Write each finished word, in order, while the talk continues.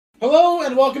Hello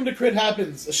and welcome to Crit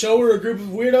Happens, a show where a group of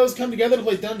weirdos come together to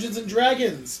play Dungeons and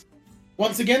Dragons.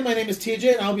 Once again, my name is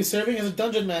TJ and I'll be serving as a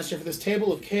dungeon master for this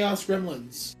table of Chaos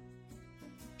Gremlins.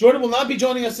 Jordan will not be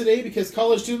joining us today because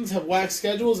college students have whack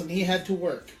schedules and he had to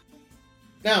work.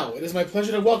 Now, it is my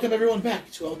pleasure to welcome everyone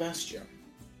back to El Bastion.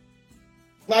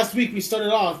 Last week we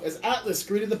started off as Atlas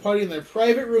greeted the party in their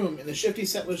private room in the Shifty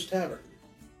Settlers Tavern.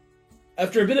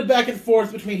 After a bit of back and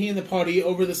forth between he and the party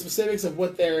over the specifics of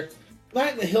what their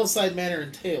night in the Hillside Manor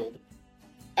entailed,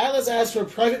 Atlas asked for a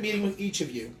private meeting with each of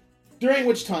you, during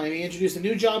which time he introduced a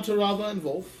new job to Rava and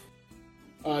Wolf,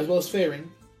 as well as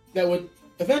Faring, that would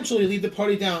eventually lead the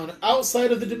party down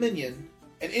outside of the Dominion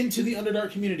and into the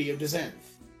Underdark community of Dezanth.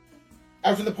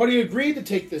 After the party agreed to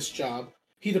take this job,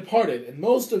 he departed, and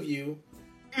most of you,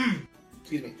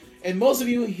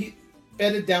 he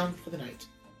bedded down for the night.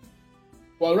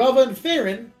 While Rava and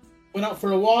Faring went out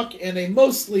for a walk and a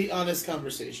mostly honest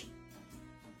conversation.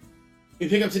 We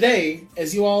pick up today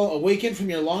as you all awaken from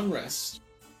your long rest.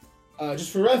 Just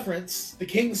for reference, the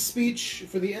King's speech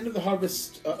for the end of the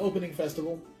Harvest opening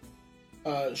festival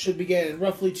should begin in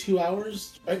roughly 2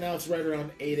 hours. Right now it's right around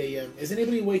 8 a.m. Is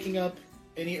anybody waking up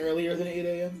any earlier than 8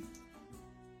 a.m.?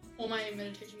 Well, my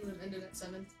meditation would have ended at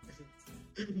 7.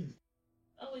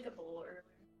 I'll wake up a little earlier.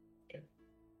 Okay.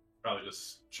 Probably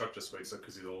Chuck just wakes up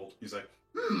because he's old. He's like,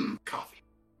 coffee.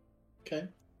 Okay,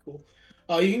 cool.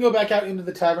 You can go back out into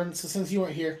the tavern. So since you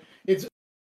weren't here, it's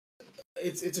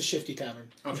a shifty tavern.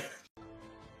 Okay.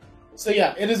 So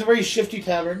yeah, it is a very shifty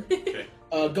tavern. Okay.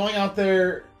 Going out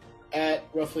there at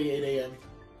roughly 8 a.m.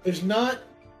 There's not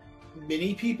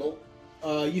many people.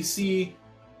 You see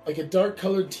like a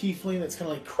dark-colored tiefling that's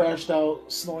kind of like crashed out,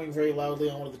 snoring very loudly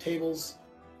on one of the tables.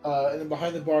 And then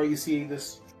behind the bar, you see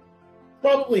this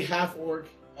probably half-orc,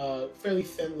 fairly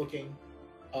thin-looking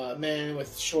man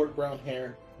with short brown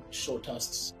hair, short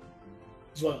tusks.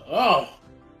 He's going, "Oh,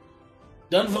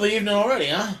 done for the evening already,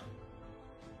 huh?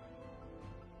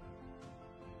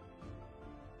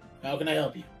 How can I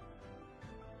help you?"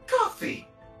 Coffee!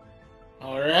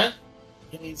 Alright.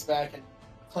 He leans back and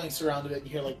clanks around a bit. You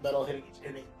hear like metal hitting.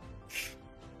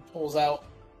 Pulls out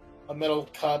a metal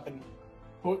cup and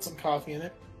puts some coffee in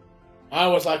it. I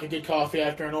always like a good coffee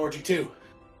after an orgy too.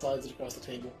 Slides it across the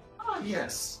table. Ah,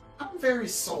 yes. I'm very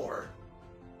sore.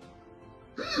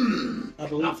 I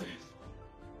believe it.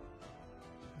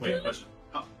 Wait, question.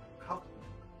 How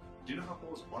do you know how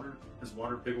full his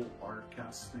water, big old water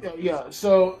cask thing? Yeah,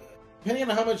 so depending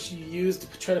on how much you use to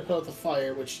try to put out the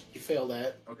fire, which you failed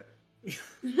at, Okay.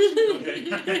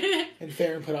 Okay. and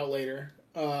Farron put out later,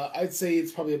 I'd say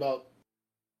it's probably about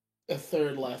a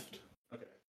third left. Okay.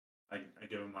 I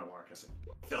give him my water cask.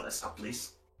 Fill this up,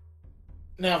 please.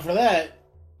 Now for that,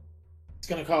 it's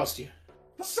gonna cost you.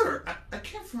 Well, sir, I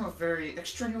came from a very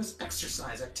extraneous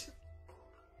exercise activity.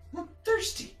 I'm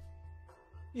thirsty.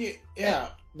 Yeah,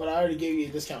 but I already gave you a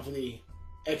discount for the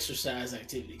exercise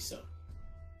activity, so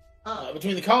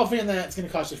between the coffee and that, it's gonna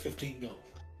cost you 15 gold.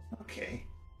 Okay.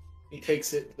 He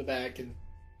takes it to the back and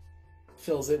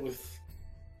fills it with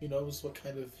who knows what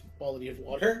kind of quality of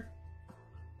water.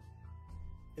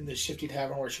 In the shifty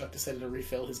tavern where Chuck decided to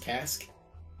refill his cask.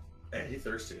 Hey, he's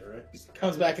thirsty, alright?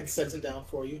 Comes back and sets it down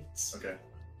for you. Okay.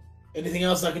 Anything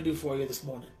else I can do for you this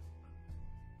morning?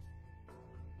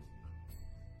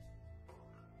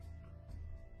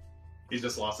 He's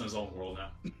just lost in his own world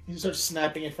now. You start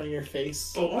snapping in front of your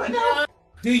face. Oh, what now?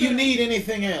 Do you need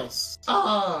anything else?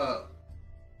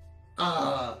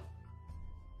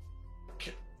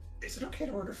 Is it okay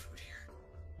to order food here?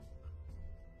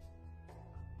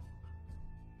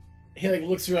 He like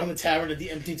looks around the tavern at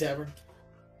the empty tavern.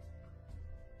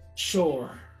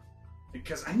 Sure.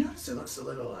 Because I noticed it looks a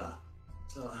little,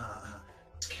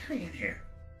 scary in here.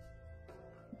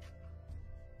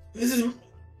 This is.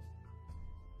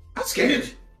 I'm scared.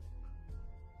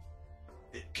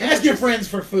 Ask your friends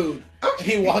for food. And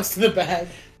Okay. he walks to the bag.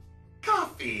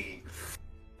 Coffee.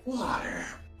 Water.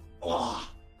 Oh.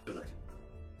 Good.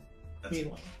 That's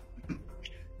Meanwhile.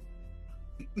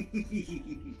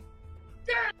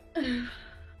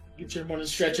 Get your morning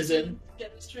stretches in.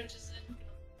 Get the stretches in.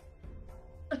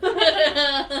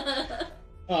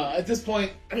 At this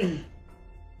point,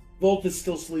 Volp is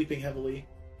still sleeping heavily.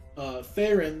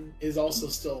 Farron is also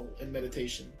still in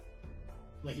meditation.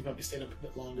 Like he probably stayed up a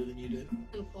bit longer than you did. I'm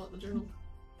gonna pull out the journal.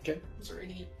 Okay. I was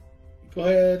reading it. Go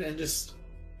ahead and just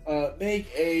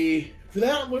make a... For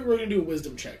that, we're going to do a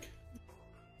wisdom check.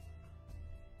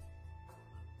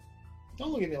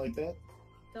 Don't look at me like that.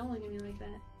 Don't look at me like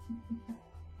that.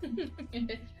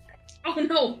 Oh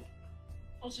no!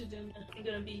 Also, I'm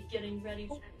gonna be getting ready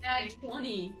for night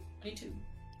 20. 22.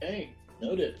 Hey,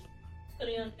 noted.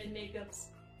 Putting on my makeups.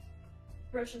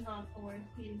 Russian Hawthorne.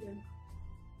 Being good.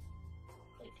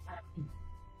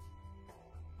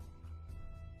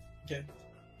 Okay.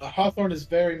 Hawthorne is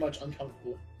very much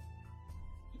uncomfortable.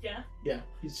 Yeah. Yeah,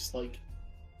 he's just like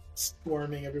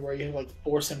squirming everywhere. You have to like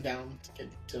force him down to get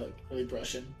to like really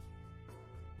brush him.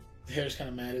 The hair's kind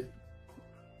of matted.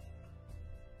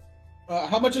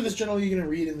 How much of this journal are you going to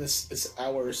read in this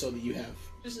hour or so that you have?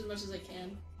 Just as much as I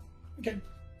can. Okay.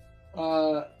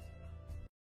 But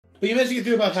you managed to get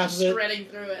through about half of it. Shredding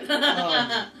through it.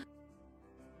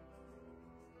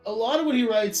 A lot of what he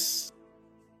writes,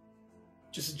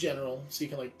 just in general, so you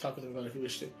can like talk with him about it if you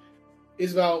wish to,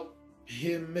 is about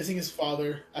him missing his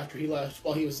father after he left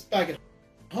while he was back at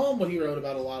home. What he wrote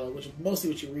about a lot of, which is mostly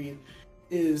what you read,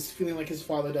 is feeling like his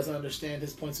father doesn't understand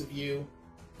his points of view,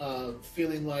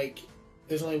 feeling like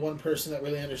there's only one person that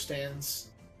really understands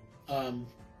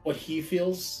what he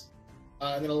feels,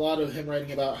 and then a lot of him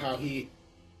writing about how he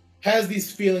has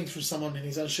these feelings for someone and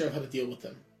he's unsure of how to deal with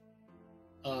them.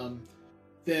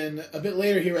 Then a bit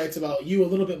later he writes about you a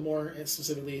little bit more, and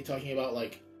specifically talking about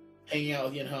like hanging out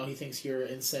with you and how he thinks you're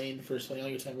insane for spending all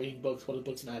your time reading books. What do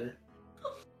books matter?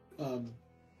 And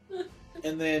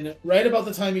then right about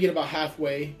the time you get about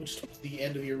halfway, which is towards the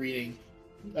end of your reading,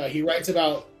 he writes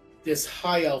about this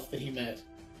high elf that he met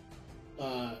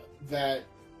that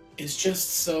is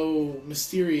just so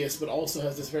mysterious, but also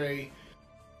has this very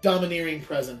domineering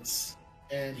presence,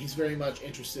 and he's very much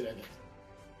interested in it.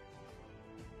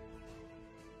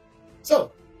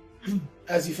 So,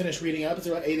 as you finish reading up, it's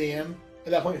around 8 a.m.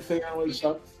 At that point, you figure out where you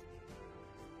stop.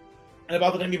 And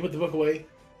about the time you put the book away,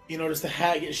 you notice the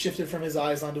hat gets shifted from his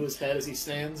eyes onto his head as he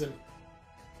stands, and...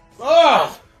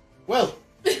 Ah! Well...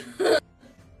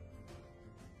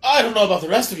 I don't know about the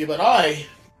rest of you, but I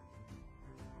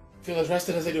feel as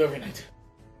rested as I do every night.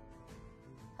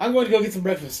 I'm going to go get some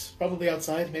breakfast. Probably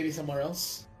outside, maybe somewhere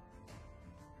else.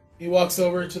 He walks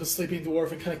over to the sleeping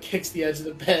dwarf and kind of kicks the edge of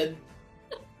the bed.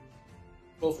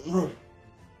 Both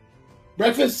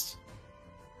breakfast?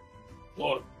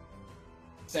 Lord.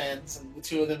 Stands, and the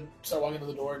two of them start walking to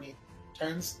the door, and he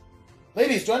turns.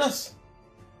 Ladies, join us!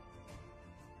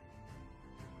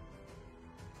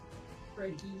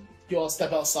 Frankie. You all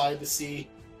step outside to see.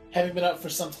 Having been up for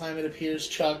some time, it appears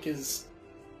Chuck is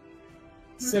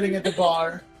sitting at the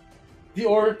bar. The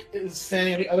orc is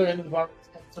standing at the other end of the bar,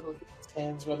 sort of his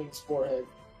hands rubbing his forehead.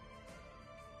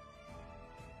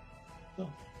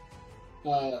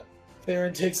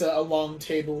 Theron takes a long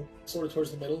table, sort of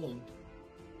towards the middle, and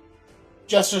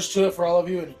gestures to it for all of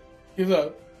you, and gives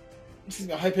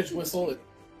a high-pitched whistle. It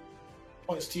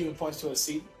points to you and points to a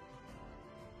seat.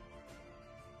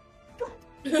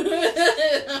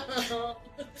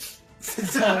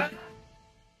 Sit down.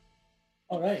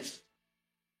 All right.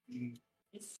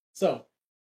 So,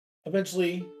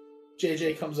 eventually,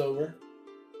 JJ comes over.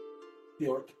 The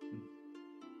orc.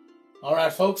 All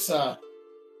right, folks.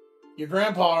 Your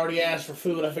grandpa already asked for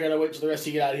food. I figured I'd wait till the rest of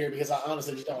you get out of here because I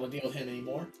honestly just don't want to deal with him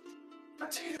anymore.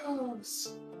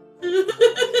 Potatoes!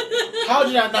 How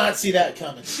did I not see that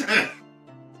coming? Sorry,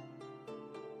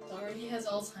 he has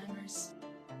Alzheimer's.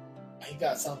 He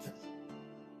got something.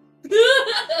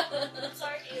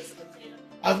 Sorry, he is a potato.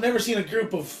 I've never seen a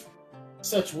group of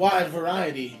such wide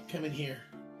variety come in here,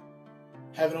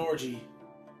 have an orgy,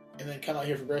 and then come out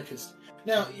here for breakfast.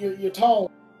 Now, your tall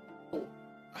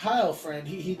Heil friend,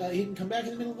 he didn't come back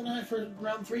in the middle of the night for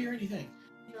round 3 or anything?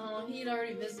 No, he'd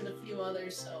already visited a few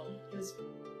others, so he was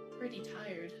pretty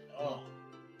tired. Oh.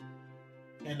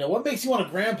 And what makes you want a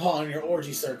grandpa in your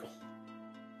orgy circle?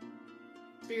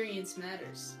 Experience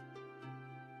matters.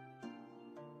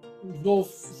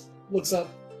 Wolf looks up.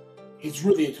 He's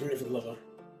really a terrific lover.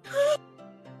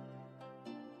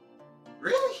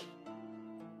 Really?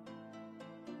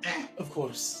 Of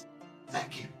course.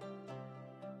 Thank you.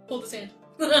 Hold his hand.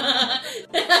 I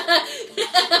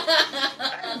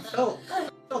haven't felt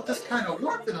this kind of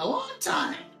warmth in a long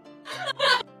time.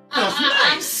 Feels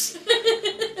nice.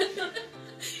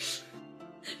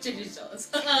 JJ's jealous.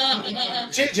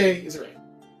 JJ is right.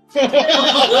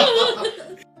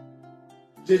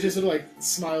 JJ sort of like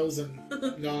smiles and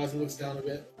nods and looks down a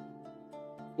bit.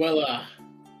 Well,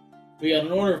 we got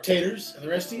an order of taters, and the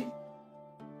rest of you?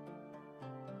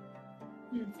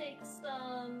 Take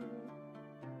some.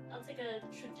 I'll take a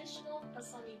traditional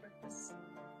Hasani breakfast.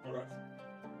 Alright.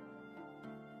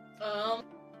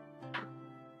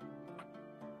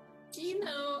 Do you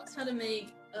know how to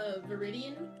make a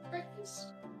Viridian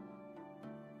breakfast?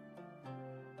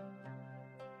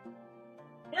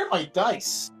 Where are my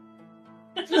dice?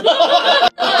 Nice.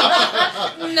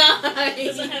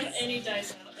 Doesn't have any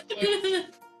dice out.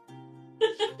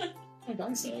 My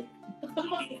dice out.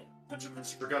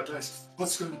 Benjamin's forgot dice.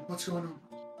 What's going on?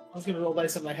 I was gonna roll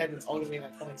dice on my head and it's all gonna be in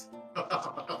that place.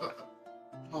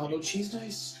 Oh, no cheese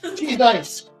dice? Cheese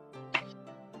dice!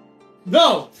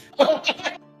 No!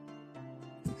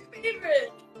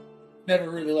 Favorite.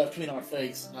 Never really left between our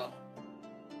face, no.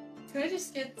 Can I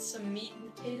just get some meat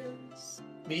and potatoes?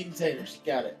 Meat and taters,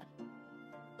 got it.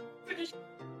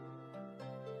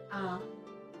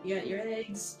 You got your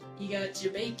eggs, you got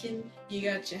your bacon, you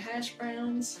got your hash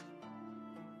browns.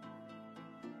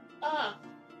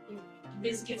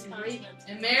 Biscuits and gravy.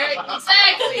 American,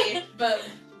 exactly! But...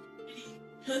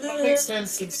 That makes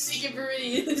sense. It's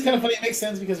It's kind of funny. It makes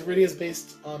sense because Viridia is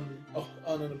based on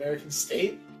an American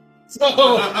state. So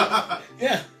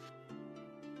yeah,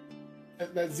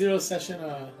 that zero session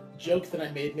joke that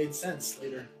I made sense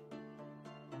later.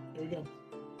 Here we go.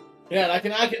 Yeah, I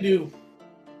can do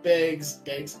eggs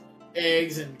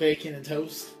and bacon and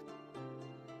toast.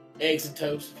 Eggs and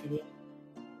toast, if you will.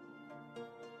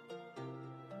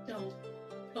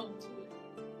 Don't do it.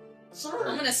 Sir!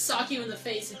 I'm gonna sock you in the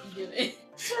face if you do it.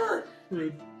 Sir!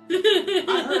 Rude.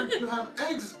 I heard you have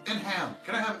eggs and ham.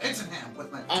 Can I have eggs and ham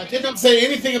with my... I did not say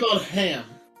anything about ham.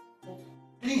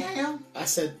 Any ham? I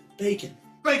said bacon.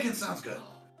 Bacon sounds good.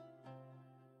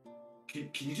 Can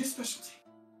you do specialty?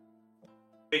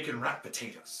 Bacon wrapped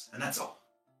potatoes, and that's all.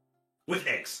 With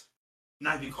eggs.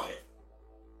 Now be quiet.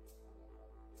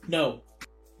 No.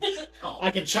 Oh.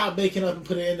 I can chop bacon up and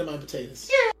put it into my potatoes.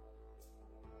 Yeah.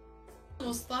 The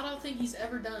most thought out thing he's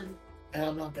ever done. And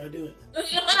I'm not gonna do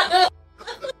it.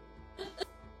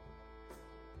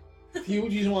 You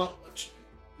just want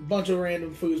a bunch of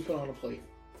random foods put on a plate.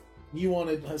 You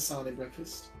wanted Hasatan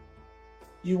breakfast.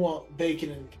 You want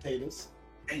bacon and potatoes.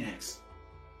 And eggs.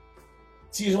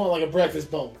 So you just want like a breakfast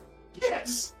bowl.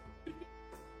 Yes. Did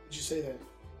you say that?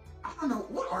 I don't know.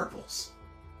 What are bowls?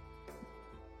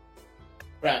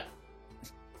 Right.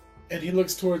 And he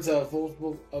looks towards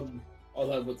Wolf.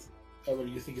 I'll have what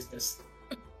you think is best.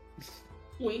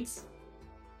 Winks.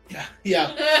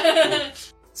 Yeah.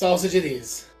 Sausage it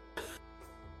is.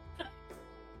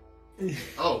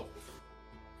 Oh.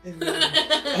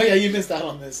 Oh yeah, you missed out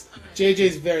on this.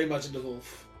 JJ's very much into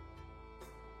Wolf.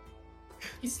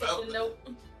 He slipped a note.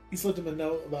 He slipped him a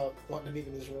note about wanting to meet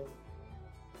in his room.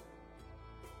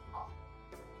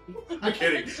 I'm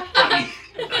kidding. Funny.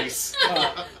 Nice.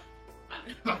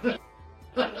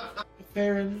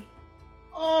 Farron.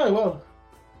 Oh well.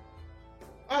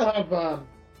 I'll have the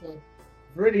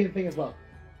Viridian thing as well.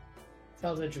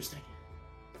 Sounds interesting.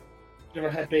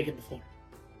 Never had bacon before.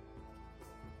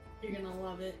 You're gonna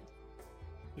love it.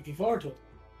 Looking forward to it.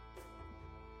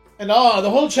 And the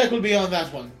whole check will be on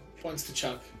that one. Points to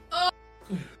Chuck.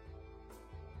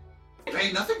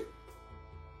 Paying nothing?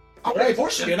 I'll Right. pay a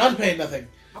portion. You're not paying nothing.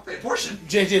 I'll pay a portion.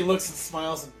 JJ looks and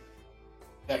smiles, and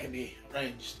that can be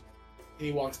arranged. And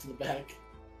he walks to the back.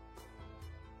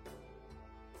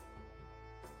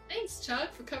 Thanks,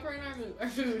 Chuck, for covering our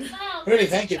food. Oh, Really,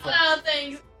 thank you. oh,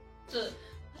 thanks.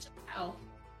 Ow.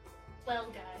 Well,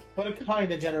 guy. What a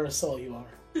kind and generous soul you are.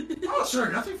 Oh, sure.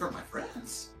 Nothing for my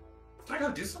friends. Do I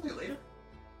gotta do something later?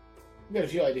 We've got a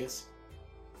few ideas.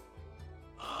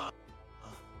 Can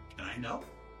I know?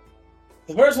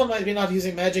 The first one might be not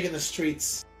using magic in the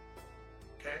streets.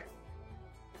 Okay.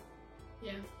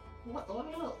 Yeah. What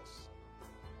else?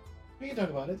 We can talk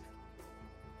about it.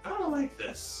 I don't like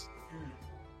this.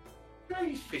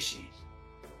 Very fishy.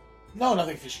 No,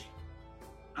 nothing fishy.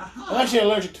 Uh-huh. I'm actually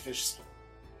allergic to fish. So.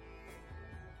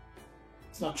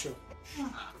 It's not true.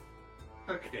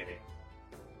 Okay.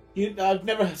 I've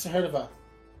never heard of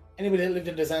anybody that lived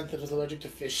in Desant that was allergic to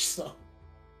fish, so...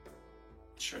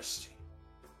 Interesting.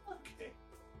 Okay.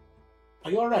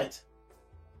 Are you alright?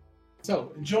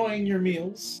 So, enjoying your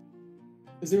meals.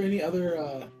 Is there any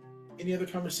other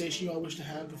conversation you all wish to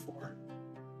have before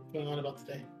going on about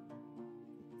the day?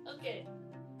 Okay,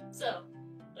 so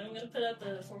I'm gonna put out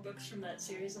the 4 books from that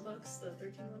series of books, the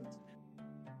 13 ones.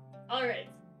 Alright,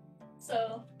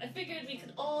 so I figured we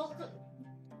could all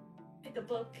pick a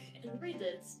book and read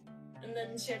it, and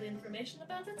then share the information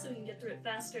about it so we can get through it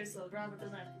faster so Robert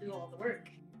doesn't have to do all the work.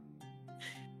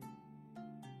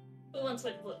 Who wants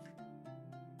which book?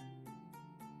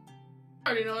 I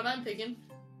already know what I'm picking.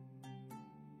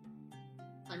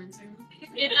 Simon's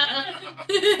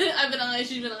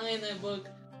she's been eyeing that book.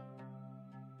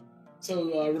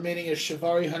 So, remaining is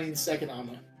Shivari Honey's second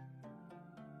Amma.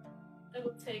 I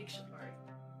will take Shafari.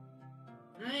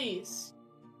 Nice.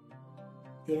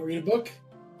 You want to read a book?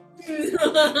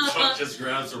 Chuck just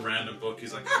grabs a random book.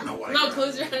 He's like, I don't know why. No,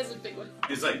 close your eyes and pick one.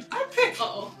 He's like, I pick.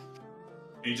 Uh-oh.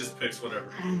 he just picks whatever.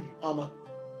 Amma.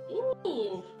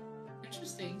 Ooh.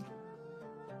 Interesting.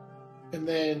 And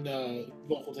then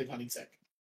Wolf will take hunting sec.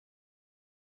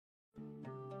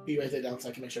 You write that down so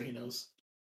I can make sure he knows.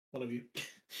 One of you.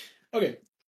 Okay.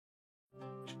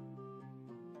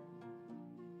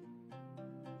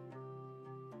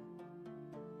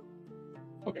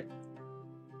 Okay.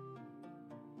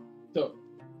 So,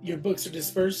 your books are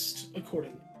dispersed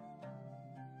accordingly.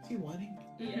 Is he whining?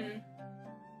 Mm-hmm.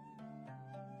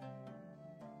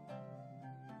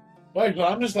 Right,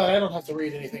 but I'm just glad I don't have to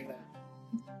read anything now.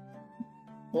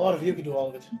 A lot of you can do all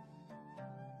of it.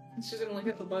 She's gonna look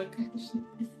at the book.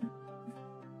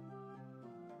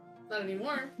 Not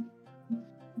anymore.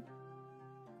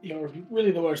 You're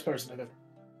really the worst person I've ever.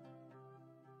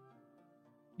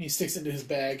 He sticks into his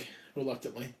bag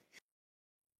reluctantly.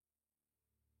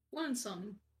 Learn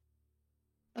some.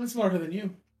 I'm smarter than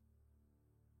you.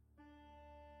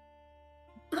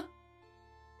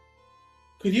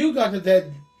 Could you got a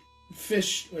dead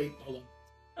fish? Wait, hold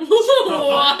on.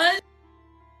 What?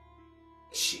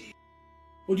 She.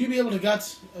 Would you be able to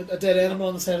gut a dead animal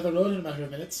on the side of the road in a matter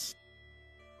of minutes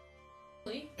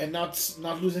and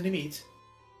not lose any meat?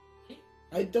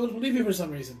 I don't believe you for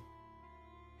some reason.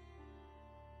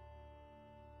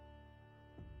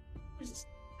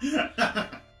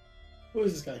 Who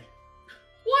is this guy?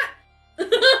 What?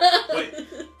 Wait,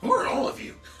 who are all of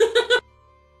you?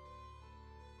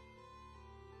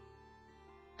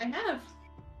 I have.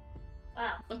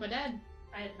 Wow, With my dad.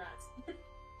 I had not.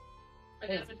 My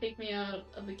dad would take me out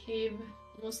of the cave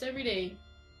almost every day.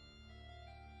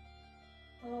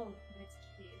 Oh, nice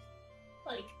cave.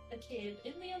 Like a cave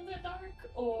in the Underdark,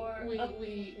 or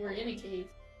We were in a cave.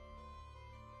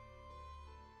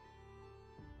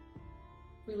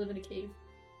 We live in a cave.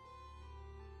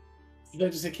 You'd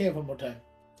like to say cave one more time.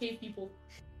 Cave people.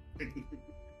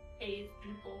 cave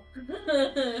people.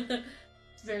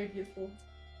 It's very beautiful.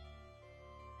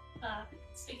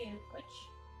 Speaking of which,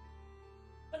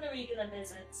 when are we gonna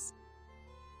visit?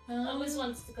 I always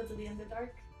wanted to go to the Underdark.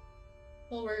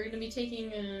 Well, we're gonna be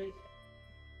taking an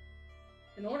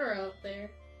order out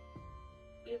there.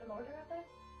 We have an order out there?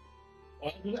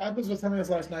 Well, Apples was telling us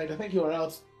last night. I think you were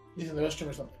out using the restroom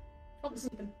or something. Probably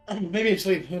sleeping. Maybe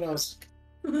asleep. Who knows?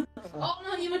 Oh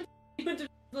no, you went to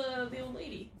the old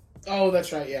lady. Oh,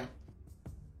 that's right. Yeah.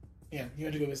 Yeah, you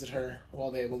had to go visit her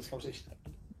while they had this conversation.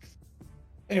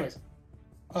 Anyways,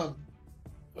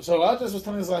 so Atlas was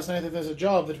telling us last night that there's a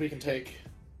job that we can take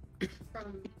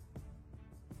from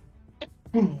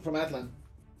Atlan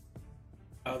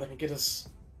that can get us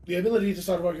the ability to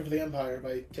start working for the Empire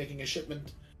by taking a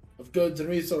shipment of goods and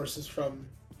resources from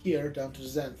here down to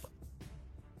Zenth.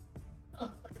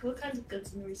 Oh, like what kinds of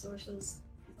goods and resources?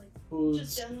 Like Who's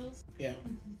just generals? yeah.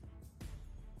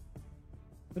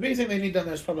 The biggest thing they need down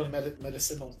there is probably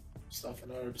medicinal stuff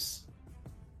and herbs.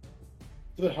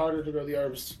 It's a bit harder to grow the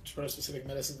herbs to grow specific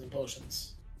medicines and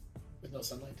potions with no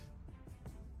sunlight.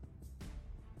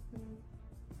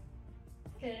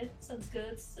 Okay, sounds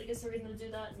good. So I guess we're gonna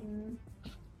do that in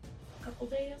a couple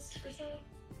days or so.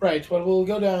 Right, well, we'll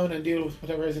go down and deal with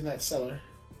whatever is in that cellar.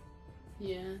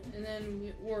 Yeah, and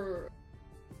then we're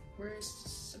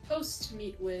supposed to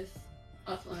meet with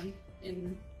Atlan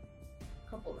in a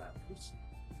couple of hours.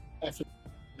 After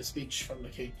the speech from the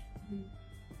king.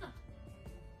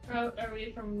 Are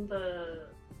we from the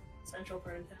central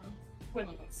part of town where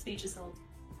the speech is held?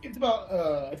 It's about,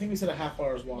 I think we said a half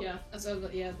hour's walk. Yeah, I was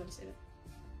about to say that.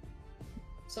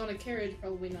 So on a carriage,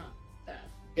 probably not that.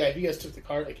 Yeah, if you guys took the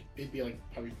cart, it'd be like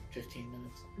probably 15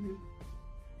 minutes.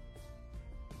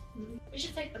 We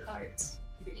should take the carts.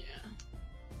 Yeah.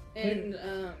 And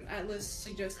Atlas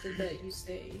suggested that you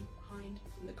stay behind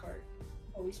in the cart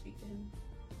while we speak to him.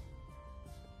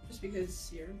 Just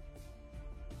because you're...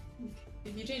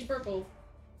 If you change purple...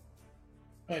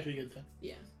 Might be good then.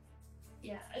 Yeah.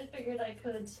 Yeah, I figured I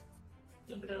could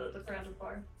go to the crowded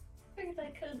bar. Figured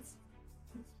I could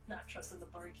not trust in the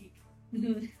barkeep.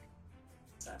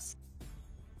 Sus.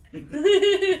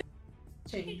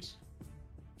 Change.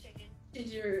 Chicken.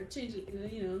 Change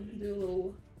it, you know,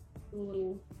 do a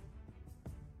little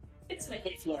Fix my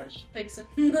face. Flourish. fix it.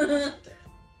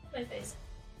 My face.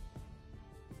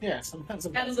 Yeah, sometimes.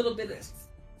 Add a little bit of...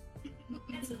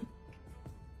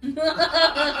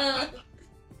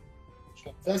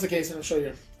 If that's the case, then I'm sure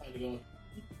you're fine to go.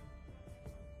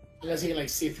 Unless you can like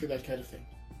see through that kind of thing.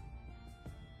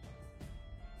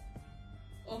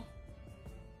 Oh.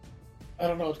 I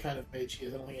don't know what kind of mage he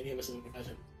is. I don't think any of us have ever met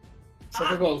him. So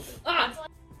for both.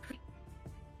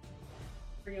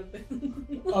 Bring up the...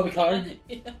 Oh, the card?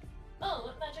 Yeah. Oh,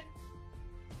 what magic?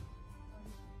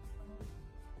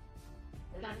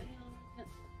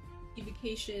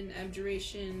 Evocation,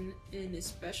 abjuration, and his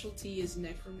specialty is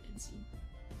necromancy.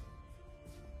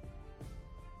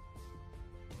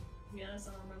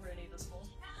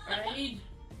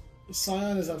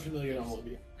 Scion is unfamiliar to all of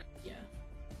you. Yeah.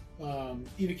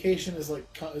 Evocation is like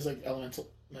elemental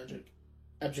magic.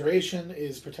 Abjuration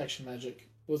is protection magic.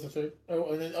 What was the third?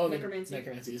 Oh, and then Necromancy.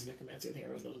 Necromancy is necromancy. I think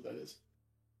everyone knows what that is.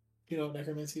 Do you know what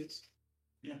necromancy is?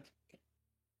 Yeah.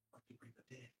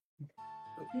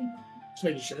 Just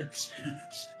making sure.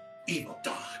 Evil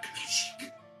dark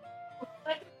magic. If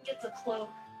I could get the cloak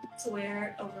to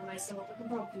wear over myself, I could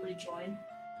probably join.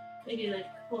 Maybe like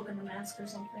cloak and a mask or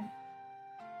something.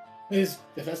 It's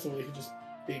the festival. You can just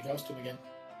be in costume again.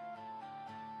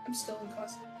 I'm still in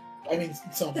costume. I mean,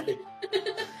 so am I.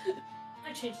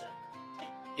 I changed that.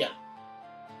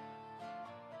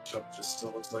 Chuck just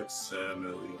still looks like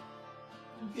Samuel.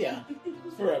 Yeah,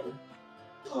 forever.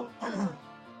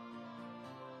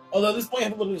 Although at this point, I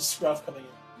have a little bit of scruff coming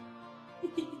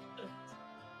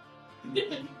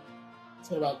in. It's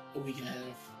been about a week and a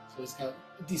half, so it's got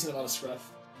a decent amount of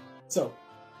scruff. So,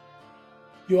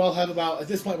 you all have about, at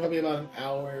this point, probably about an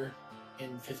hour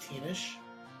and 15-ish.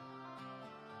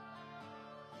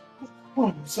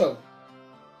 So,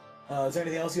 is there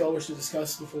anything else you all wish to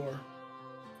discuss before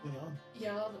moving on?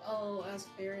 Yeah, I'll ask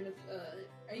Baron if,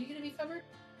 are you gonna be covered?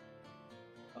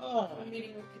 I'm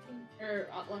meeting with the king, or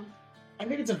Atlan. I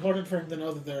think it's important for him to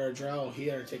know that there are drow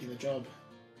here taking the job.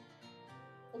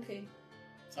 Okay.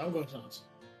 So I'm going to announce.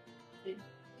 Okay.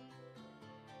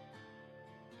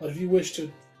 But if you wish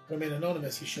to remain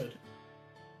anonymous, you should.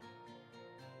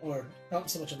 Or not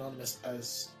so much anonymous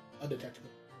as undetectable.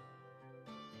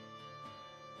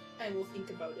 I will think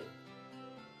about it.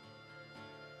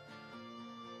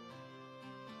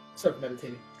 Start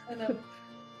meditating. I know.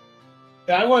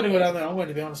 Yeah, I wanted to go down there. I wanted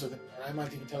to be honest with him. I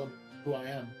might even tell him who I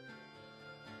am.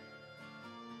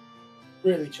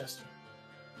 Really, Chester?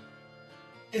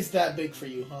 It's that big for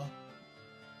you, huh?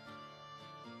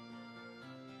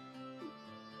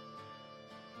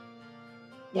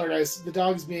 Look, guys, the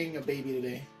dog's being a baby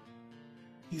today.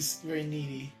 He's very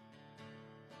needy.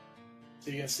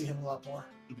 So you're gonna see him a lot more.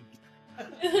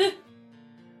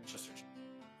 Chester.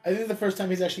 I think the first time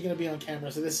he's actually gonna be on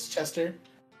camera. So this is Chester.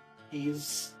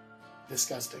 He's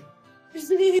disgusting.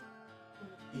 He's...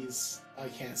 I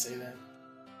can't say that.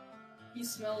 He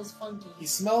smells funky. He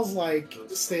smells like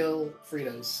stale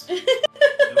Fritos.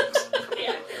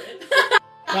 Yeah.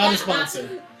 Not a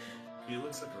sponsor. He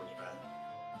looks like a rat.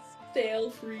 Stale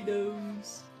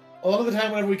Fritos. A lot of the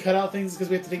time whenever we cut out things, because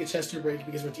we have to take a Chester break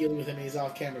because we're dealing with him and he's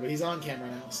off camera. But he's on camera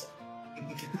now, so...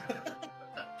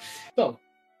 So,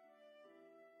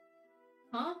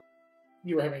 Huh?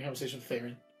 you were having a conversation with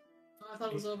Theron. Oh, I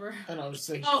thought it was over. I know, I'm just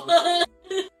saying. Oh.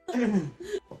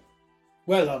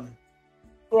 Well,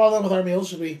 we're all done with our meals.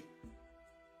 Should we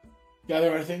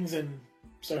gather our things and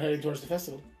start heading towards the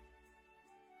festival?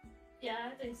 Yeah,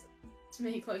 I think so. To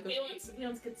make like We a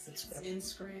don't get to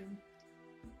Instagram.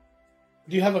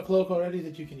 Do you have a cloak already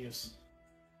that you can use?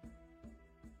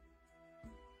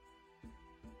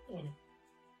 Okay.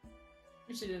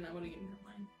 If she didn't, I would have given her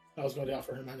mine. I was going to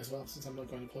offer her mine as well, since I'm not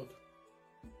going to cloak.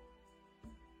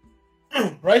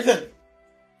 Right then.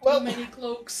 Well, Too many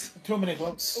cloaks. too many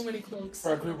cloaks So many cloaks.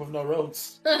 for a group of no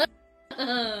roads. It's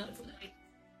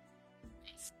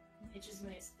just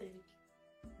my aesthetic.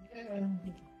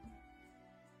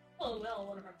 Oh well,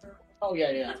 one of our purple. Oh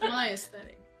yeah. My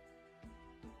aesthetic.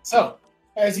 So,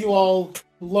 as you all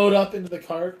load up into the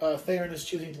cart, Theron is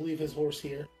choosing to leave his horse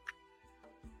here.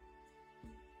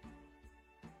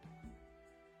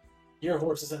 Your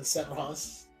horse is in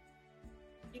Senros.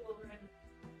 You will run.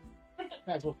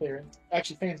 As will Theron.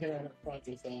 Actually, Theron's gonna run up front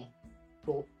with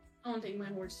Cool. I want to take my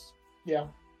horse. Yeah.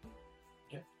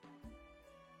 Okay.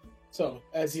 So,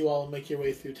 as you all make your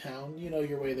way through town, you know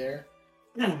your way there.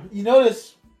 You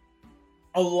notice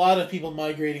a lot of people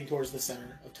migrating towards the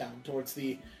center of town, towards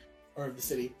the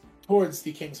city, towards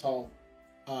the King's Hall,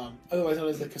 otherwise known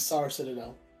as the Kassar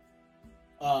Citadel.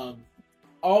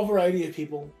 All variety of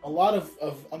people, a lot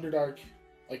of Underdark,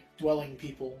 like, dwelling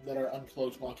people that are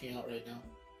uncloaked walking out right now.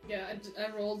 Yeah,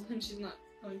 I rolled and she's not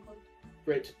going close.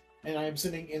 Great. And I am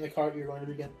sitting in the cart you're going to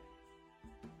begin.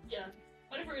 Yeah.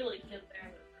 Whenever we like get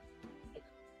there.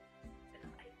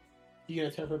 You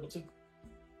gonna teleport too?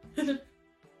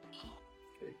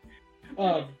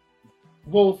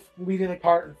 Wolf leading the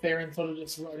cart and Theron sort of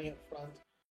just running up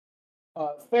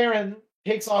front. Theron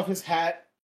takes off his hat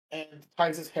and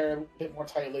ties his hair a bit more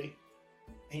tightly.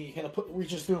 He kind of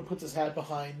reaches through and puts his hat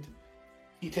behind.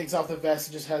 He takes off the vest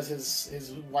and just has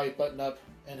his white button up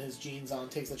and his jeans on.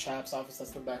 Takes the chaps off and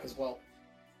sets them back as well.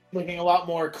 Looking a lot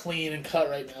more clean and cut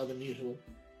right now than usual.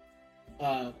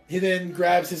 He then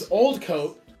grabs his old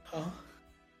coat.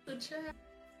 The chat.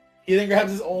 He then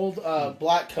grabs his old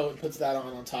black coat and puts that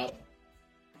on top.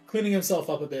 Cleaning himself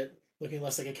up a bit. looking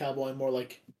less like a cowboy and more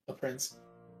like a prince.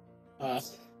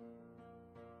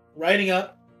 Riding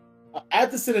up.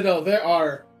 At the Citadel, there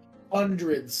are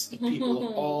hundreds of people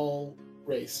of all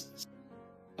races.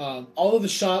 All of the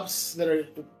shops that are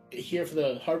here for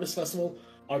the Harvest Festival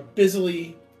are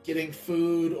busily getting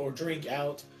food or drink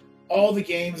out. All the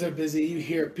games are busy. You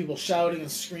hear people shouting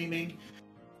and screaming.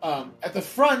 At the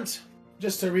front,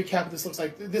 just to recap what this looks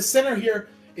like, the center here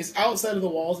is outside of the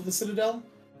walls of the Citadel,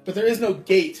 but there is no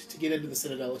gate to get into the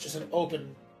Citadel. It's just an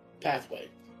open pathway.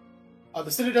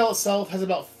 The Citadel itself has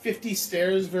about 50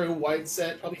 stairs, very wide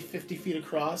set, probably 50 feet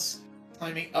across,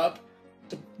 climbing up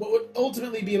to what would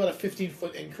ultimately be about a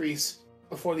 15-foot increase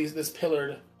before this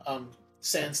pillared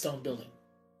sandstone building.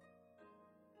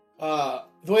 The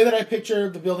way that I picture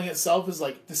the building itself is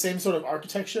like the same sort of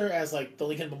architecture as like the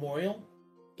Lincoln Memorial,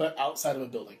 but outside of a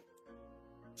building.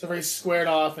 It's a very squared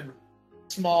off and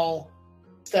small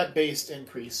step-based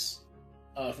increase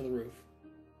for the roof.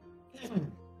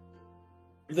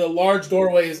 The large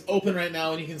doorway is open right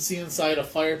now, and you can see inside a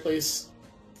fireplace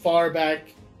far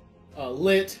back,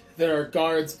 lit. There are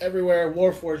guards everywhere,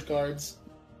 Warforged guards.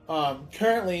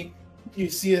 Currently, you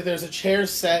see that there's a chair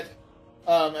set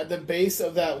at the base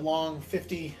of that long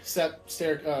 50-step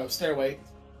stairway.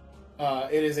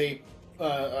 It is a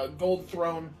gold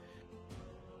throne.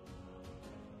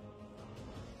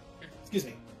 Excuse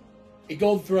me. A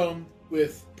gold throne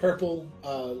with purple,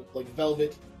 like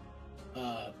velvet,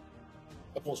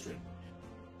 upholstery.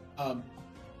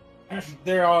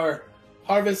 There are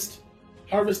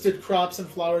harvested crops and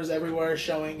flowers everywhere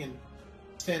showing and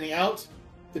standing out.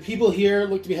 The people here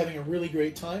look to be having a really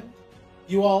great time.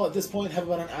 You all at this point have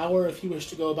about an hour if you wish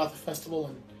to go about the festival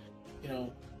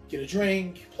and, get a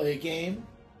drink, play a game.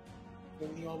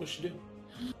 Anything you all wish to do.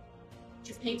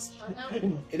 Is Hank's hut out?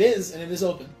 It is, and it is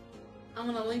open. I'm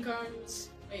gonna link arms.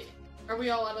 Wait, are we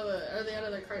all are they out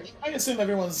of their cart? I assume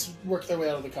everyone's worked their way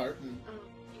out of the cart. And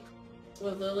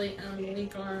With Lily, and I'm gonna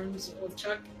link arms with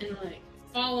Chuck, and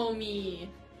follow me.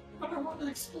 But I want an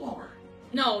explorer.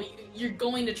 No, you're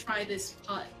going to try this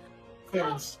hut.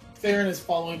 Theron is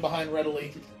following behind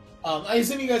readily. I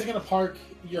assume you guys are going to park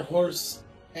your horse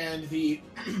and the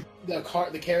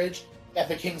carriage at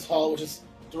the King's Hall, which is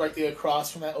directly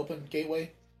across from that open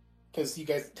gateway, because you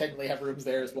guys technically have rooms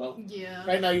there as well. Yeah.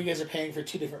 Right now, you guys are paying for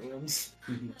 2 different rooms.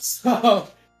 So,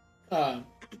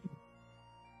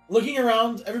 looking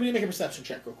around, everybody make a perception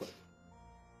check real quick.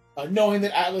 Knowing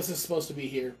that Atlas is supposed to be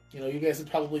here, you guys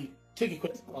would probably take a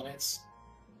quick glance.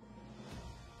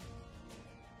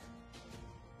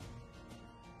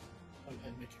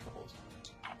 And make a couple of...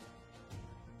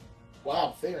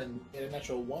 Wow, Theron made a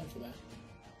natural 1 for that.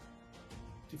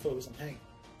 Too focused on Hank.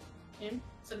 Him?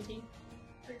 17?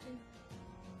 13?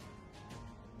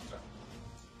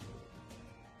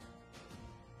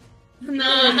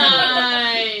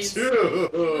 Nice!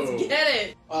 Let's get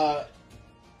it!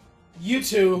 You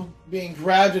two, being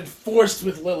grabbed and forced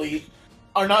with Lily,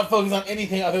 are not focused on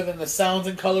anything other than the sounds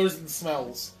and colors and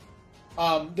smells.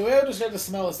 The way I would describe the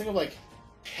smell is think of like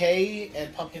hay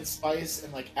and pumpkin spice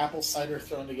and like apple cider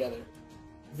thrown together.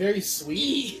 Very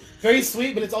sweet. Very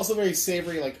sweet, but it's also very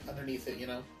savory like underneath it,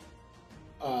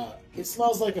 It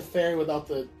smells like a fairy without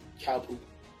the cow poop.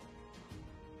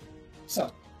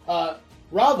 So,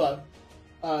 Rava,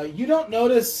 you don't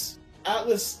notice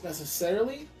Atlas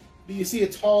necessarily, but you see a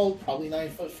tall, probably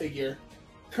 9-foot figure,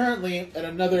 currently at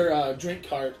another drink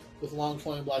cart with long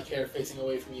flowing black hair facing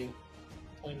away from you,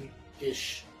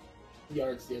 20-ish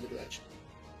yards the other direction.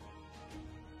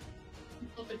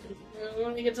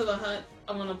 When we get to the hut,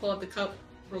 I'm gonna pull out the cup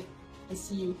and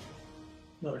see you.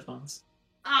 No response.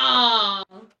 Ah,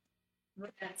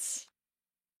 rats.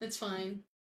 It's fine.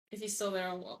 If he's still there,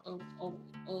 I'll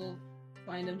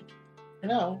find him. For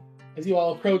now, as you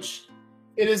all approach,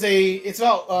 it's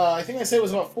about, I think I said it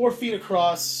was about 4 feet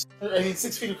across,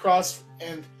 6 feet across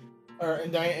in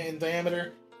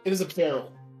diameter. It is a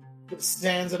barrel. It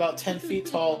stands about 10 feet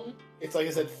tall. It's, like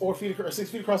I said, 4 feet or 6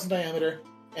 feet across in diameter.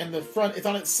 And the front, it's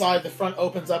on its side, the front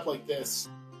opens up like this.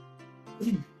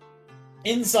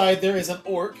 Inside there is an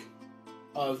orc,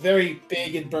 very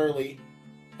big and burly,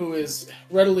 who is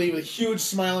readily, with a huge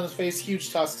smile on his face,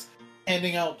 huge tusks,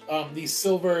 handing out these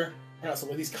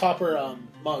copper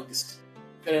mugs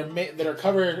that are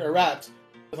covered or wrapped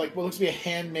with like what looks to be a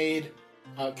handmade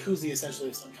koozie, essentially,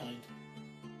 of some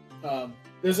kind.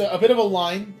 There's a bit of a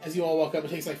line as you all walk up. It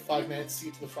takes like 5 minutes to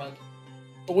get to the front.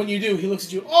 But when you do, he looks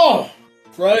at you. Oh,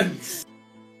 friends!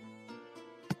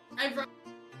 I brought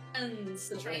friends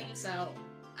to try this out.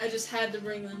 I just had to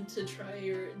bring them to try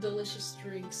your delicious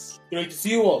drinks. Great to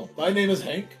see you all. My name is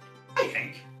Hank. Hi,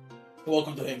 Hank.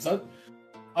 Welcome to Hank's Hut.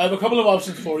 I have a couple of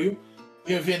options for you.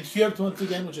 We have Vinfiert once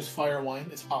again, which is fire wine.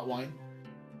 It's hot wine.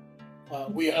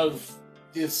 We have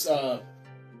this,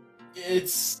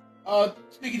 it's, to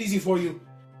make it easy for you,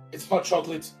 it's hot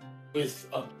chocolate with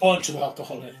a bunch of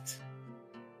alcohol in it.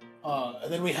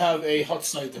 And then we have a hot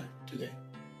cider today.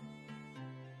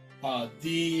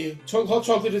 The hot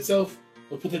chocolate itself,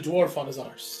 we'll put the dwarf on his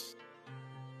arse.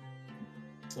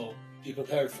 So, be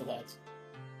prepared for that.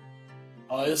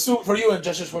 Assume for you and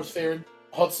gestures towards Theron.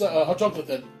 Hot chocolate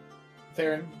then.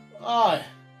 Theron. Aye.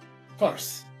 Of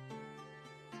course.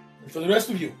 And for the rest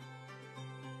of you.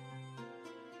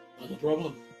 Not a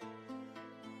problem.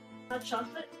 Hot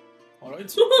chocolate?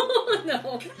 Alright.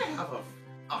 No. Can I have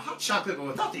a hot chocolate but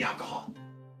without the alcohol?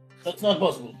 That's not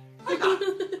possible. Why not?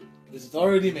 Because it's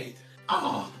already made.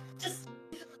 Oh, Just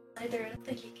cider. I don't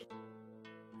think you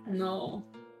can. No.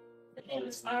 The name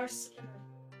is ours.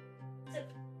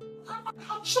 I want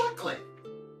hot chocolate.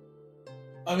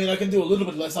 I mean, I can do a little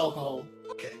bit less alcohol.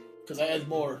 Okay. Because I add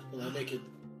more when I make it.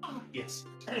 Oh, yes.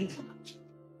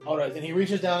 Alright, then he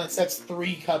reaches down and sets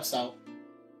 3 cups out.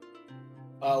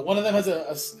 One of them has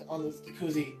on the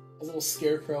koozie, has a little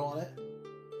scarecrow on it.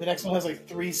 The next one has like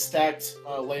 3 stacked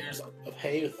layers of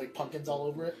hay with like pumpkins all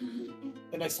over it.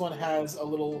 The next one has a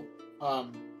little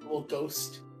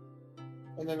ghost.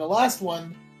 And then the last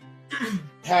one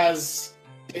has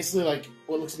basically like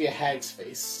what looks to be a hag's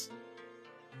face.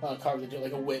 Carved into it,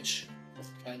 like a witch,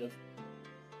 kind of.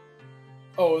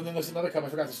 Oh, and then there's another cup. I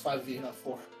forgot there's 5 of you, not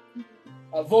 4.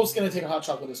 Vol's gonna take a hot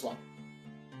chocolate as well.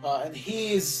 And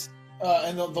he's...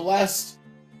 and the last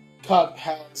cup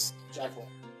has Jackal.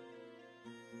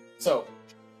 So,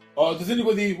 does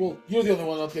anybody... Well, you're the only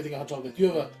one not getting a hot chocolate. Do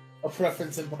you have a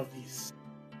preference in one of these?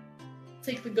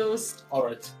 Take the ghost.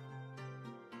 Alright.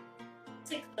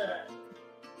 Take the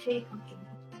hay pumpkin.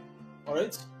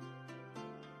 Alright.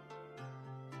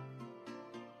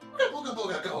 Booga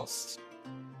booga ghost.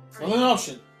 It's not an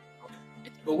option.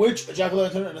 A witch, a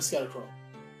jack-o'-lantern, and a scarecrow.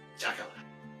 Jackal.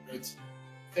 Right.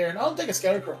 Theron, I'll take a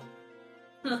scarecrow.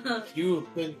 You,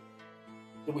 then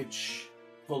the witch.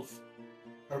 Wolf.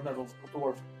 Or not wolf, the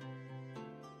dwarf.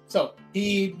 So,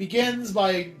 he begins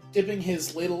by dipping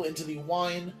his ladle into the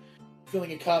wine,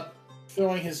 filling a cup,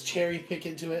 throwing his cherry pick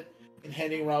into it, and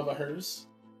handing Rava hers.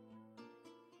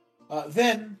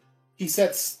 Then, he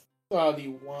sets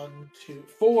the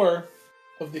 4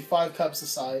 of the 5 cups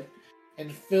aside,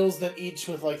 and fills them each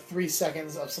with like 3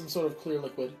 seconds of some sort of clear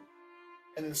liquid.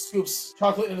 And then scoops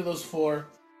chocolate into those 4,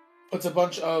 puts a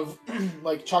bunch of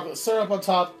like chocolate syrup on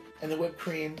top, and then whipped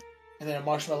cream, and then a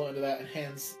marshmallow into that, and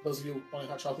hands those of you wanting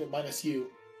hot chocolate, minus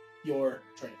you, your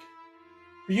drink.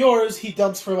 For yours, he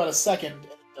dumps for about a second, and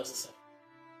does the same.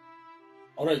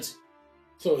 Alright.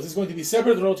 So, is this going to be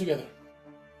separate or all together?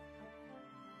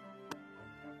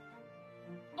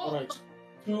 Alright.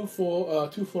 2,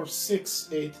 4, 6,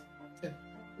 8, 10.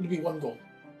 It'll be 1 gold.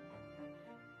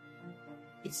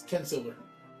 It's 10 silver.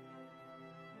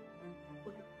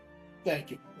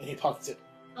 Thank you. And he pockets it.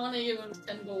 I want to give him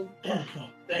 10 gold.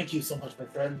 Thank you so much, my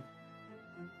friend.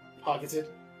 Pockets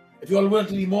it. If you all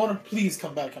want any more, please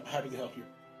come back. I'm happy to help you.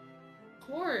 Of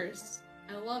course.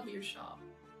 I love your shop.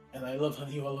 And I love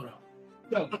having you all around.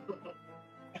 So,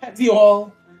 as you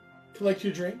all collect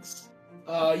your drinks,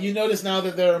 you notice now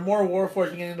that there are more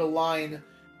warforged beginning to line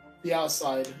the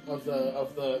outside of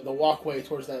the walkway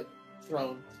towards that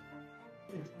throne.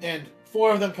 And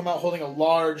 4 of them come out holding a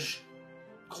large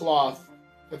cloth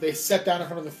that they set down in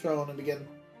front of the throne and begin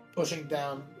pushing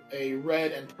down a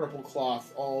red and purple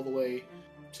cloth all the way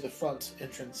to the front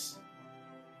entrance.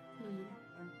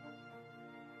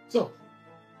 So,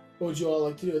 what would you all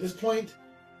like to do? At this point,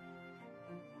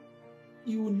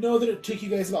 you know that it took you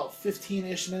guys about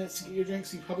 15-ish minutes to get your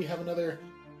drinks, so you probably have another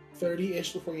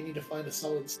 30-ish before you need to find a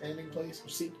solid standing place or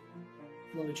seat.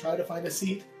 If you want to try to find a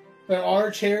seat. There are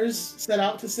chairs set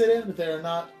out to sit in, but there are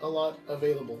not a lot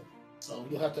available. So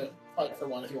you'll have to fight for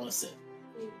one if you want to sit.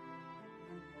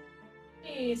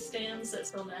 Any stands that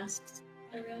sell masks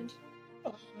around?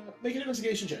 Make an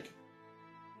investigation check.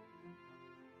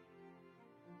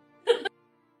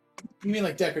 You mean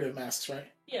like decorative masks,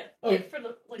 right? Yeah. Okay. Like for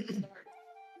the dark.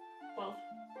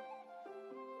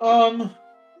 Well.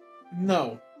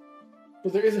 No.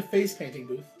 But there is a face painting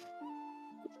booth.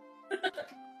 Look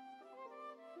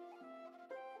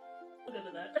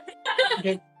into that.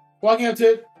 Okay. Walking up to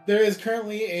it, there is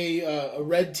currently a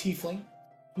red tiefling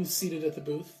who's seated at the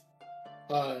booth.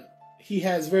 He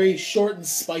has very short and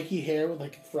spiky hair with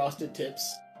like frosted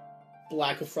tips.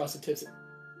 Black with frosted tips.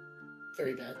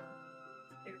 Very bad.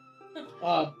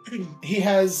 He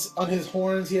has on his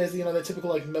horns, he has the typical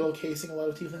like metal casing a lot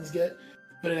of tieflings get,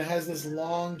 but it has this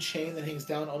long chain that hangs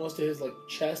down almost to his like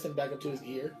chest and back up to his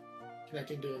ear,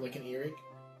 connecting to like an earring.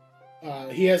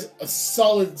 He has a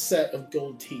solid set of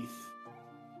gold teeth,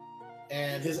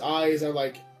 and his eyes are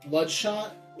like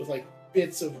bloodshot with like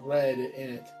bits of red in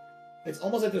it. It's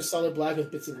almost like they're solid black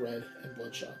with bits of red and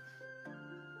bloodshot.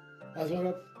 How's it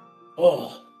up?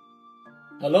 Oh,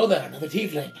 hello there, another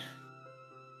tiefling.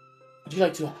 Would you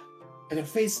like to have your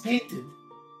face painted?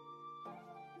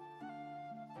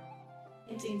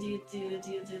 Painting, do you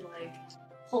do like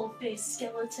whole face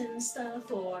skeleton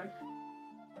stuff, or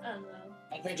I don't know.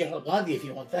 I'll paint your whole body if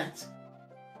you want that.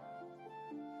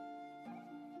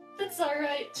 That's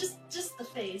alright, just the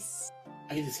face.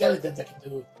 I can do skeletons, I can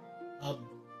do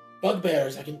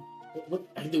bugbears, I can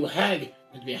do a hag.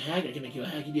 I can be a hag, I can make you a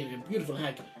hag, you'd be a beautiful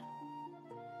hag.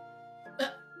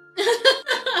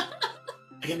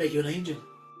 I can make you an angel.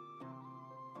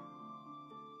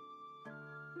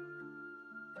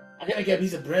 I can make you a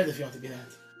piece of bread if you want to be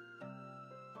that.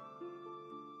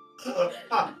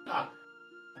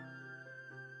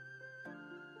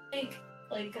 Make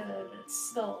like a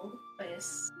skull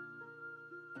face.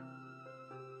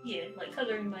 Yeah, like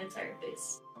coloring my entire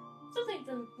face. Something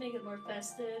to make it more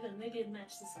festive and maybe it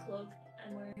match this cloak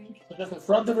I'm wearing. Just the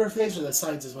front of her face or the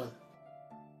sides as well?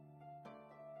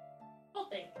 Whole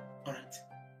thing. Alright.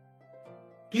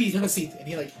 Please have a seat. And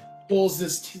he like pulls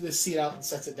this seat out and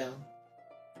sets it down.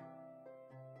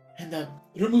 And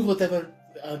remove whatever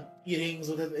earrings,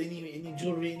 whatever any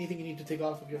jewelry, anything you need to take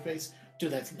off of your face. Do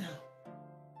that now.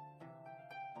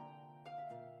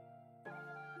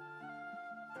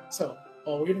 So,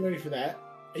 we're getting ready for that.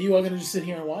 Are you all gonna just sit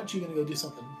here and watch? Or are you gonna go do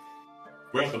something?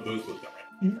 We're at the booth with them,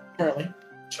 right? Apparently.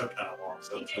 Chuck kind of walks,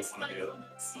 so just one of the other.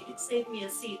 Save me a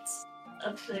seat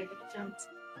up there. Don't.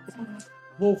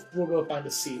 We'll go find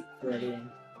a seat for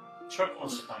everyone. Chuck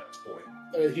wants to find a toy.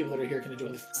 The people that are here can enjoy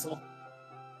the festival.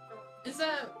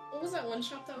 What was that one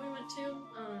shop that we went to?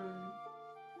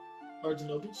 Barnes and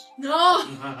Nobles? No!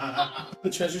 The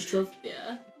Treasures Trove?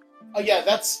 Yeah. Oh yeah,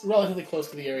 that's relatively close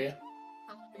to the area.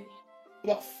 How many?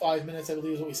 About 5 minutes, I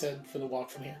believe, is what we said for the walk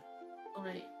from here.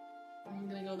 Alright. I'm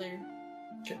gonna go there.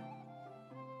 Okay.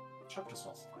 Chuck just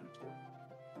wants to find a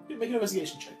toy. Make an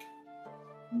investigation check.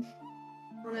 I'm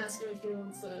gonna ask him if he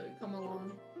wants to come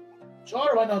along.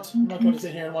 Sure, why not? I'm not going to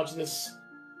sit here and watch this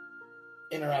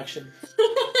interaction.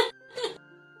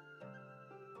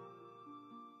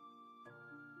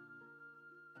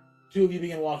 Two of you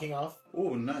begin walking off.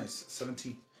 Oh, nice.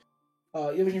 17.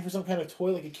 You're looking for some kind of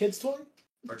toy, like a kid's toy?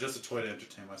 Or just a toy to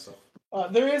entertain myself.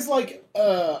 There is like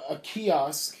a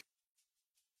kiosk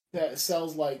that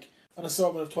sells like an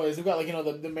assortment of toys. They've got like, you know,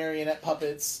 the marionette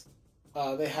puppets.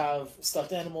 They have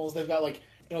stuffed animals. They've got like,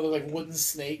 you know, they're like wooden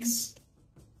snakes.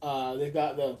 They've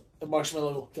got the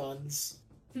marshmallow guns.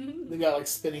 They've got like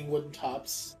spinning wooden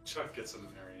tops. Chuck gets a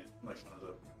marionette, like one of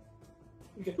the...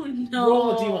 You can Oh, no.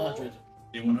 roll a D100.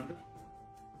 D100?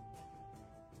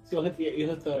 So you'll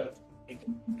hit the...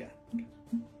 Okay.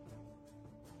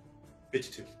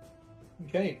 52.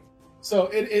 Okay. So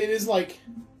it is like...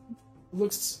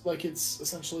 Looks like it's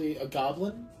essentially a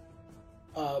goblin.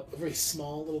 A very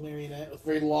small little marionette with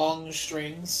very long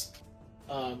strings.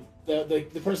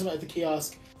 The person at the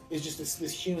kiosk is just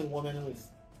this human woman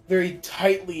with very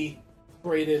tightly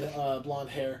braided blonde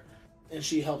hair, and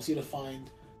she helps you to find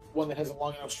one that has a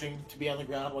long enough string to be on the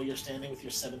ground while you're standing with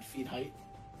your 7 feet height.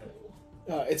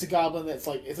 It's a goblin it's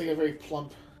like a very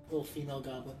plump little female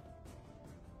goblin.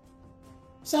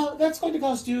 So that's going to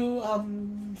cost you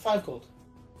 5 gold.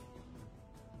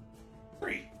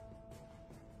 3.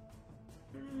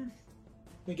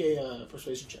 Make a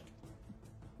persuasion check.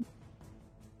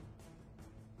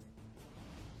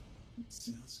 Let's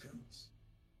see how this goes.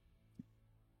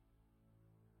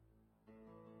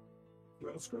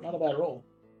 Well, Not a bad roll.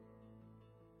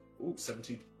 Ooh,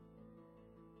 17.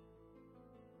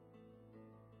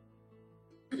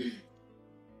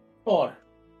 Four.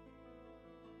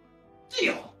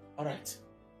 Deal! Alright.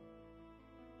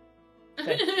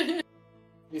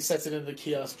 He sets it in the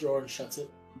kiosk drawer and shuts it.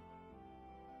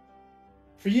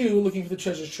 For you, looking for the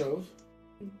treasure trove,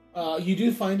 you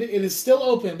do find it. It is still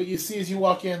open, but you see as you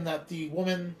walk in that the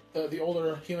woman, the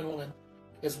older human woman,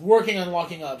 is working on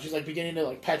locking up. She's like beginning to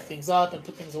like pack things up and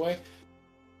put things away.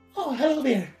 Oh, hello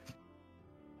there.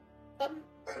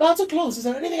 Not so close. Is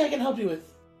there anything I can help you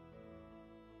with?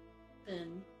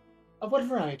 Then Of what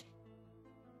variety?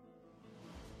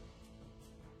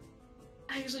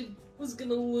 I actually was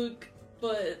gonna look,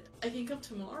 but I can come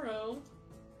tomorrow.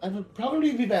 I would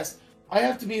probably be best. I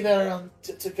have to be there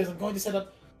because I'm going to set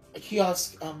up a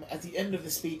kiosk at the end of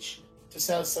the speech to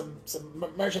sell some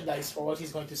merchandise for what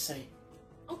he's going to say.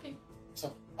 Okay.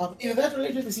 So either that or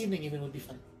later this evening even would be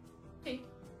fun. Okay.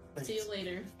 Thanks. See you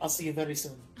later. I'll see you very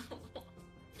soon.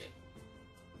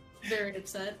 very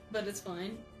upset, but it's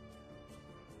fine.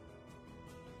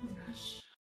 Oh gosh.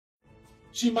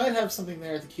 She might have something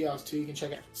there at the kiosk too. You can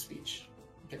check out the speech.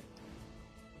 Okay.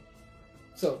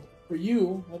 So, for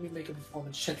you, let me make a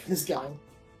performance check for this guy.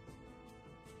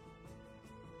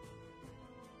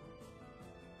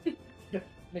 Yeah,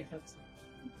 makes sense.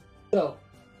 So,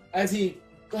 as he...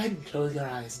 Go ahead and close your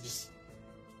eyes and just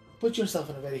put yourself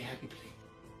in a very happy place.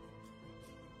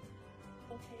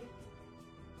 Okay.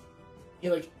 He,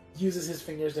 like, uses his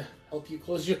fingers to help you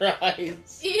close your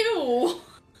eyes. Ew!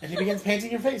 And he begins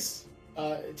painting your face.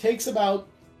 It takes about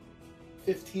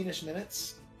 15-ish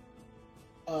minutes.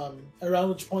 Around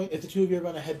which point, if the two of you are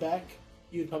going to head back,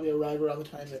 you'd probably arrive around the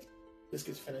time that this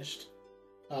gets finished.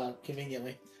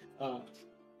 Conveniently.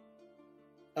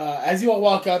 As you all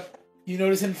walk up, you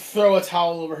notice him throw a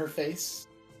towel over her face.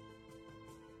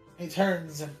 He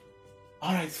turns and...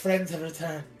 Alright, friends have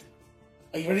returned.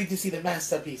 Are you ready to see the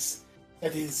masterpiece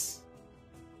that is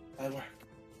my work?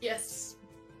 Yes.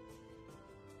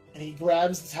 And he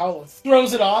grabs the towel and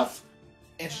throws it off,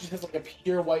 and she just has like a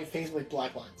pure white face with like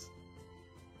black lines.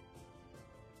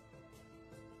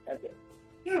 That's it.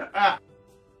 Yeah.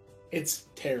 It's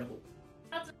terrible.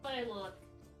 How do I look?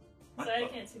 What Sorry, I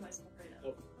the- can't see myself right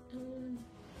now. Nope.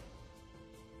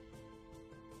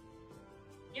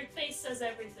 Your face says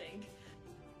everything.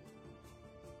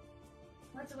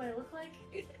 What do I look like?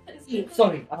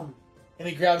 Sorry. And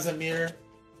he grabs a mirror,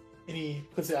 and he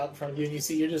puts it out in front of you, and you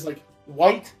see you're just like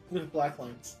white with black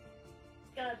lines.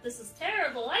 God, this is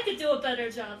terrible. I could do a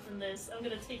better job than this. I'm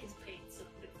gonna take his paints and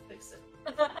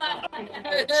I'm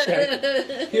gonna fix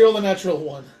it. He rolled a natural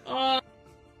 1.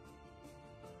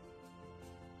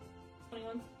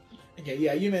 21. Okay,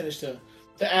 yeah, you managed to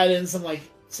add in some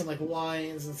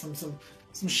lines and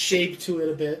some shape to it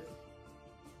a bit.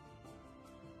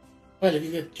 Well, if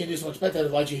you can do so much better,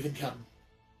 why'd you even come?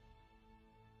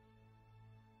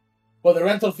 Well, the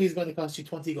rental fee is going to cost you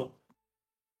 20 gold.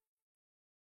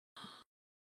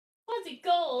 20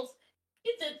 gold?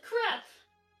 You did crap.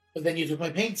 But then you took my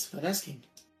paints without asking.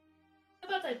 How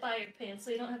about I buy your pants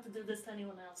so you don't have to do this to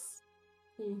anyone else?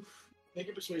 Oof. Make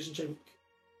a persuasion check.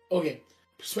 Okay,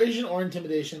 persuasion or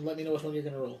intimidation. Let me know which one you're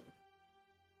going to roll.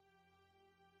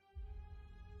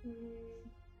 Oh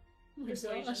my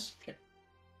Persuasion. gosh. Okay.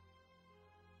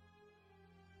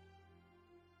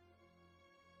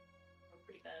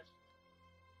 Pretty bad.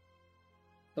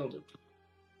 That'll do.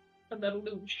 That'll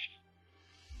do.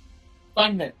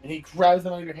 Fine then. And he grabs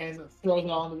them out of your hands and throws it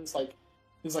onto this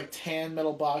tan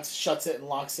metal box, shuts it and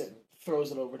locks it, and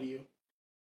throws it over to you.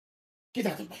 Get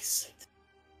out of my sight.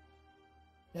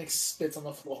 He like spits on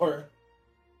the floor.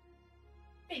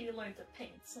 Maybe you learned to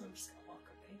paint, so I'm just gonna walk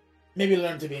away. Maybe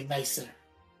learn to be nicer.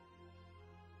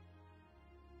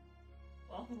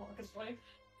 Well, I'm walking away.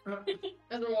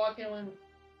 As we're walking, I went,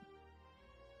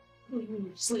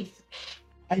 sleep.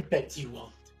 I bet you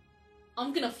won't.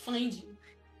 I'm gonna find you.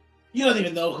 You don't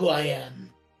even know who I am.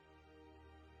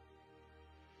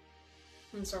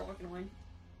 I'm gonna start walking away.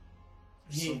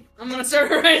 He, I'm gonna start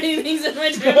writing things in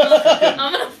my journal.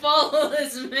 I'm gonna follow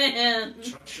this man.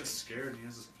 Chuck's just scared. He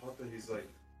has his puppet. He's like,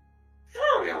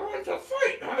 Oh, you want to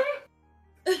fight, huh?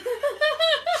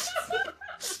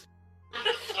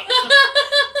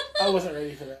 I wasn't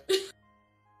ready for that.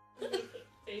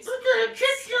 Face. We're gonna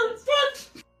kick your butt!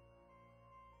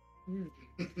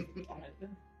 Alright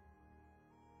then.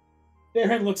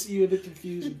 Baron looks at you a bit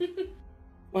confused.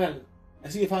 Well, I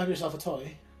see you found yourself a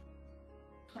toy.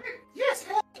 Yes,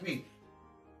 help me!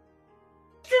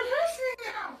 You help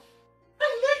me now! I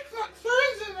like my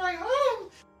friends in my home!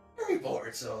 Very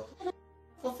bored, so...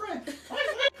 A friend. I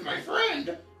like my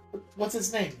friend! What's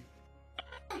his name?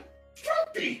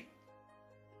 Stumpy!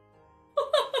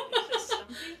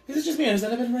 This is just me. Has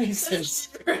that been racist?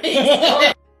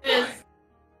 Right.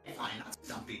 Fine, not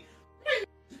Stumpy.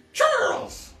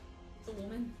 Charles! It's a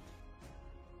woman.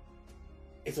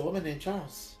 It's a woman named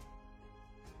Charles.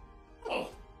 Oh,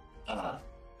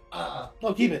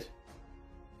 No, keep it.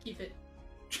 Keep it.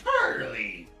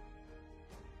 Charlie!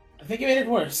 I think you made it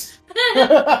worse.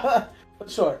 But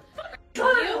sure.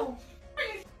 Charles!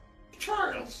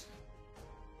 Charles!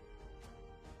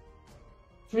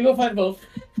 Should we go find both?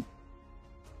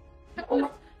 How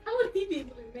would he be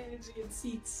able to manage to get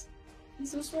seats?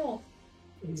 He's so small.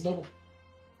 He's noble.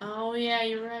 Oh yeah,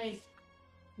 you're right.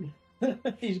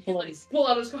 He's polite. Pull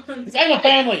out his card. I have a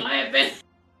family. I have been.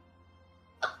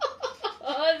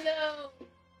 Oh no!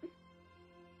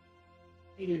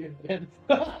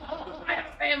 I have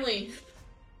a family.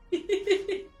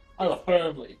 I have a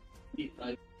family.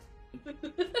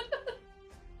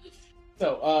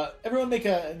 So, everyone make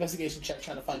an investigation check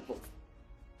trying to find both.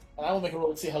 And I will make a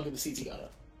roll to see how good the seats you got are.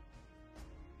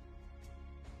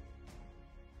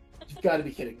 gotta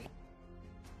be kidding me.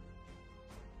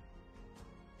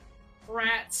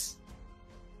 Rats.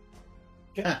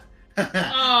 Nat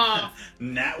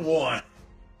 1.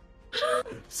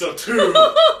 So 2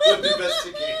 with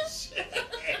investigation.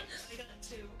 I got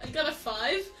 2. I got a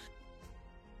 5.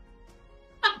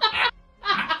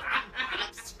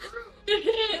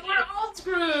 We're all I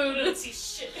screwed. don't see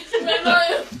shit.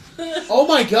 Oh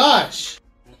my gosh!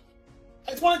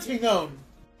 I just want it to be known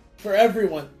for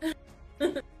everyone.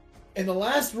 In the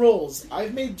last rolls,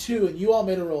 I've made 2 and you all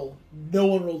made a roll. No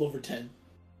one rolled over 10.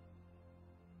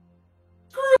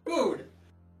 Screwed!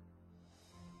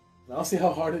 And I'll see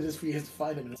how hard it is for you guys to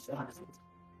find him in a second.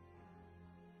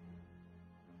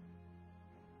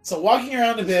 So walking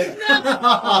around a bit,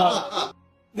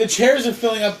 the chairs are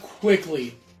filling up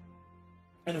quickly.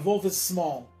 And Wolf is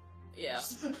small. Yeah.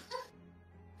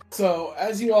 So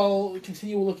as you all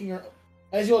continue looking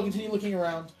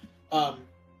around,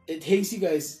 it takes you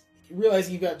guys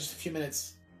realizing you've got just a few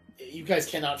minutes. You guys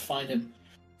cannot find him.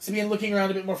 So begin looking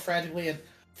around a bit more frantically, and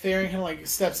Theron kind of like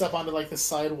steps up onto like the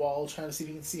side wall, trying to see if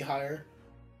he can see higher.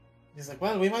 He's like,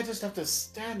 "Well, we might just have to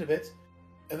stand a bit."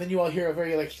 And then you all hear a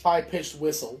very like high-pitched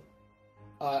whistle,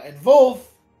 and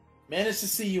Wolf managed to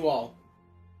see you all.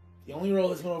 The only roll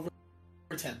has been over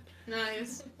 10.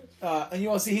 Nice. And you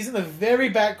all see he's in the very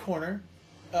back corner,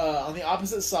 on the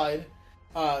opposite side,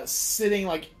 sitting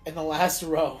like in the last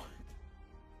row.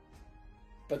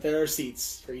 But there are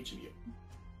seats for each of you.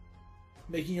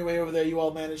 Making your way over there, you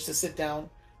all manage to sit down.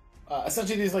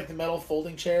 Essentially, these like the metal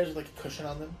folding chairs with like a cushion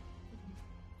on them.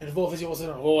 And Wolf, as you all sit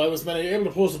down, "Oh, I was able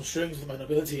to pull some strings with my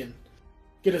nobility and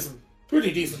get us some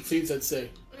pretty decent seats, I'd say."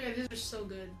 Okay, these are so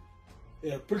good.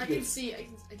 Yeah, pretty I good. can see.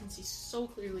 I can see so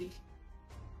clearly.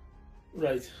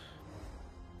 Right.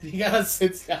 He kind of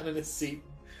sits down in his seat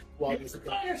while he's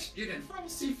You didn't find a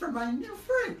seat for my new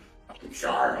friend. I'm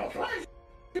sure I'll try.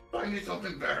 Find me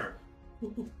something better.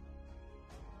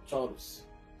 Charles.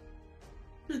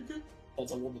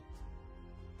 That's a woman.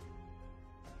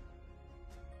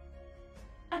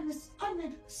 I made a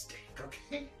mistake,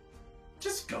 okay?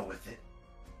 Just go with it.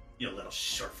 You little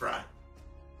short fry.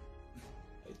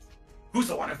 Who's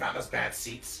the one who found those bad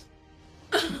seats?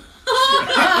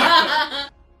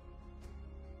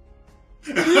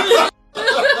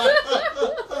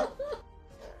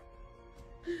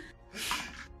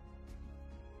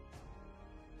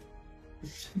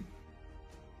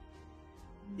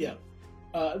 Yeah.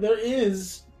 There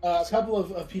is a couple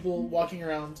of people walking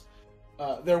around.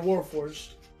 They're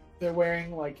Warforged. They're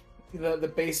wearing like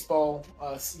the baseball,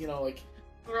 like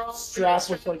We're all strap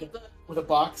with like with a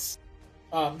box.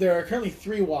 There are currently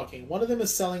 3 walking. One of them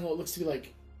is selling what looks to be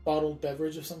like bottled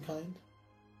beverage of some kind.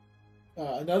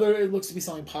 Another it looks to be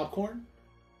selling popcorn.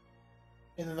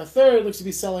 And then the third looks to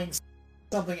be selling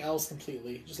something else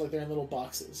completely, just like they're in little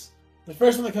boxes. The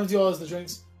first one that comes to you all is the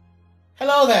drinks.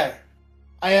 "Hello there!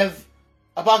 I have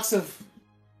a box of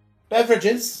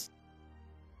beverages.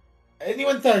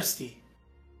 Anyone thirsty?"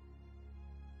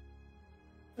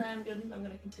 I'm good. I'm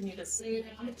gonna continue to see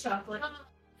the chocolate.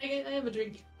 I have a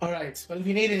drink. Alright, well if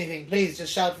you need anything, please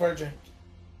just shout for a drink.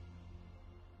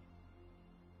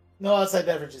 No outside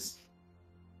beverages.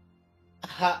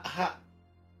 Ha.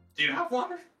 Do you have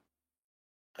water?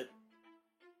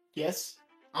 Yes?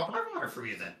 I'll buy water for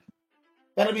you then.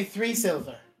 That'll be 3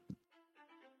 silver.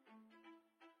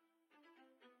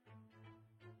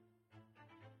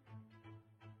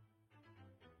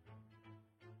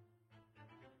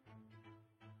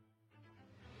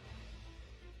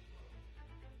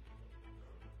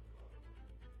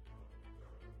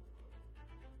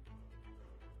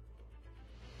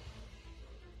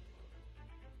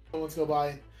 Moments go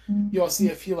by. You all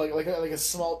see a few like a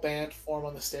small band form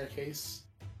on the staircase.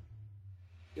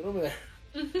 Get over there.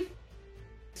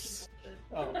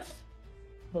 Oh,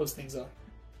 most things are.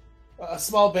 A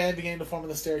small band began to form on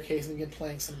the staircase and began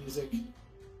playing some music.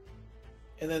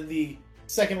 And then the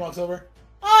second walks over.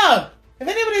 "Oh, if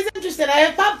anybody's interested, I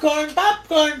have popcorn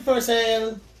for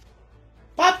sale.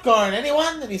 Popcorn,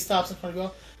 anyone?" And he stops in front of you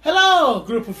all. "Hello,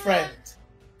 group of friends.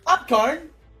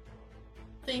 Popcorn?"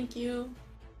 Thank you.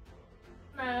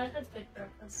 That's big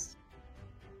breakfast.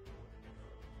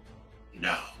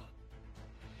 No.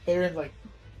 Baron's like,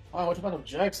 "Oh, what about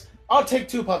objects? I'll take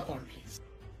 2 popcorn, please."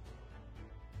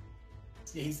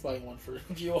 Yeah, he's buying one for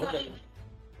you already.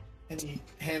 And he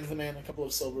hands the man a couple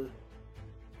of silver.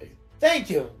 "Thank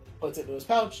you." Puts it into his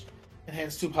pouch and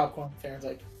hands 2 popcorn. Farron's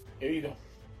like, "Here you go."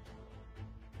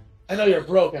 I know you're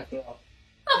broke after all.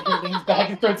 And he leans back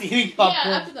and starts eating Yeah,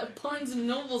 popcorn. after that Barnes and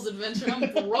Noble's adventure,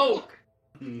 I'm broke.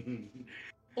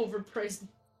 Overpriced.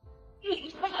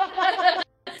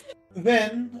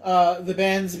 Then the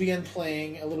bands begin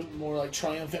playing a little bit more like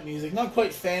triumphant music. Not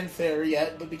quite fanfare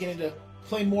yet, but beginning to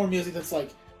play more music that's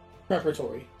like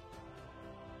preparatory.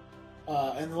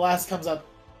 And the last comes up.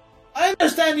 I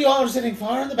understand you all are sitting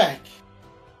far in the back.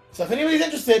 So if anybody's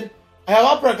interested, I have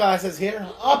opera glasses here.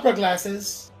 Opera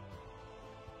glasses.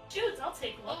 Shoot, I'll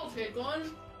take one. Oh, okay, go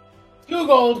on. 2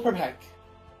 gold per pack.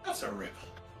 That's a rip.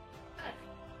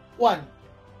 1.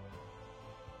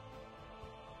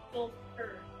 Gold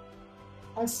per.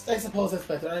 I suppose that's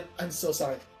better. I'm so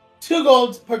sorry. 2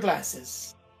 gold per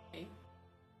glasses.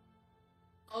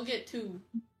 I'll get 2.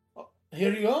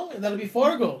 Here you go, and that'll be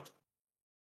 4 gold.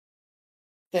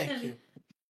 Thank you.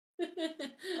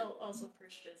 I'll also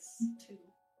purchase 2.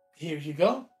 Here you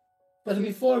go. That'll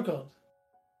be 4 gold.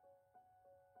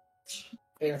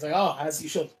 Aaron's like, oh, as you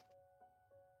should.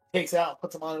 Takes it out,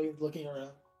 puts them on, and he's looking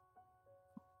around.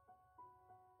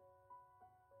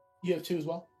 You have 2 as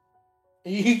well?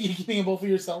 You keeping them both for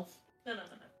yourself? No.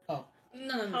 Oh.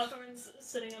 No. Hawthorne's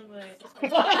sitting on my.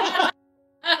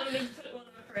 I'm gonna put one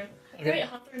on my friend. Okay. Great,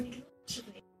 Hawthorne, you can shoot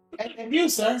me. And you,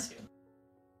 sir?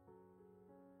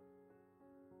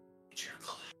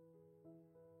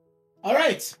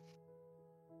 Alright.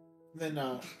 Then,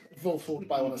 Wolf will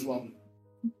buy one as well.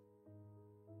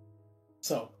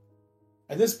 So,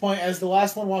 at this point, as the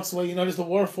last one walks away, you notice the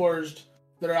Warforged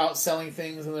that are out selling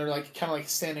things and they're like kind of like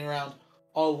standing around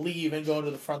all leave and go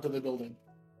into the front of the building.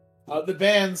 The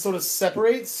band sort of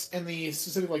separates and the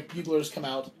specific like buglers come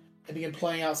out and begin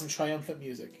playing out some triumphant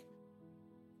music.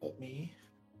 Let me...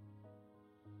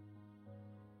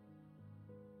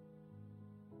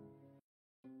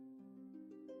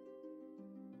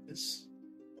 This...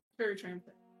 Very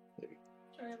triumphant.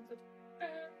 Triumphant.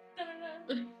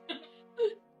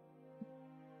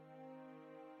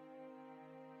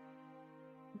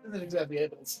 Isn't exactly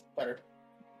it, but it's better.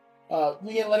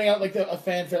 Begin letting out like a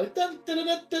fanfare, like dun dun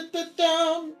dun dun dun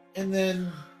dun, and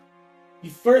then you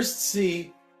first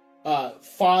see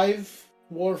 5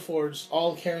 Warforged,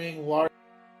 all carrying large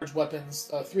weapons.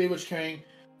 3 of which carrying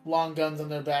long guns on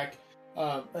their back.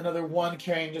 Another 1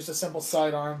 carrying just a simple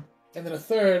sidearm, and then a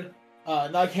third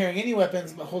not carrying any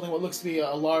weapons, but holding what looks to be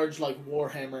a large like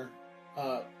warhammer,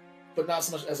 but not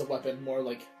so much as a weapon, more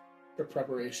like for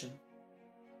preparation.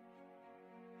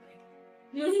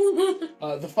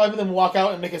 The 5 of them walk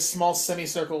out and make a small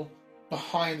semicircle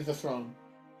behind the throne.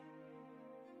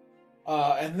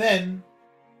 And then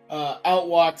out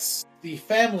walks the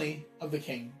family of the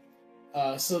king.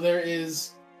 So there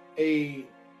is a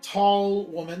tall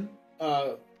woman,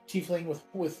 tiefling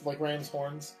with like ram's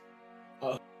horns,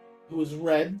 who is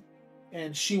red,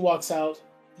 and she walks out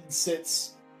and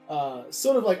sits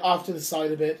sort of like off to the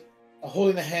side a bit,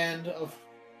 holding the hand of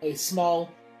a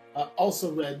small,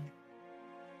 also red,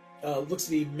 looks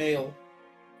to be male,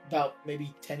 about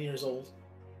maybe 10 years old,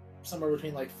 somewhere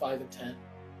between like 5 and 10,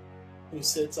 who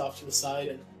sits off to the side,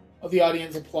 and the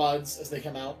audience applauds as they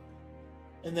come out.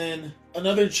 And then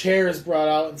another chair is brought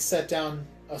out and set down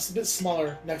a bit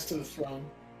smaller next to the throne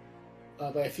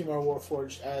by a few more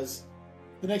Warforged, as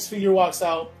the next figure walks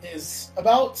out is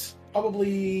about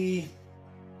probably,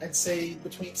 I'd say,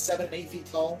 between 7 and 8 feet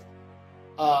tall.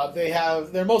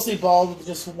 They're mostly bald with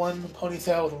just one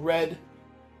ponytail with red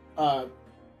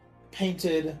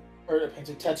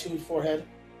tattooed forehead,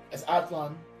 as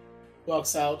Atlan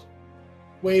walks out,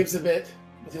 waves a bit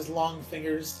with his long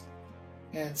fingers,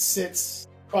 and sits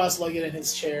cross-legged in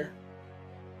his chair.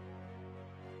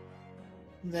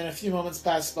 And then a few moments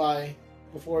pass by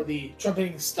before the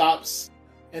trumpeting stops,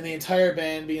 and the entire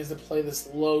band begins to play this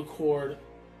low chord,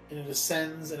 and it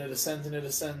ascends, and it ascends, and it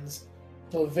ascends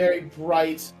to a very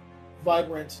bright,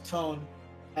 vibrant tone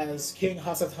as King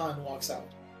Hasatan walks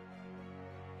out.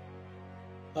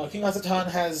 King Hasatan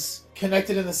has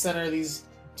connected in the center these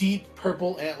deep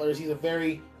purple antlers. He's a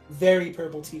very, very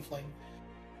purple tiefling.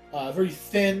 Very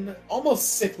thin,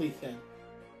 almost sickly thin.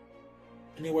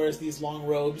 And he wears these long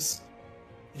robes.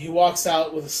 And he walks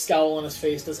out with a scowl on his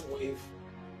face, doesn't wave.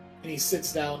 And he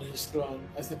sits down in his throne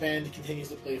as the band continues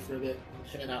to play for a bit.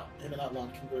 And him and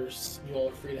Outlawn converse. You all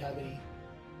are free to have any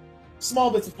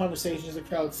small bits of conversation as the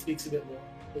crowd speaks a bit more,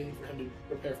 waiting for him to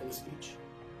prepare for the speech.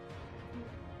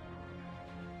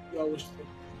 You all wish to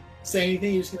say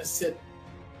anything? You're just going to sit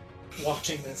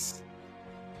watching this.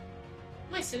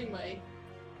 Am I sitting by?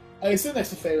 I sit next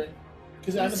to Farron,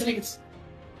 because I'm assuming it's...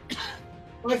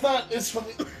 Well, I thought it's from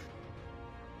the...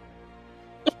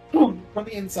 from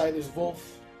the inside, there's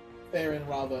Wolf, Farron,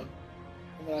 Rava,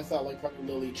 and then I thought, like, probably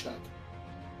Lily, Chuck.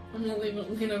 I'm gonna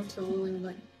lean over to Lily and be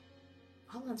like,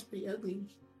 oh, that's pretty ugly.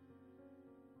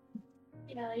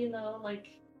 Yeah, like,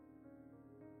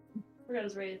 I forgot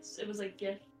his race. It was like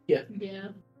gift. Yeah. Yeah.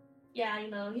 Yeah,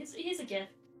 he's a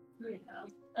gift. Yeah.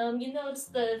 You notice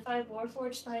the 5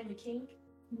 Warforged behind the king?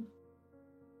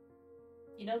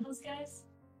 You know those guys?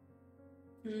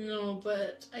 No,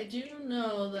 but I do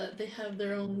know that they have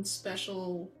their own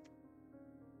special,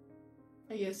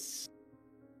 I guess,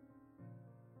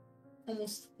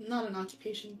 almost not an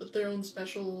occupation, but their own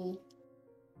special,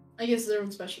 I guess their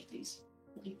own specialties.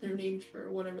 Like they're named for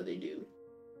whatever they do.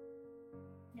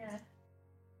 Yeah.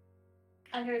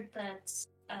 I heard that,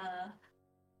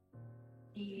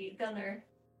 the gunner,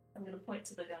 I'm gonna point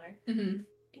to the gunner, Mm-hmm.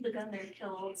 the gunner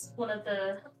killed one of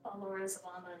the followers of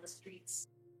Anna in the streets.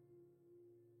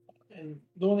 And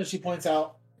the one that she points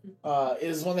out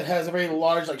is one that has a very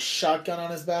large like shotgun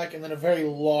on his back, and then a very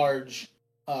large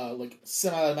like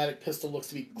semi-automatic pistol looks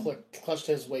to be clutched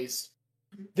to his waist.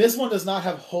 This one does not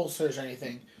have holsters or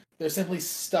anything. They're simply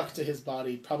stuck to his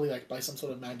body, probably like by some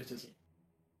sort of magnetism.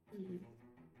 Mm-hmm.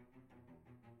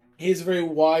 He has a very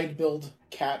wide build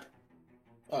cap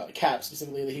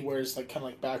specifically that he wears like kind of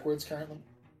like backwards currently.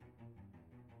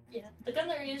 Yeah, the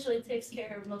gunner usually takes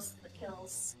care of most of the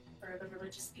kills for the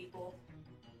religious people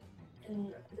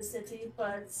in the city,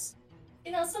 but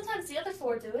sometimes the other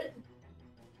 4 do it.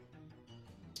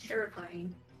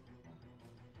 Terrifying.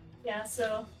 Yeah,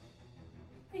 so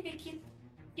maybe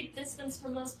keep distance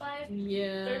from those 5. They're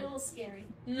Yeah. a little scary.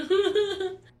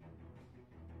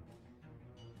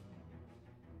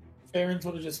 Farron's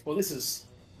would have just, well, this is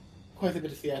quite a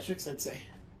bit of theatrics, I'd say.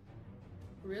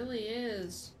 Really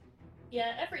is.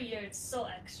 Yeah, every year it's so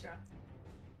extra.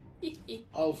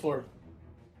 All for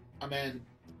a man.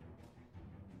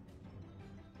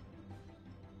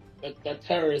 That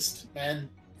terrorist, man.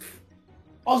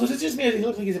 Also, this just made it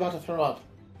look like he's about to throw up.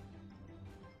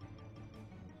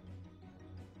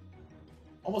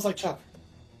 Almost like Chuck.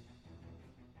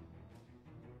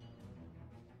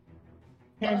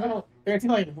 They're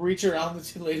gonna like reach around the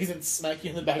 2 ladies and smack you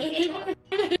in the back of the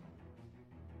head.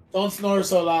 Don't snore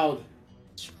so loud.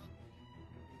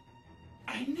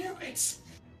 I knew it.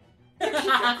 Keep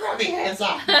your grubby hands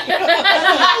off me.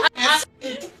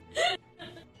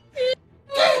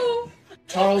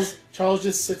 Charles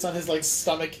just sits on his like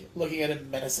stomach, looking at him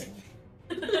menacingly.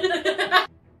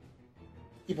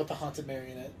 You put the haunted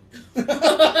marionette.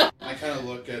 I kind of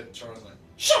look at Charles like,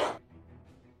 Shut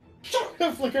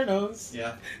up. Flick her nose.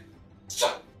 yeah.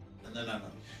 Shut up. And then I'm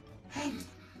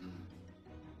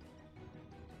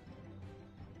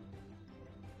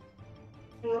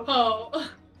Bro.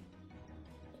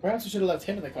 Perhaps we should have left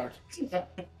him in the cart.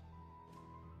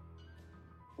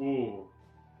 ooh.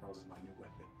 That was my new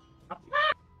weapon.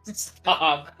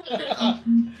 Stop.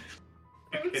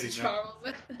 What's Charles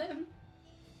with them?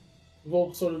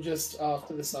 Volk sort of just off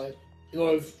to the side.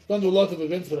 I've done a lot of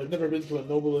events, but I've never been to a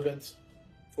noble event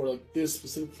for like this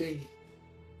specific thing.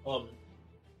 Wonder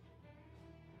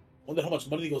how much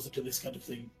money goes into this kind of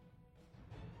thing.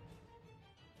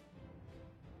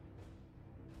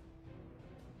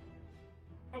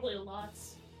 Probably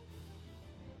lots.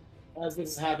 As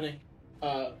this is happening,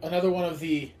 another one of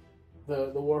the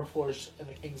Warforged and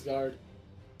the King's Guard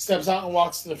steps out and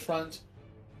walks to the front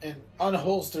and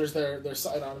unholsters their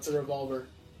sidearm. It's a revolver.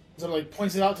 So like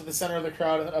points it out to the center of the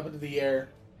crowd and then up into the air.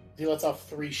 He lets off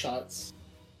 3 shots.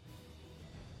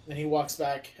 Then he walks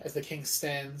back as the king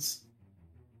stands.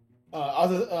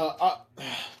 Atlan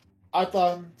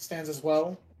stands as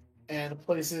well and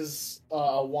places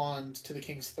a wand to the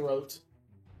king's throat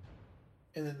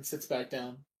and then sits back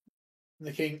down. And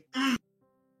the king...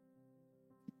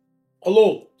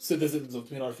 Hello, citizens of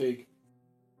Minarfig.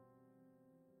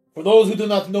 For those who do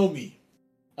not know me,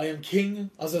 I am King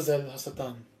Azazel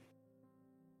Hasatan.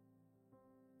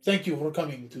 Thank you for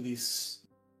coming to this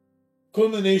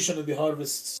culmination of the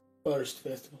Harvest's first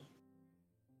festival.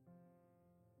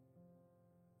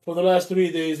 For the last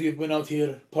 3 days, we've been out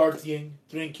here partying,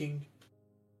 drinking,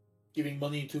 giving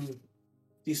money to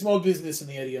the small business in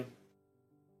the area.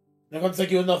 And I can't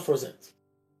thank you enough for that.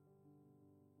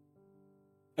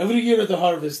 Every year at the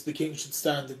harvest, the king should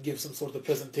stand and give some sort of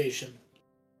presentation.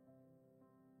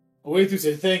 A way to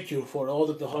say thank you for all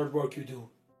of the hard work you do.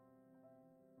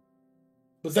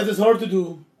 But that is hard to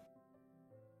do.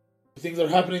 Things are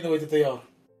happening the way that they are.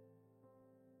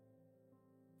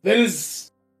 There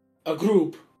is a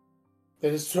group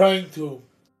that is trying to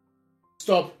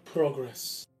stop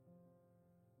progress.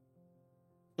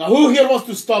 Now, who here wants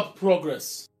to stop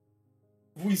progress?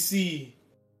 We see...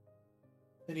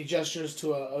 Then he gestures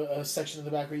to a section in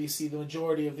the back where you see the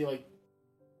majority of the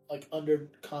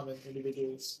undercommon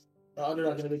individuals,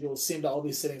 underdog individuals seem to all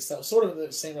be sitting sort of in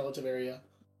the same relative area.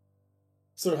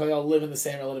 Sort of how they all live in the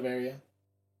same relative area.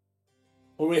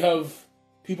 Where we have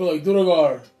people like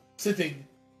Duragar sitting,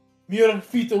 mere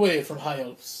feet away from High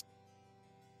Elves.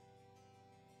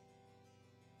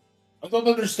 I don't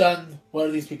understand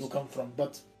where these people come from,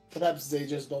 but perhaps they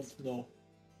just don't know.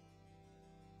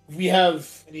 We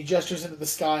have, and he gestures into the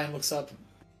sky and looks up,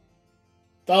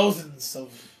 thousands of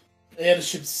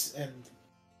airships and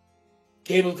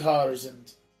cable cars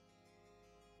and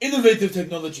innovative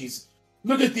technologies.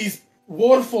 Look at these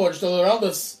warforged all around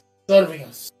us, serving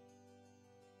us.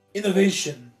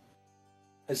 Innovation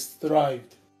has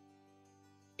thrived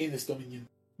in this dominion.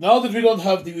 Now that we don't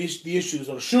have the issues,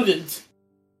 or shouldn't,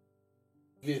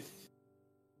 with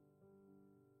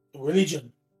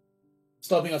religion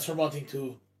stopping us from wanting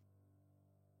to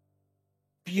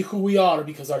be who we are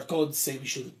because our gods say we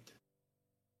shouldn't,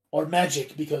 or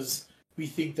magic because we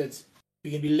think that we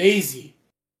can be lazy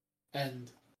and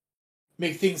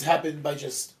make things happen by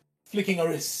just flicking a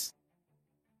wrist.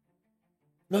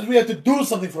 Now that we have to do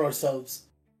something for ourselves,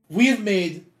 we have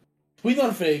made Twin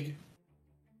Orfeg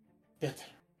better.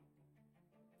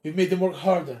 We've made them work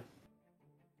harder.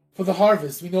 For the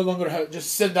harvest, we no longer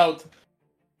just send out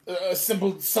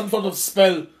some sort of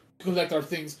spell to collect our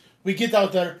things. We get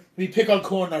out there, we pick our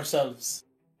corn ourselves.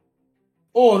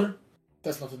 Or,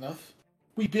 that's not enough,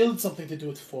 we build something to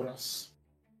do it for us.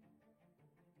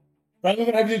 Rather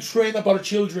than having to train up our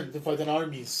children to fight in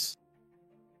armies,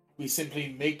 we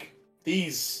simply make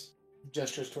these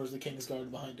gestures towards the King's Guard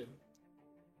behind him.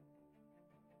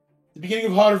 The beginning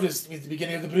of harvest means the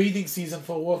beginning of the breeding season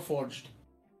for Warforged.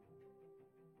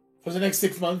 For the next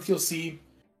 6 months, you'll see,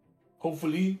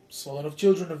 hopefully, small enough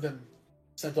children of them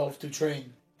sent off to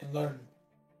train and learn,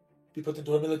 be put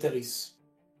into our militaries.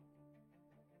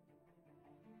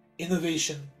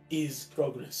 Innovation is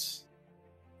progress.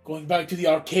 Going back to the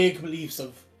archaic beliefs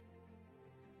of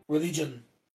religion,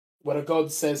 where a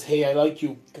god says, hey, I like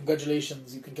you,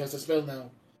 congratulations, you can cast a spell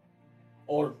now.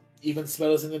 Or even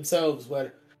spells in themselves,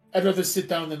 where I'd rather sit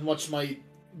down and watch my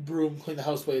broom clean the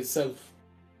house by itself.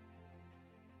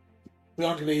 We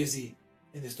aren't lazy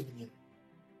in this dominion.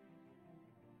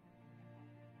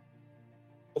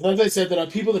 But as I said, there are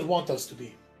people that want us to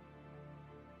be.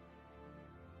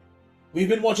 We've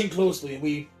been watching closely, and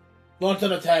we launched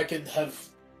an attack and have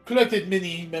collected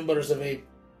many members of a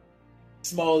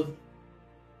small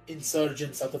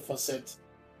insurgents out of Facet.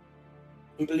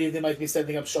 We believe they might be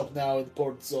setting up shop now in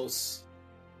Port Zos.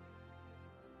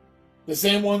 The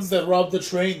same ones that robbed the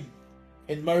train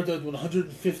and murdered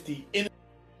 150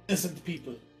 innocent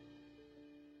people.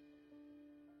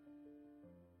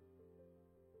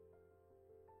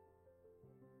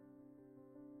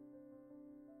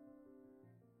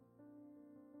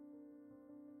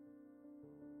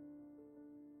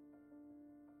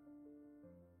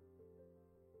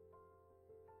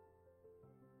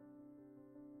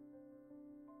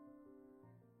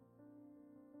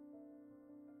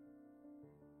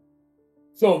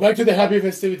 So, back to the happy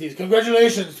festivities.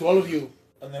 Congratulations to all of you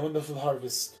on the wonderful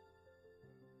harvest.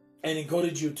 And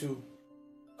encourage you to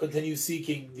continue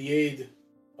seeking the aid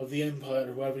of the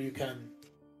Empire wherever you can.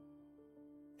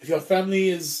 If your family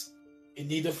is in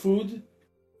need of food,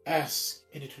 ask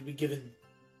and it will be given.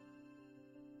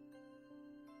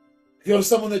 If you're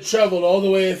someone that traveled all the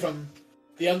way from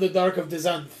the Underdark of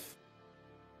Dezanth,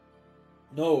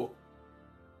 know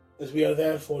that we are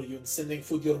there for you and sending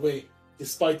food your way,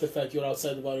 despite the fact you're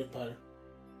outside of our empire.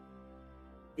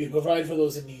 We provide for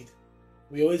those in need.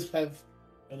 We always have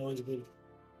and always will.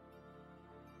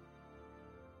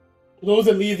 For those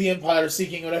that leave the empire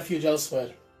seeking a refuge elsewhere,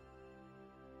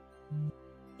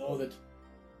 know that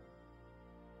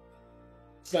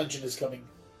expansion is coming.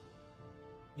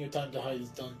 Your time to hide is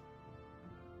done.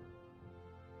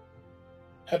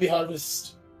 Happy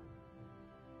harvest.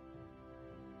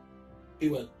 Be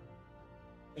well.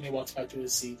 And he walks back to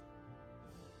his seat.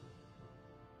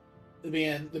 The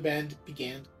band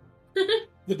begins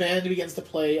to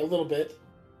play a little bit,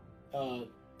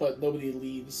 but nobody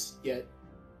leaves yet.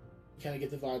 You kind of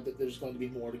get the vibe that there's going to be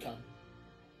more to come.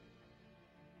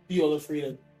 You all are free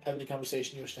to have any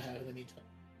conversation you wish to have in the meantime.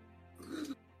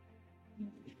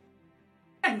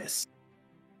 I miss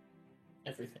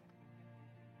Everything.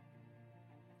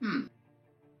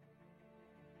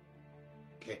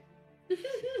 Okay.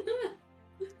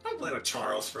 I'll play with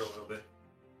Charles for a little bit.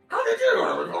 How did you?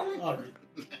 All right.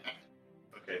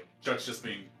 Okay, Judge just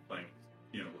being playing,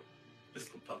 this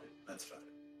little puppet. That's fine.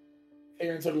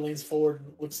 Aaron sort of leans forward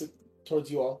and looks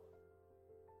towards you all.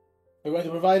 We're going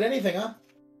to provide anything, huh?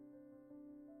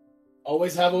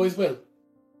 Always have, always will.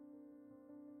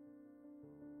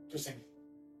 Interesting.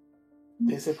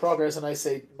 They say progress and I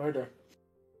say murder.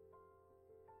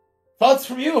 Thoughts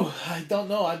from you? I don't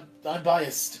know. I'm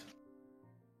biased.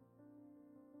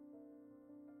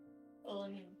 Well, I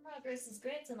mean, progress is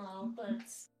great and all, but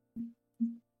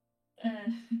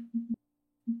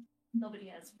nobody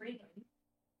has freedom.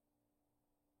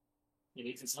 It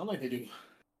makes it sound like they do.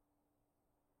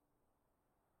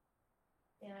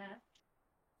 Yeah.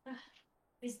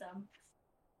 He's dumb.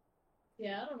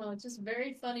 Yeah, I don't know. It's just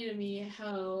very funny to me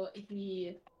how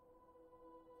he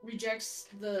rejects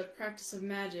the practice of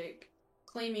magic,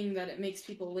 claiming that it makes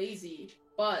people lazy,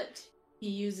 but he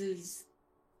uses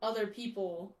other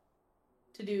people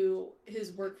to do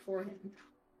his work for him.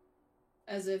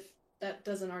 As if that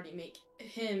doesn't already make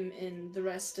him and the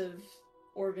rest of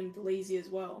Orvin lazy as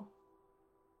well.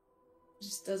 It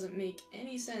just doesn't make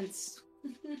any sense.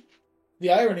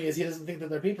 The irony is he doesn't think that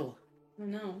they're people. I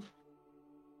know.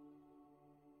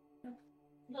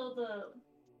 No, the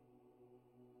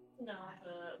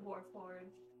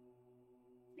Warforged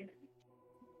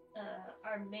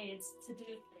are made to do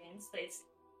things.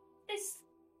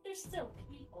 They're still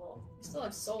people. They still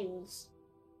have souls.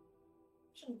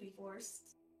 Shouldn't be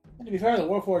forced. And to be fair, the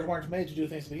Warforged weren't made to do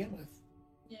things to begin with.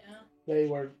 Yeah. They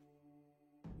were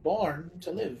born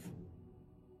to live.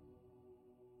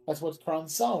 That's what Kron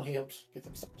saw. He helped get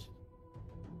them started.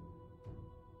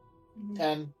 Mm-hmm.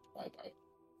 And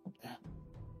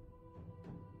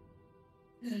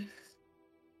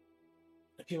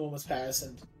a few moments pass,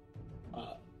 and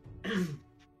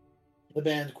the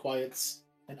band quiets,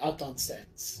 and Altan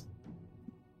stands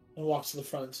and walks to the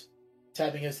front,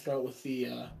 tapping his throat with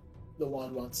the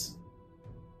wand once.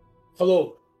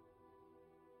 Hello,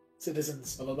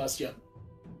 citizens of Albastia.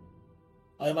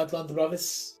 I am Atlan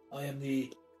Bravis. I am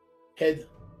the head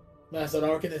Master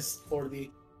Arcanist for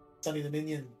the Sunny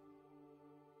Dominion.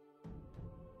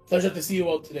 Pleasure to see you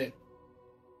all today.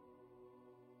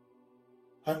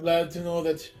 I'm glad to know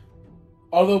that,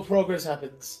 although progress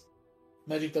happens,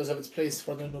 magic does have its place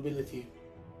for the nobility.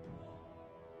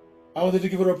 I wanted to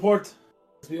give a report,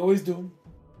 as we always do, on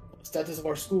the status of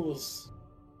our schools.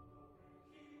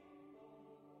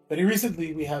 Very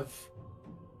recently, we have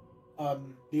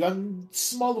begun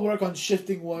small work on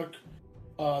shifting work,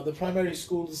 the primary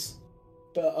schools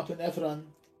up in Ephron,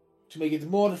 to make it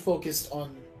more focused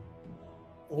on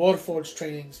Warforged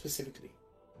training specifically.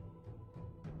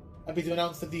 Happy to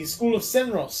announce that the School of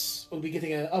Senros will be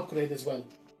getting an upgrade as well,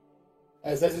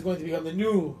 as that is going to become the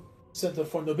new center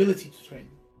for nobility to train,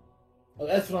 while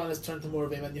Ephron has turned to more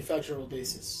of a manufactural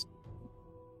basis.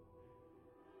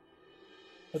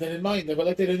 With that in mind, I've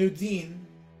elected a new dean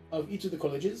of each of the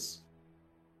colleges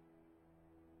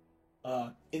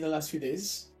in the last few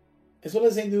days, as well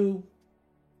as a new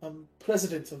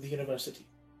president of the university.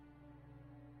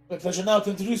 My pleasure now to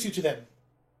introduce you to them.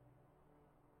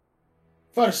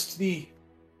 First, the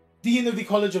Dean of the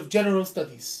College of General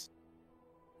Studies.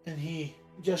 And he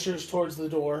gestures towards the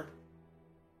door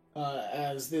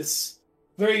as this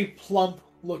very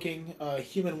plump-looking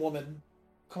human woman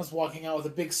comes walking out with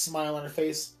a big smile on her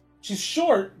face. She's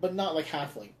short, but not like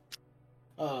halfling.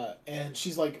 And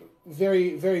she's like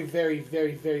very, very, very,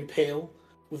 very, very pale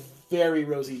with very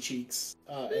rosy cheeks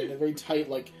and a very tight,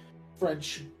 like,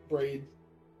 French braid.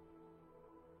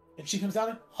 And she comes down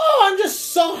and, oh, I'm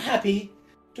just so happy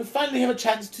to finally have a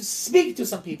chance to speak to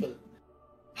some people.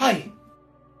 Hi,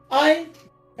 I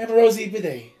am Rosie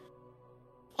Bidet.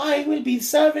 I will be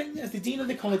serving as the Dean of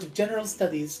the College of General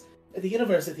Studies at the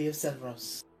University of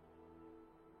Senros.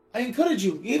 I encourage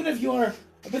you, even if you are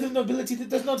a bit of nobility that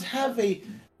does not have a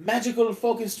magical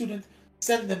focus student,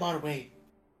 send them our way.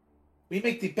 We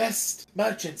make the best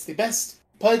merchants, the best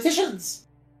politicians.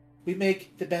 We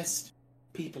make the best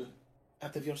people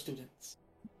out of your students.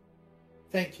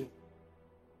 Thank you.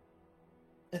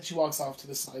 And she walks off to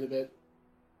the side a bit.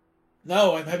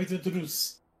 Now I'm happy to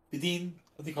introduce the Dean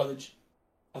of the College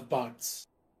of Bards.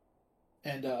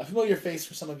 And a familiar face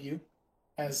for some of you,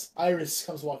 as Iris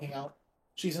comes walking out.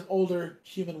 She's an older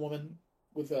human woman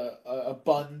with a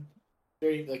bun,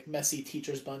 very like messy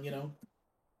teacher's bun, you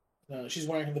know. She's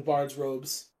wearing the Bard's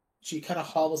robes. She kind of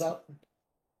hobbles out and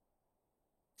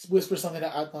whispers something to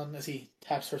Atlan as he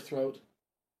taps her throat.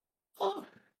 Oh,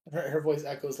 and her voice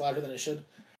echoes louder than it should.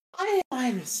 I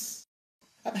am Iris.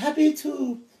 I'm happy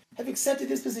to have accepted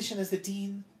this position as the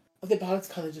Dean of the Bard's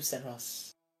College of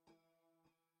Senros.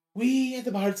 We at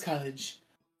the Bard's College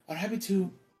are happy to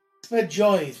spread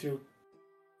joy through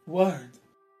word,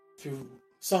 through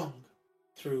song,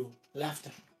 through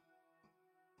laughter,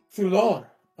 through lore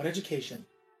or education.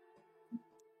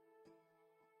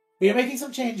 We are making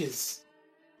some changes,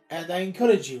 and I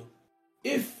encourage you,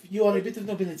 if you are a bit of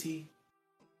nobility,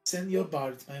 send your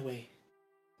bards my way.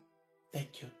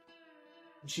 Thank you.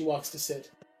 And she walks to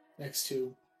sit next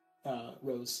to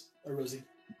Rosie.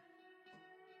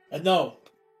 And now,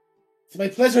 it's my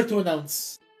pleasure to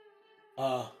announce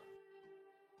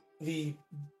the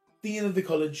dean of the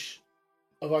College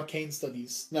of Arcane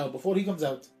Studies. Now, before he comes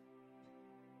out,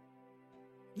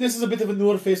 this is a bit of a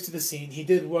newer face to the scene. He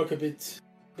did work a bit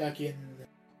back in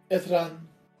Ethran,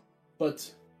 but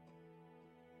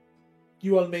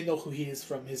you all may know who he is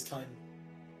from his time.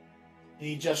 And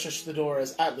he gestures to the door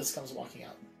as Atlas comes walking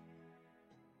out.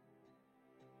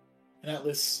 And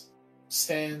Atlas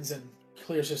stands and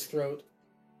clears his throat.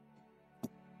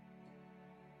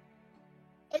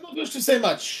 I don't wish to say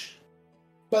much,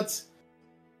 but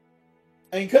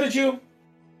I encourage you,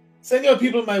 send your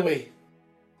people my way.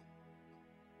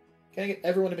 Can I get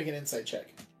everyone to make an insight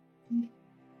check?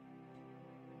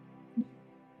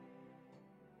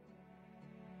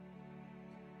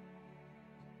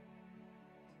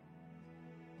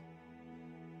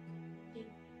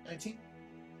 $19?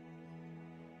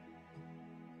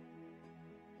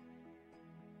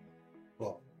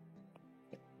 Well,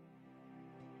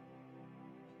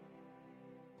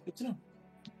 Good to know.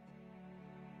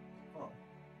 oh.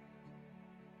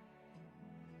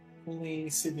 Only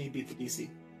Sydney beat the DC.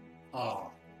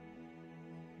 Oh.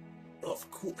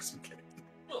 Of course we can.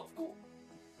 Of course.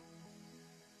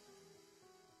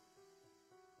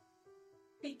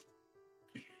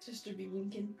 Sister be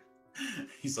winking.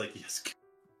 He's like, yes.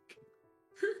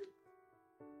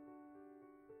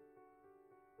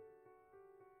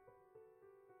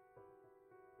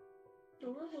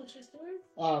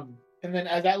 And then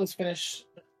as Atlas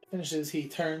finishes, he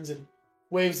turns and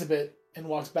waves a bit and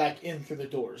walks back in through the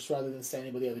doors rather than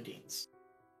standing with the other deans.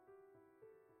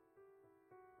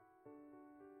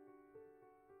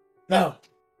 Now,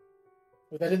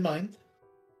 with that in mind,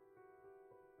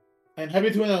 I am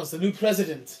happy to announce the new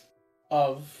president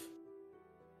of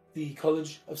the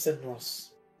College of Senros.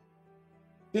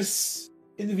 This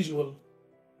individual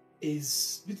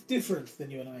is a bit different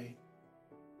than you and I.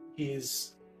 He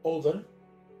is older,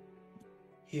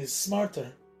 he is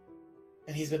smarter,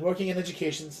 and he's been working in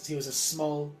education since he was a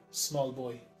small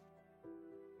boy.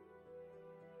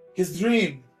 His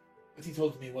dream, what he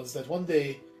told me, was that one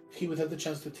day he would have the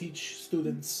chance to teach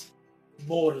students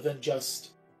more than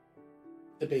just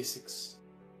the basics.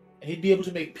 And he'd be able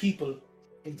to make people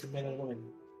into men and women.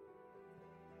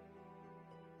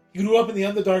 He grew up in the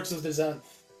Underdarks of the Xanth,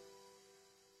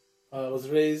 was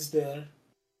raised there,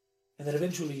 and then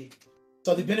eventually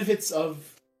saw the benefits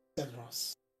of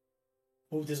Senros.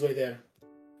 Moved his way there,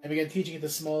 and began teaching at the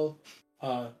small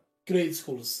grade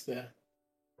schools there.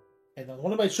 And on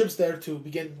one of my trips there to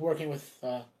begin working with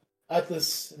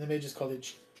Atlas in the Mages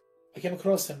College, I came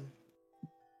across him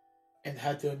and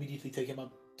had to immediately take him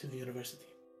up to the university.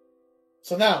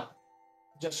 So now,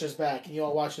 gestures back, and you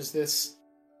all watch as this.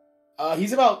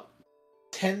 He's about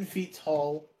 10 feet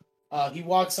tall. He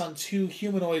walks on 2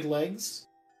 humanoid legs,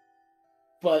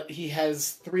 but he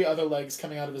has 3 other legs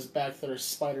coming out of his back that are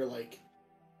spider-like.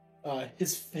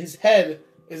 His head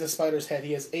is a spider's head.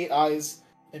 He has 8 eyes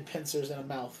and pincers and a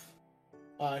mouth.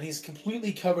 And he's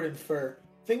completely covered in fur.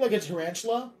 Think like a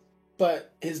tarantula,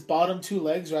 but his bottom 2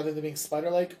 legs, rather than being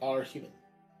spider-like, are human.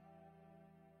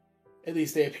 At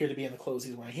least they appear to be in the clothes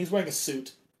he's wearing. He's wearing a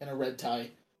suit and a red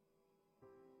tie.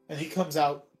 And he comes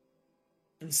out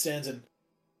and stands in.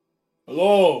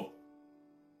 Hello!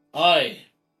 I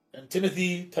am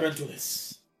Timothy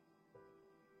Tarantulas.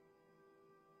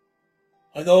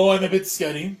 I know I'm a bit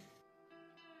scary.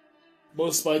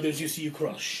 Most spiders you see you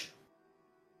crush.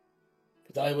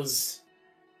 But I was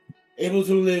able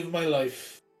to live my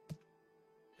life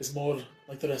as more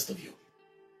like the rest of you.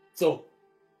 So,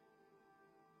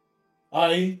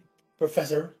 I,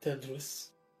 Professor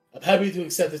Tarantulas, am happy to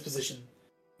accept this position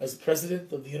as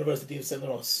president of the University of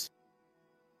Senros.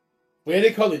 We are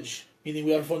a college, meaning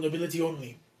we are for nobility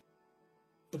only.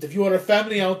 But if you are a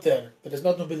family out there that is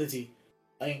not nobility,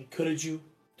 I encourage you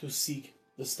to seek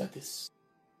the status.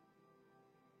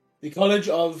 The College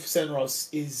of Senros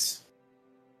is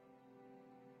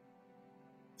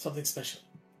something special.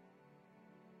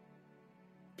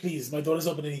 Please, my door is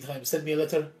open anytime. Send me a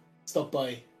letter. Stop by.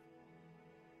 I'm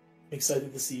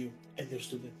excited to see you and your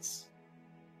students.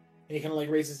 And he kind of like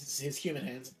raises his human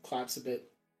hands, claps a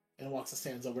bit, and walks and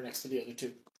stands over next to the other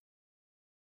 2.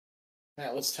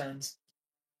 Atlas turns.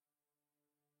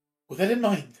 With that in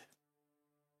mind,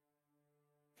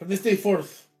 from this day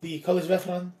forth, the College of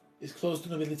Ephron is closed to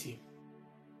nobility.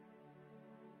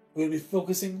 We will be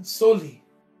focusing solely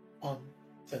on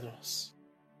Senros.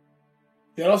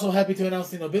 We are also happy to announce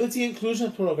the Nobility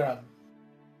Inclusion Program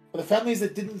for the families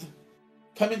that didn't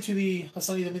come into the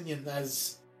Hassani Dominion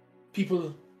as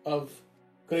people of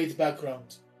great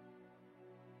background.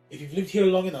 If you've lived here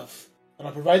long enough and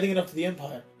are providing enough to the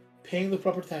Empire, paying the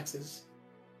proper taxes,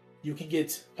 you can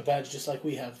get a badge just like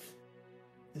we have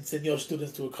and send your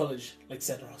students to a college like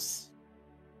Zenros.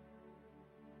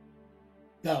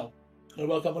 Now, I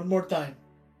welcome one more time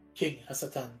King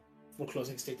Hasatan for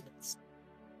closing statements.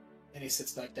 And he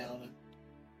sits back down, and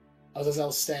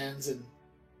Azazel stands and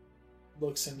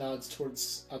looks and nods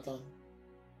towards Atan.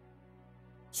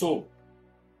 So,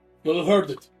 you'll have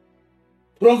heard it.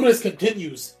 Progress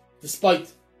continues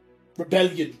despite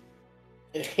rebellion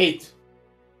and hate.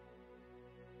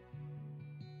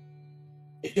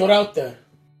 If you're out there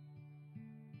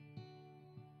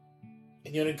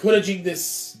and you're encouraging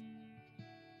this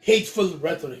hateful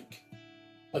rhetoric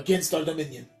against our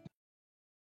dominion,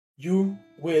 you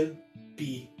will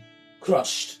be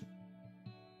crushed.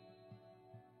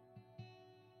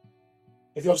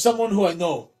 If you're someone who I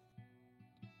know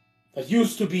that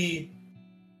used to be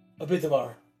a bit of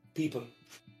our people,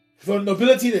 if you're a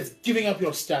nobility that's giving up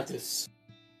your status,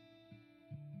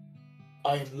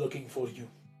 I am looking for you.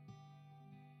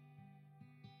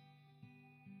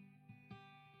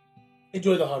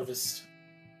 Enjoy the harvest.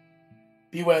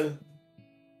 Be well.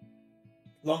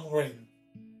 Long reign,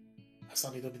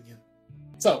 Hassani Dominion.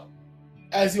 So,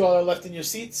 as you all are left in your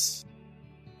seats,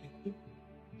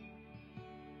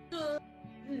 I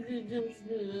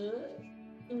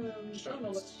don't know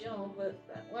about y'all, but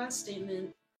that last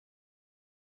statement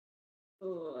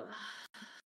Can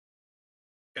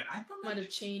I put might my have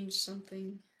changed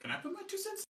something. 2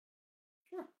 cents?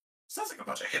 Sure. Sounds like a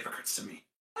bunch of hypocrites to me.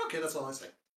 Okay, that's all I say.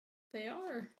 They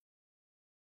are.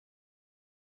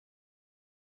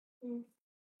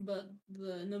 But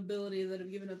the nobility that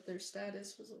have given up their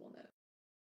status was the one that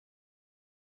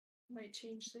might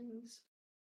change things.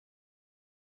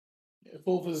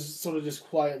 Wolf is sort of just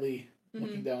quietly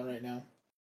looking down right now.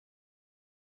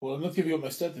 Well, I'm not giving up my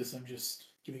status, I'm just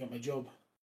giving up my job.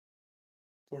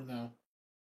 For now.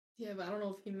 Yeah, but I don't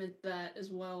know if he meant that as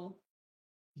well.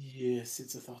 Yes,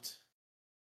 it's a thought.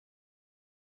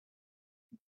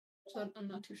 So I'm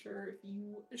not too sure if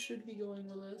you should be going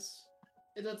with this.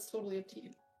 That's totally up to you.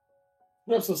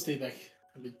 Perhaps I'll stay back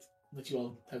a bit, let you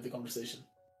all have the conversation.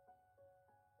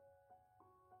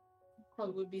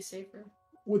 Probably would be safer.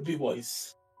 Would be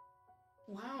wise.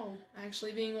 Wow,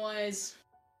 actually being wise.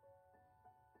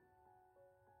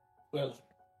 Well,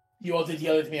 you all did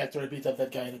yell at me after I beat up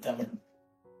that guy in the tavern.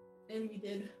 And we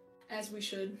did. As we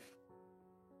should.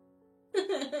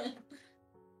 The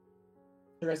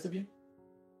rest of you?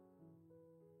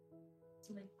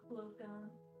 To my cloak on.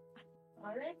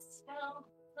 Alright, well,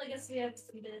 I guess we have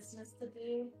some business to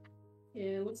do.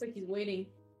 Yeah, it looks like he's waiting.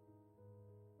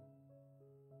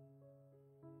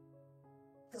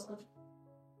 So,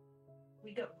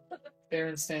 we go.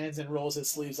 Aaron stands and rolls his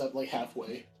sleeves up like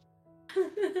halfway.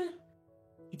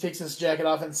 He takes his jacket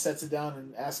off and sets it down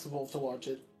and asks Wolf to watch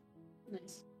it.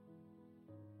 Nice.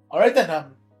 Alright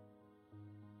then,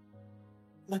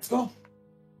 let's go.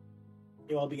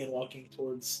 You all begin walking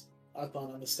towards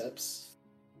Athan on the steps.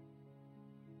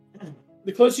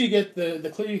 The closer you get,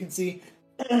 the clearer you can see.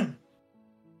 The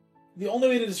only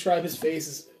way to describe his face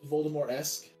is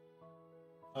Voldemort-esque.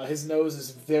 His nose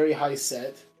is very high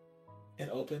set and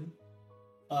open.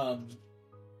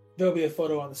 There'll be a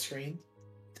photo on the screen.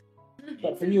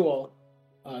 But for you all,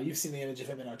 you've seen the image of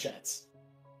him in our chats.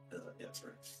 Yeah, that's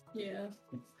right. Yeah.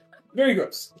 Very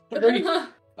gross. Very,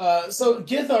 so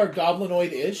Gith are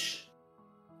goblinoid-ish,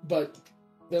 but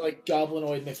they're like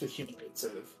goblinoid mixed with humanoid,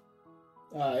 sort of.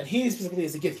 And he specifically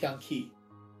is a Githyan Key.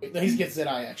 Wait, no, he's Gith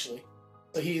Zedi, actually.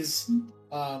 So he's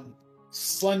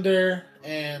slender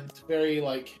and very,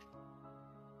 like,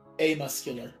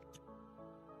 amuscular.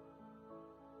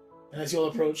 And as you all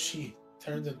approach, he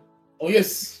turns and, oh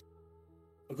yes!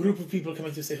 A group of people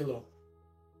coming to say hello.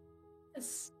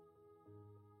 Yes.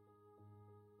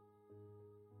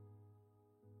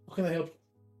 How can I help?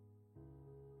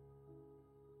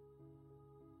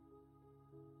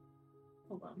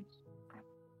 Hold on.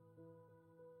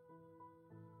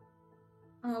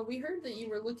 We heard that you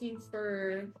were looking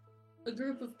for a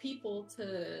group of people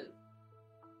to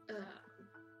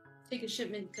take a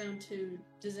shipment down to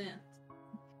Dizanth.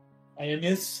 I am,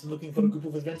 yes, looking for a group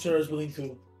of adventurers willing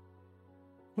to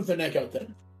put their neck out there.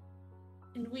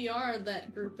 And we are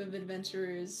that group of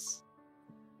adventurers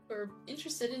who are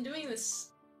interested in doing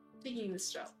this, taking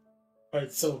this job.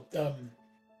 Alright, so,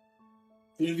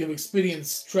 do you have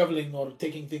experience traveling or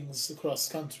taking things across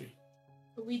country?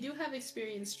 But we do have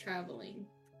experience traveling,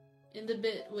 and a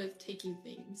bit with taking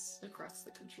things across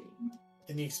the country.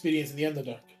 Any experience in the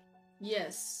Underdark?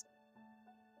 Yes.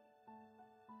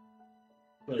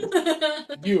 Right.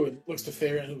 You, it looks to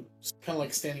Farron, who's kind of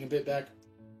like standing a bit back.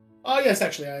 Oh, yes,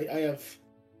 actually, I have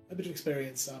a bit of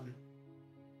experience.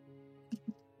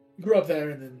 grew up there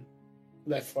and then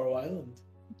left for a while, and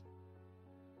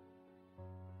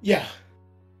yeah,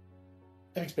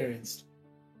 I'm experienced.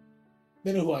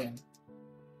 They know who I am.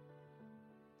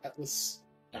 Atlas.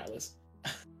 I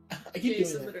keep Yeah, you doing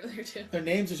said that. that earlier too. Their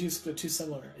names are too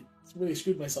similar. I really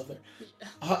screwed myself there. Yeah.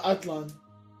 Atlan,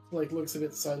 like, looks a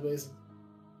bit sideways.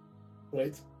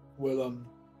 Right? Well,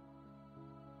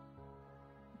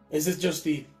 is it just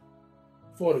the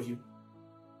four of you?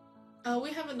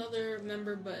 We have another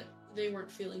member, but they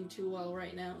weren't feeling too well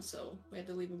right now, so we had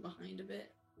to leave them behind a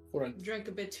bit. Alright. Drank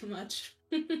a bit too much.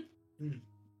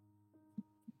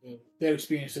 Yeah. Their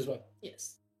experience as well.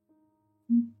 Yes.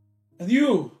 And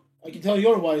you! I can tell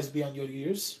you're wise beyond your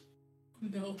years.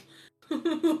 No.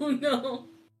 No.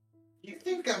 You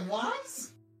think I'm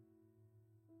wise?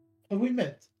 Have we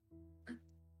met?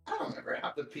 I don't ever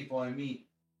have the people I meet.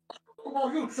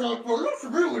 Oh, you sound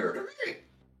familiar to me.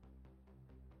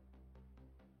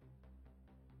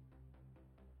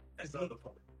 That's not the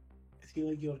point. Is he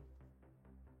like your...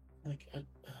 Like,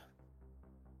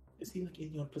 is he like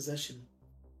in your possession?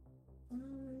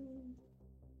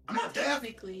 I'm not deaf.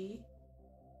 Technically.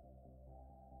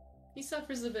 He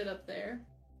suffers a bit up there.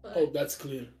 But... Oh, that's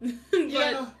clear.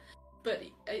 but but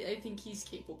I think he's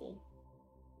capable.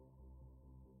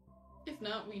 If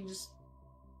not, we just...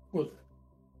 Well,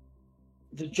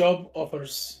 the job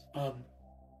offers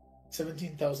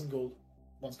 17,000 gold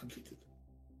once completed.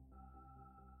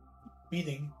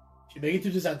 Meaning, if you make it to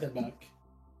Desant and back,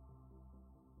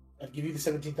 I'll give you the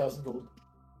 17,000 gold.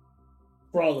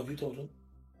 For all of you total.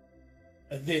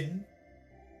 And then,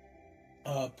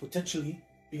 potentially,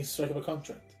 we can strike up a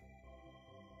contract.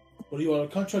 Where you are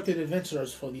contracted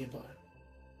adventurers for the Empire.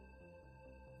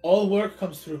 All work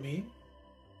comes through me.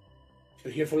 If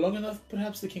you're here for long enough,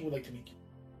 perhaps the king would like to meet you.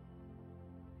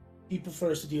 He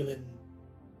prefers to deal in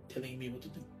telling me what to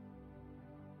do.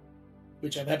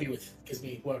 Which I'm happy with, gives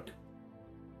me work.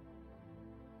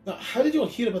 Now, how did you all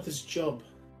hear about this job?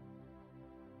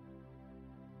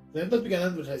 They have not begun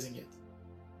advertising yet.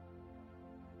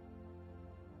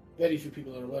 Very few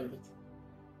people are aware of it.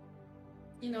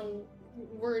 You know,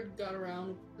 word got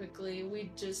around quickly.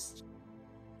 We just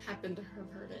happened to have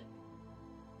heard it.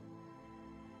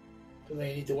 And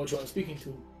they need to watch who I'm speaking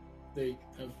to. They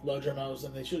have larger mouths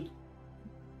than they should.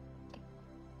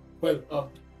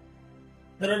 Well,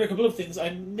 there are a couple of things.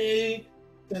 I may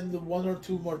send one or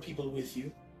two more people with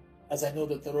you, as I know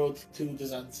that the road to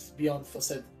Desant beyond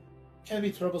Facet can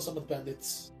be troublesome with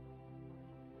bandits.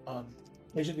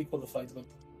 They should be qualified, but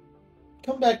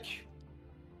come back.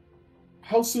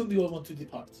 How soon do you all want to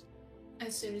depart?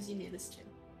 As soon as you need us to.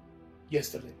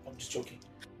 Yesterday. I'm just joking.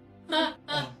 I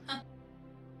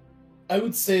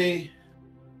would say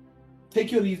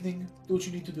take your evening, do what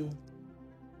you need to do.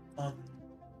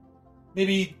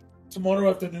 Maybe tomorrow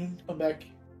afternoon, come back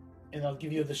and I'll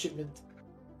give you the shipment,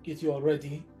 get you all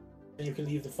ready, and you can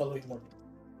leave the following morning.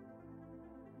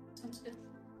 Sounds good.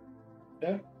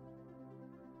 Yeah?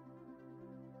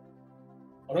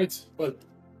 Alright, well,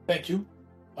 thank you.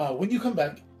 When you come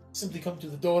back, simply come to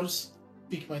the doors,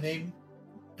 speak my name,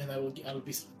 and I will be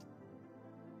silent.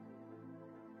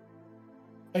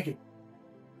 Thank you.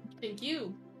 Thank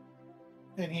you.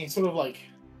 And he sort of like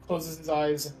closes his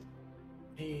eyes, and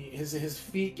his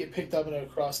feet get picked up and are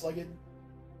cross-legged,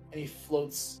 and he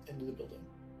floats into the building.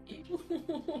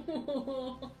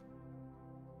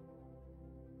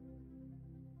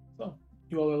 So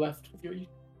you all are left with your.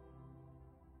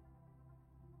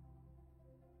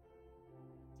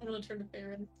 I'm gonna turn to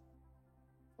Farron.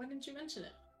 Why didn't you mention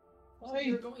it? Why?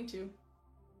 You were going to.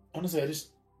 Honestly, I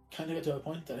just kind of got to a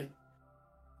point that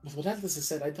with what Atlas has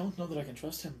said, I don't know that I can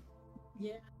trust him.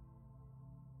 Yeah.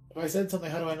 If I said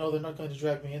something, how do I know they're not going to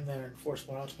drag me in there and force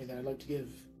more onto me than I'd like to give?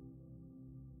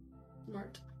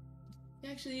 Smart.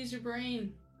 You actually use your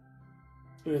brain.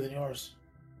 It's better than yours.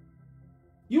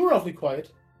 You were awfully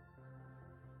quiet.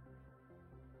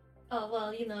 Oh,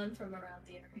 well, you know, I'm from around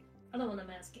the area. I don't want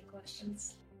them asking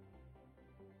questions.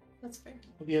 That's fair.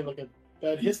 Maybe you have like a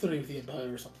bad history with the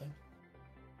Empire or something.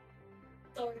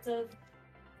 Sort of.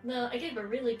 No, I gave a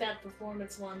really bad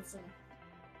performance once and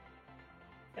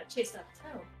got chased out of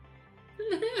town.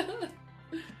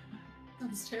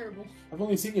 That's terrible. I've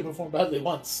only seen you perform badly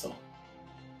once, so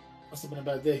must have been a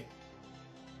bad day.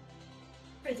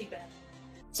 Pretty bad.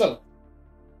 So,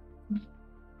 with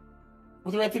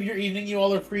the rest of your evening, you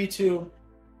all are free to.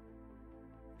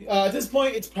 At this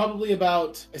point, it's probably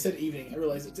about. I said evening. I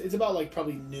realize it's about like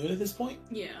probably noon at this point,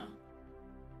 Yeah.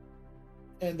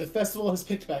 and the festival has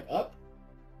picked back up.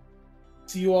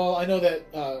 So you all, I know that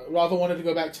Rava wanted to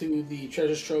go back to the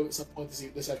treasure trove at some point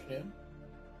this afternoon.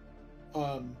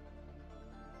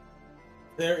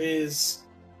 There is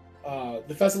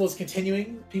The festival is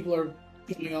continuing. People are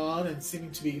going on and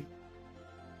seeming to be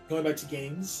going back to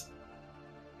games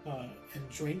and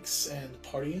drinks and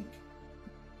partying.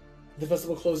 The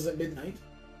festival closes at midnight.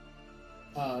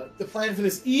 The plan for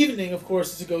this evening, of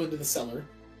course, is to go into the cellar.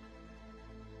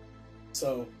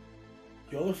 So,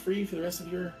 you all are free for the rest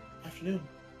of your afternoon.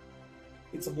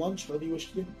 Eat some lunch, whatever you wish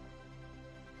to do.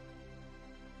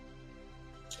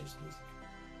 Change the music.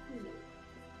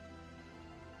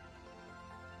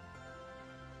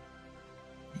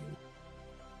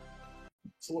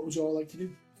 So what would you all like to do?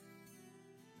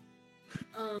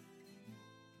 And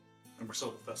we're still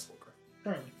at the festival, correct?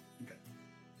 Currently. Okay.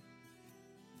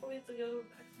 We have to go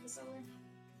back to the cellar.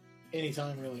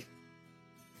 Anytime, really.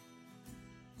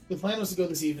 The plan was to go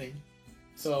this evening.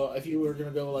 So if you were going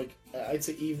to go, like, I'd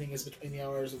say evening is between the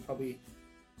hours of probably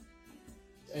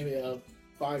maybe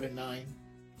 5 and 9.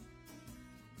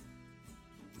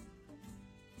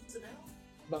 Is it now?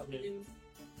 About noon.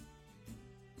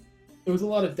 There was a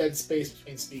lot of dead space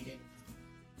between speaking.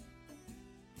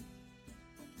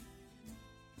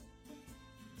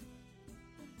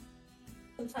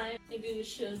 Sometime maybe we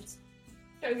should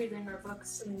try reading our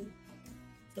books in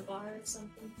the bar or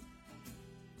something.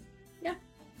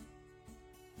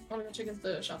 I want to check if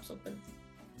the shop's open.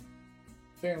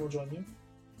 Farron will join you.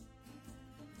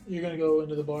 You're going to go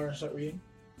into the bar and start reading.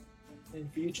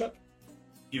 And for you, Chuck,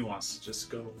 He wants to just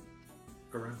go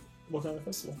around. what kind of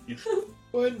festival? Yeah.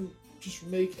 Go ahead and just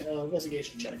make an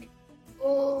investigation check.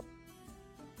 Oh.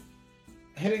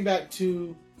 Heading back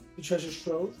to the treasure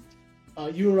trove,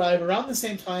 you arrive around the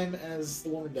same time as the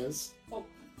woman does. Oh.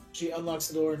 She unlocks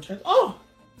the door and turns. Oh!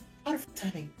 Perfect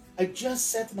timing. I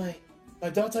just sent my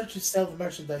daughter to sell the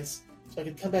merchandise, so I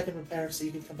can come back and repair so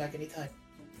you can come back anytime.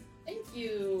 Thank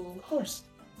you. Of course.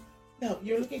 Now,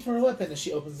 you're looking for a weapon as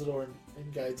she opens the door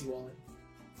and guides you all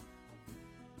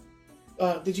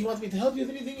in. Did you want me to help you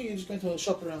with anything, or are you just going to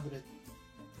shop around a bit?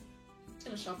 Just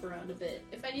gonna shop around a bit.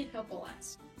 If I need help, I'll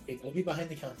ask. Okay, I'll be behind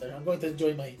the counter. I'm going to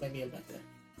enjoy my meal back there.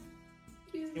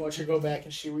 You watch her go back,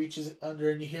 and she reaches under,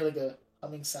 and you hear like a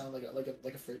humming sound, like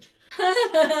a fridge.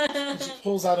 And she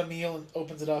pulls out a meal and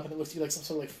opens it up, and it looks to you like some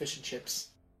sort of like fish and chips.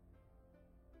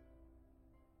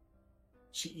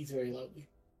 She eats very loudly.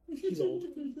 She's old.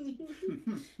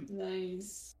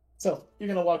 Nice. So, you're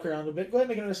going to walk around a bit. Go ahead and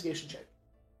make an investigation check.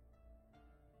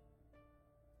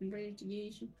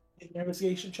 Investigation. Make an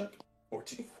investigation check.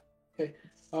 14.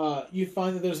 You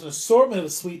find that there's an assortment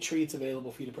of sweet treats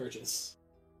available for you to purchase.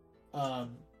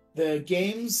 The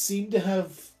games seem to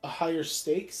have a higher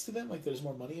stakes to them, like there's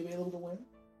more money available to win.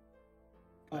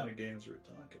 What kind of games are we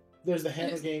talking? There's the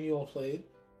hammer game you all played.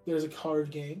 There's a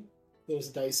card game. There's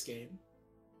a dice game.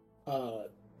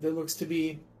 There looks to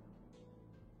be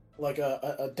like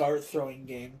a dart throwing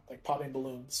game, like popping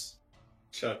balloons.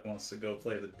 Chuck wants to go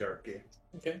play the dart game.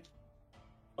 Okay.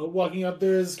 Walking up,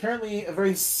 there is currently a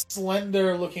very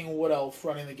slender looking wood elf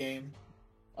running the game.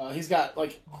 He's got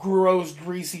like gross,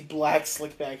 greasy, black,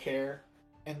 slick back hair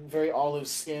and very olive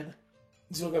skin.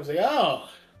 He's looking up and like, "Oh,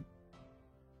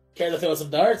 care to throw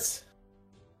some darts?"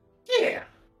 Yeah.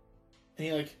 And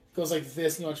he like goes like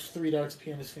this, and you watch 3 darts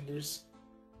appear in his fingers.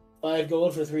 5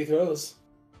 gold for 3 throws.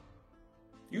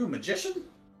 You a magician?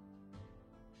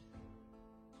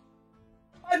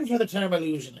 I'd rather term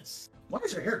illusionist. Why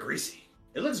is your hair greasy?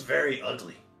 It looks very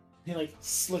ugly. He like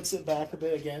slicks it back a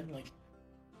bit again, like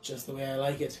just the way I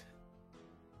like it.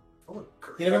 Oh,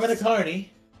 You never met a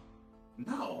carny?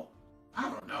 No. I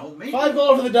don't know. Maybe 5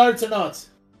 gold for the darts or not?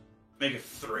 make it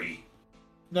 3.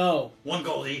 No, 1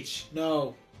 gold each.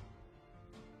 no.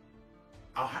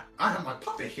 I have my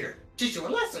puppet here. Teach you a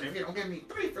lesson if you don't give me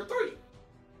 3 for 3.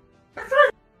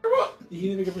 What? You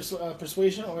can either make a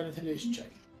persuasion or an intimidation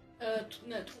check.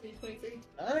 No, 2023.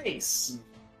 Nice.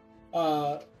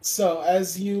 So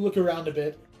as you look around a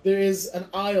bit, there is an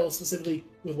aisle specifically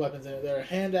with weapons in it. There are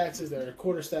hand axes, there are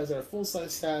quarterstaves, there are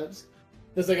full-size stabs.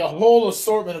 There's like a whole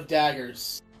assortment of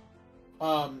daggers.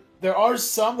 There are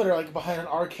some that are like behind an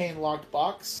arcane locked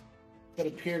box that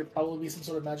appear to probably be some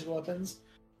sort of magical weapons.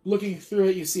 Looking through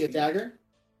it, you see a dagger.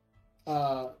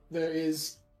 There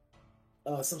is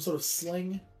some sort of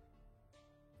sling.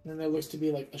 And then there looks to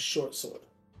be like a short sword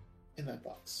in that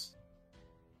box.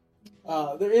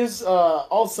 There is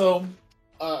also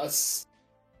I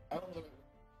don't know.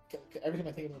 Every time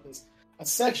I think about this, a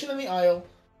section in the aisle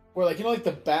where, like, you know, like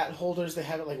the bat holders they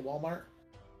have at like Walmart.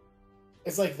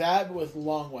 It's like that, but with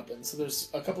long weapons. So there's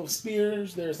a couple of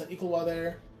spears. There's an equal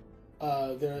there.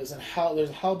 There's a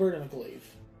halberd and a glaive.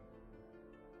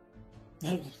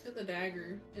 Got the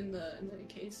dagger in the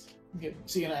case. Okay,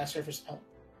 so you're gonna ask her for some help?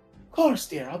 Of course,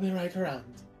 dear. I'll be right around.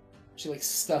 She like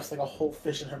stuffs like a whole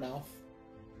fish in her mouth.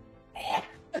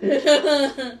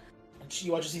 And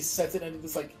you watch as he sets it in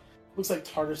this like looks like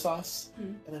tartar sauce,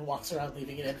 Hmm. and then walks around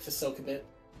leaving it in to soak a bit.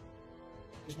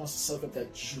 He just wants to soak up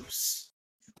that juice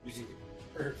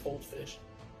for her cold fish.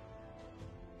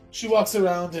 She walks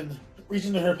around and reaches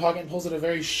into her pocket and pulls out a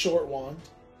very short wand,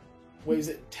 waves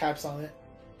it, taps on it,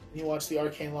 and you watch the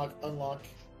arcane lock unlock,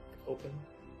 open.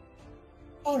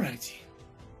 Alrighty.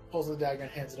 Pulls the dagger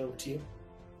and hands it over to you.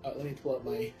 Let me pull up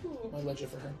my ledger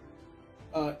for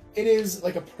her. It is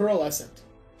like a pearlescent.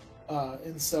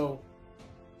 And so,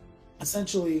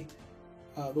 essentially,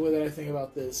 the way that I think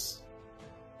about this...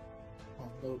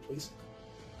 load, please.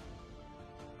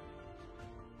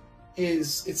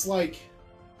 Is, it's like...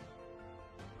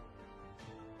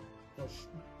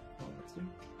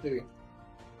 There we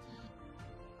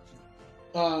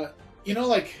go. You know,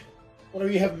 like,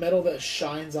 whenever you have metal that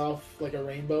shines off like a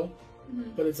rainbow,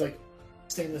 but it's like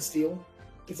stainless steel?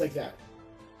 It's like that.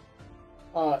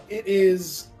 It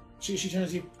is... She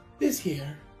turns to you. This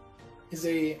here is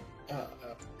a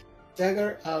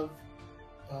dagger of...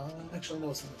 actually,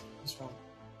 no, it's not. It's wrong.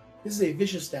 This is a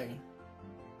vicious dagger.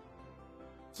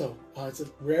 So, it's a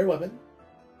rare weapon.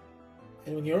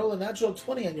 And when you roll a natural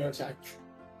 20 on your attack,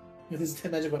 with this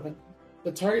 10 magic weapon,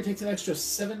 the target takes an extra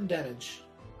 7 damage.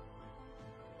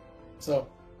 So,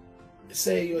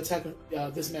 say you attack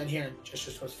this man here and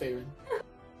gestures towards Faerun,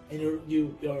 and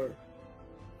you're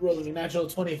rolling a natural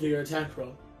 20 for your attack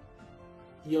roll.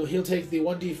 He'll take the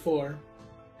 1d4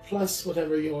 plus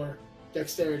whatever your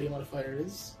dexterity modifier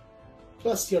is,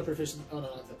 plus your proficiency. Oh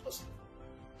no, not that plus.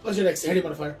 Plus your dexterity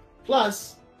modifier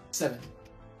plus 7.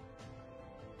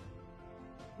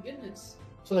 Goodness.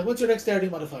 So, like, what's your dexterity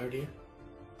modifier, dear?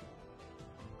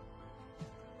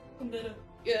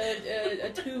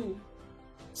 A 2.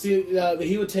 See,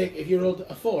 he would take, if you rolled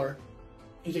a 4,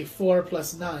 you take 4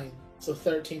 plus 9, so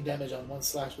 13 damage on one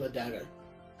slash with a dagger.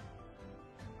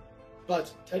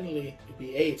 But technically, it'd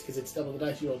be 8 because it's double the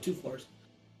dice. You roll 2 4s,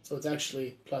 so it's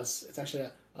actually plus. It's actually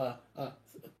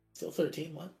still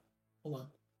 13. What? Hold on.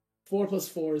 4 plus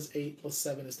 4 is 8 plus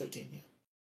 7 is 13. Yeah.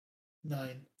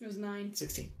 9. It was 9.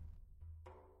 16.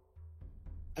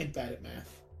 I'm bad at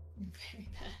math. Very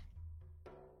bad.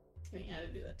 I had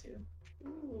to do that too.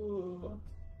 Ooh.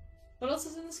 What else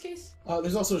is in this case?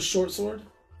 There's also a short sword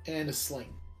and a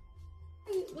sling.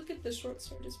 Hey, look at the short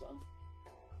sword as well.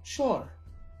 Sure.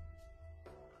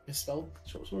 Misspelled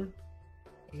short sword.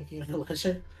 I'm looking at her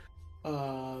ledger.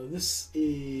 This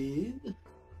is.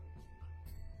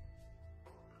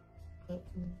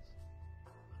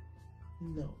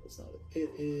 No, that's not it.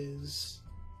 It is.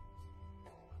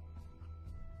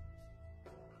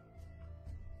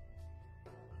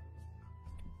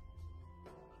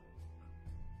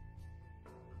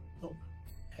 Oh,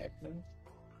 heck no.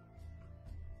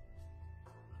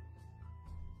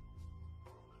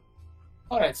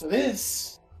 Alright, so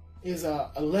this is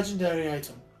a legendary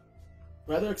item.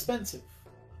 Rather expensive.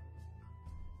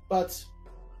 But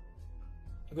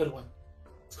a good one.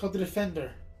 It's called the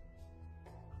Defender.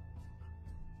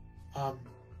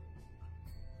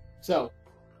 So,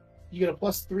 you get a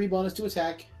 +3 bonus to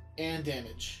attack and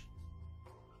damage.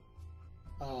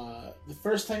 The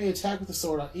first time you attack with the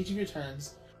sword on each of your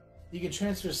turns, you can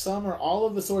transfer some or all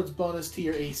of the sword's bonus to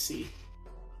your AC.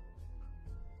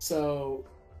 So,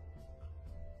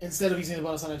 instead of using the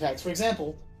bonus on attacks. For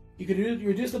example, you could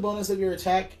reduce the bonus of your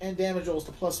attack and damage rolls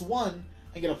to +1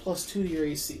 and get a +2 to your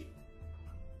AC.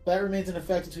 That remains in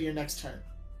effect until your next turn.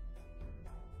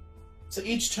 So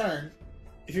each turn,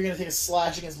 if you're going to take a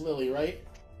slash against Lily, right?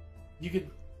 You could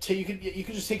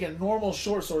just take a normal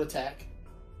short sword attack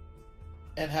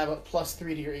and have a +3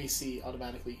 to your AC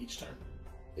automatically each turn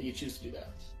that you choose to do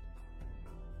that.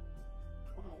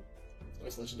 Wow. So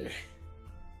it's legendary.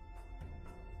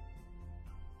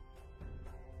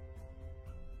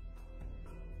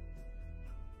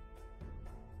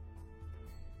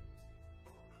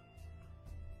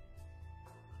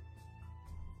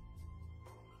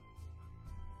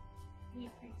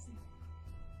 You're crazy.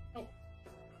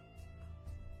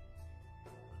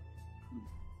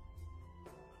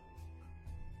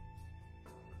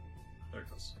 There it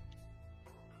goes.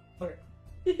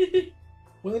 Okay.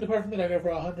 Willing to part from the dagger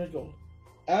for 100 gold.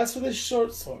 As for this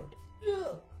short sword,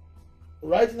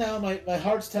 right now my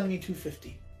heart's telling me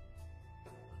 250.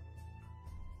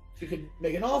 If you could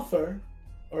make an offer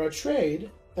or a trade,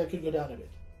 that could go down a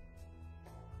bit.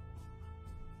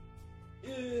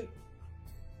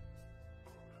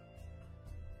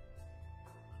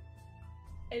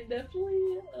 I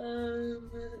definitely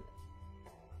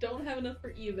don't have enough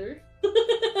for either.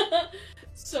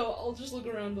 So I'll just look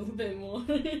around a little bit more.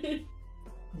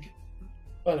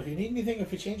 But if you need anything,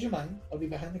 if you change your mind, I'll be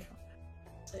behind the counter.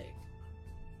 Sick.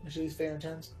 Actually, fair in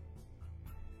terms.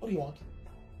 What do you want?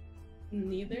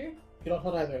 Neither. You don't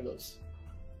want either of those.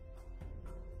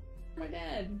 My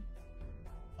dad.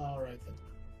 Alright then.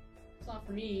 It's not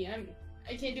for me. I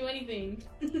can't do anything.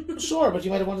 Sure, but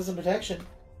you might have wanted some protection.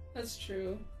 That's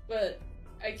true, but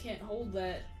I can't hold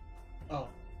that. Oh.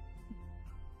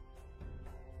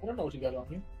 I don't know what you got on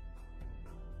you.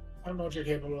 I don't know what you're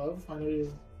capable of. I know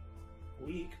you're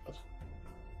weak, but...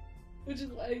 Which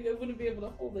is why I wouldn't be able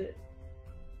to hold it.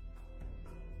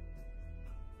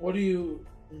 What do you...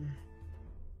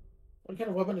 What kind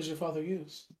of weapon does your father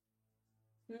use?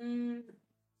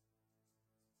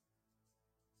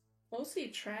 Mostly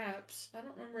traps. I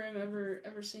don't remember him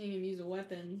ever seeing him use a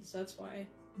weapon, so that's why.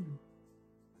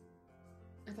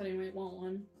 I thought he might want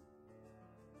one.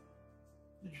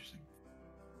 Interesting.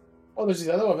 Oh, there's these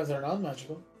other weapons that are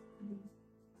non-magical.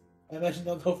 I imagine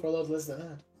they'll go for a lot less than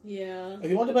that. Yeah.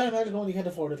 If you want to buy a magical one, you can't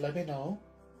afford it, let me know.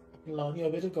 I can loan you a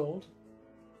bit of gold.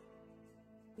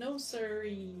 No,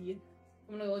 sorry.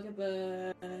 I'm gonna look at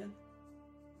the... I don't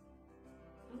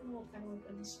know what kind of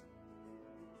weapons.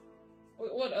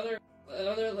 What other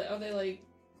are they like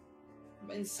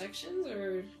in sections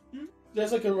or?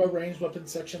 There's like a ranged weapon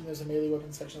section. There's a melee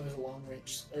weapon section. There's a long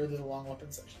range, or there's a long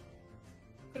weapon section.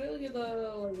 Could I look at the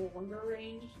like longer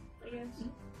range? I guess.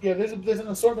 Yeah, there's an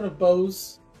assortment of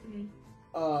bows. Mm-hmm.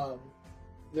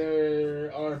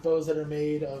 There are bows that are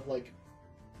made of like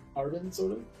carbon,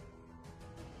 sort of.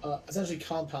 Essentially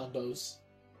compound bows.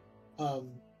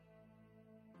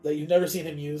 That you've never seen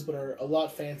him use, but are a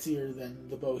lot fancier than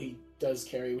the bow he does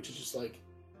carry, which is just like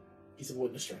a piece of wood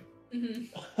and a string.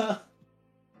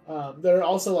 Mm-hmm. There are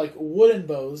also like wooden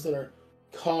bows that are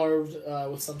carved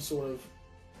with some sort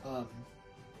of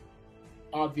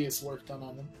obvious work done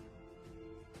on them.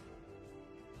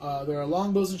 There are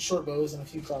long bows and short bows, and a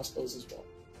few crossbows as well.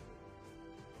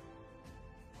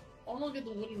 I'll look at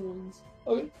the wooden ones.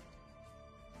 Okay.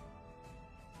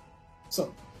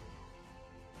 So,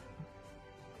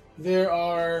 there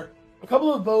are a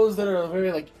couple of bows that are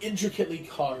very like intricately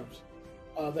carved,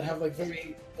 that have like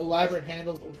very elaborate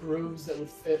handles with grooves that would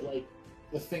fit like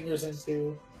the fingers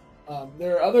into.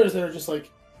 There are others that are just like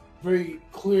very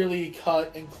clearly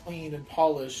cut and clean and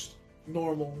polished,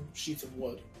 normal sheets of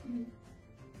wood.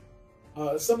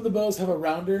 Mm-hmm. Some of the bows have a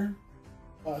rounder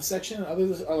section, and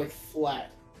others are like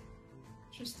flat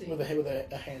Interesting. with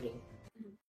a handle.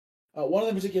 One of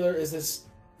them in particular is this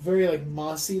very like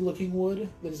mossy looking wood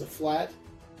that is a flat,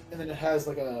 and then it has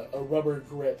like a rubber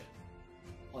grip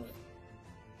on it.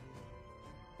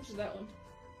 Which is that one?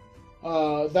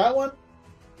 That one,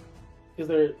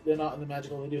 because they're not in the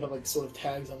magical, they do have like sort of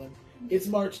tags on them. It's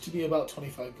marked to be about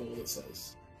 25 gold, it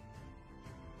says.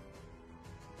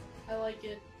 I like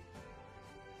it.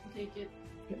 I'll take it.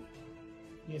 You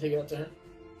can take it up to her.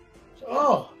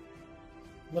 Oh!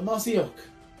 The mossy oak.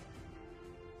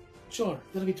 Sure,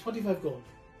 that'll be 25 gold.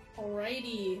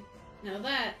 Alrighty. Now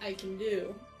that I can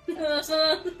do. Is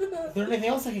there anything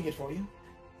else I can get for you?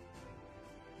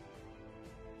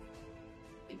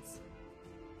 It's...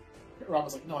 Rob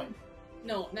was like, no,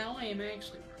 No, now I am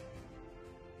actually...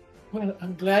 Well,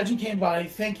 I'm glad you came by.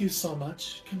 Thank you so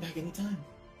much. Come back anytime.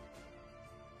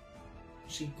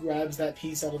 She grabs that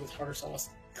piece out of the tartar sauce.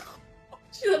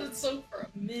 She let it soak for a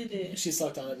minute. She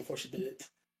sucked on it before she did it.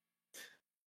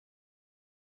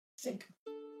 Think.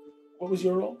 What was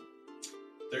your roll?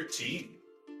 13.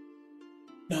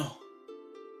 No.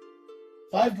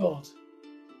 5 gold.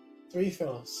 3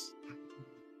 throws.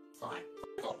 Fine.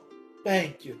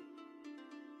 Thank you.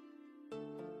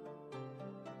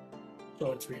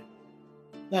 Throw it for you.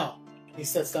 Now, he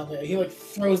sets down there. He like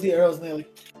throws the arrows and they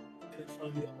like in front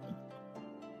of the other one.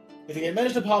 If you can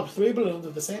manage to pop 3 balloons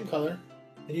of the same color,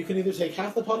 then you can either take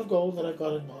half the pot of gold that I've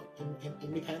got in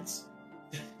my pants,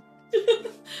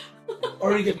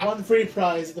 or you get 1 free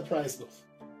prize at the prize booth.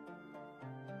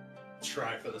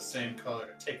 Try for the same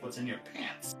color. Take what's in your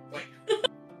pants. Wait.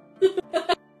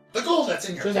 The gold that's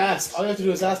in your Just pants. ask. All you have to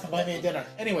do is ask and buy me a dinner.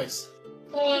 Anyways.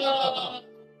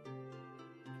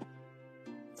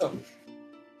 So,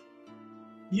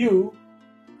 you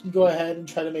can go ahead and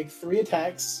try to make 3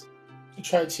 attacks to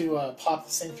try to pop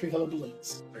the same 3 colored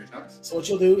balloons. 3 times. So what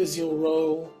you'll do is you'll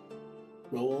roll.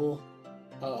 Hold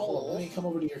on, let me come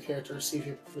over to your character see if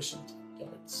you're proficient in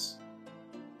darts.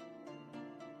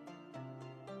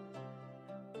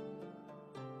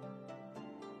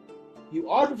 You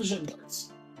are proficient in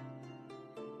darts.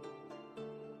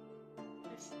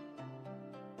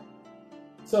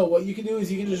 So what you can do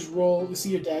is you can just roll. You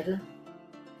see your dagger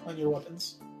on your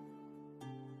weapons.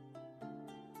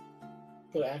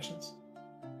 Go to actions.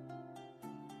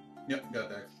 Yep, got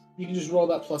that. You can just roll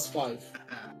that +5.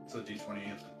 So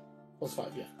D20 is Plus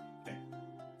 5, yeah.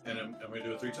 And am I going to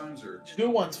do it 3 times or? Do it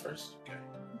once first. Okay.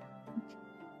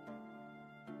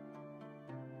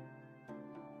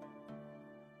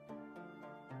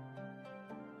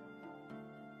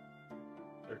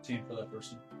 $13 for that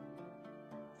person.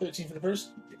 13 for the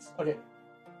first? Yes. Okay.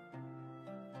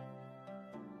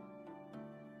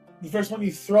 The first one,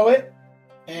 you throw it,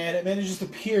 and it manages to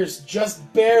pierce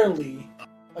just barely,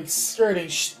 like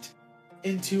skirting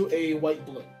into a white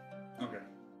balloon. Okay.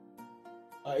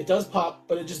 It does pop,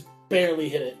 but it just barely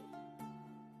hit it.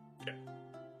 Okay.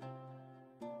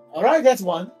 Alright, that's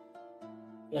one.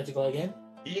 You like to go again?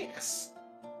 Yes.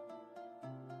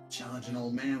 Challenge an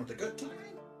old man with a good time.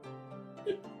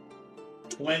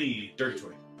 20. Dirty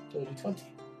 20. Dirty 20.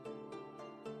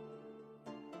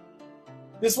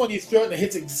 This one, you throw it and it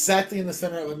hits exactly in the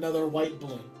center of another white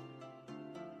balloon.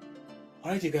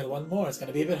 Alright, you got one more. It's going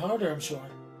to be a bit harder, I'm sure.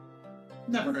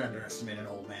 Never underestimate an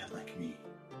old man like me.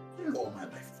 You're all my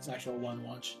life. It's an actual one,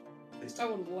 watch. I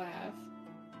would laugh.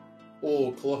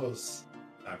 Oh, close.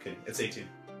 Okay, it's 18.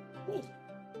 Cool.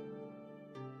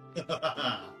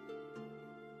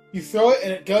 You throw it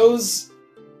and it goes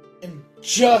and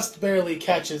just barely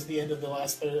catches the end of the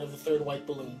last third of the third white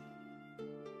balloon.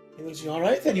 He looks at you,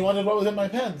 alright then, you wanted what was in my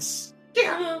pants?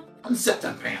 Yeah, unzip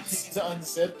them pants. He's to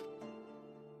unzip.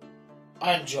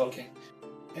 I'm joking.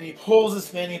 And he pulls his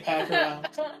fanny pack around.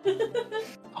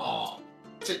 Oh,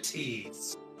 to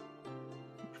tease.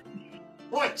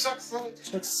 What, Chuck's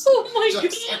Chuck's, Oh my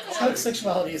Just god! Chuck's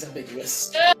sexuality is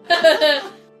ambiguous.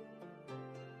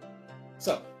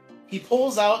 So, he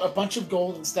pulls out a bunch of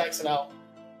gold and stacks it out,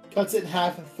 cuts it in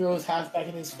half and throws half back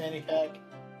in his fanny pack,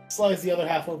 slides the other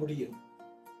half over to you.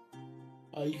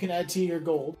 You can add to your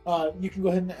gold. You can go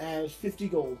ahead and add 50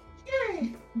 gold.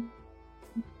 Yay!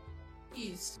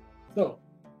 Jeez. So,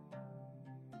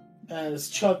 as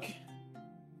Chuck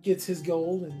gets his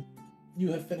gold and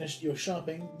you have finished your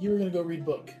shopping, you're going to go read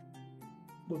book.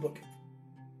 What book?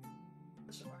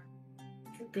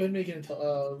 Go ahead and make an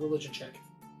religion check.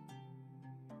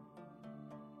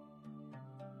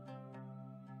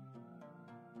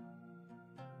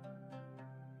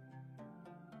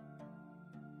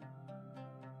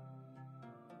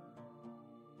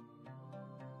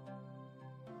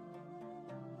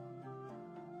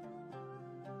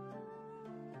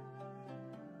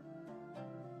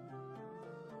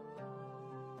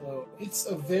 So it's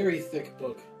a very thick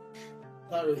book.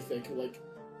 Not really thick,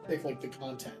 thick like the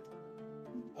content.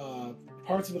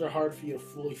 Parts of it are hard for you to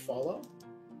fully follow.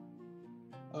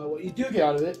 What you do get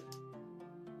out of it.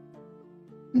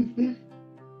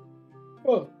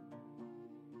 Oh.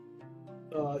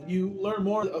 You learn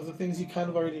more of the things you kind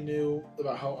of already knew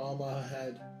about how Alma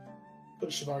had put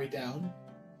Shivari down.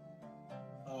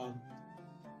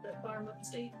 That farm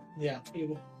upstate. Yeah,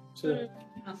 able to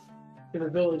in a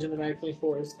village in the Magpie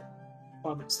Forest,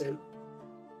 farming state.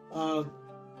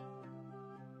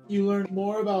 You learn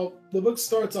more about the book.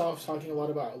 Starts off talking a lot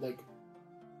about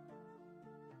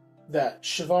that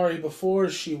Shivari before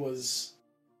she was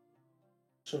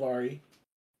Shivari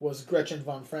was Gretchen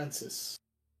von Francis,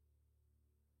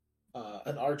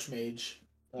 an archmage,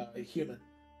 a human,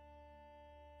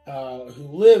 who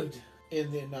lived in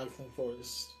the Magpie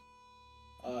Forest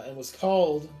and was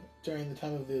called during the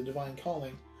time of the Divine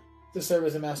Calling to serve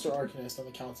as a Master Arcanist on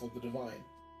the Council of the Divine.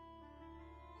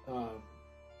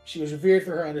 She was revered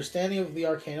for her understanding of the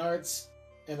arcane arts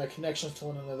and their connections to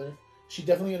one another. She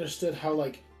definitely understood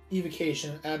how,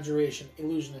 evocation, abjuration,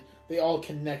 illusion, they all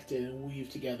connected and weave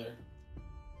together.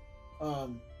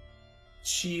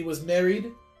 She was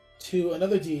married to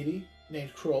another deity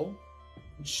named Kroll.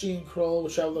 She and Kroll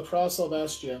would travel across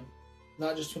Albastia,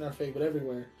 not just to Narfeg, but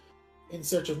everywhere, in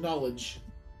search of knowledge.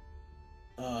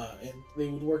 And they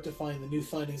would work to find the new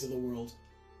findings of the world.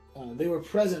 They were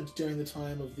present during the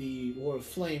time of the War of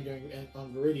Flame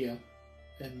on Viridia,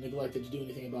 and neglected to do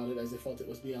anything about it as they felt it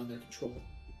was beyond their control.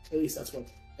 At least that's what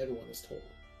everyone is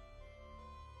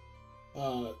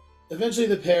told. Eventually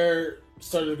the pair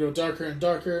started to grow darker and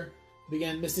darker,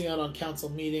 began missing out on council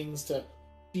meetings to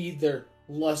feed their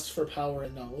lust for power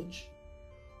and knowledge.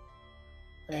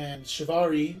 And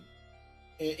Shivari,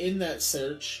 in that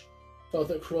search, felt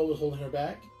that Kroll was holding her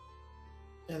back.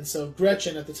 And so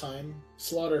Gretchen, at the time,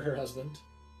 slaughtered her husband,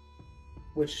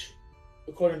 which,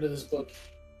 according to this book,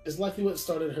 is likely what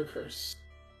started her curse.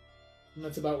 And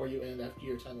that's about where you end after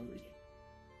your time of reading.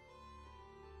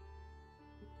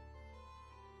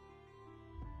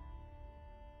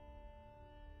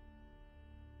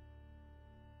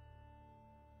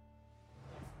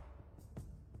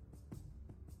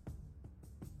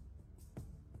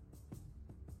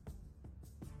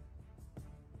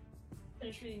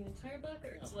 finish reading the entire book,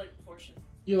 or it's like a portion?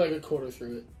 You're like a quarter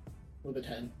through it with a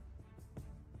 10.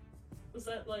 Was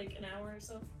that like an hour or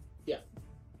so? Yeah.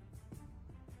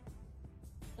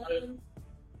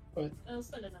 What? I'll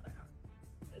spend another hour.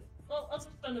 Well, I'll just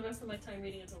spend the rest of my time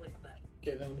reading until they come back.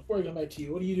 Okay, then before I come back to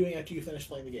you, what are you doing after you finish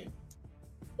playing the game?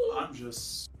 I'm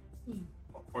just,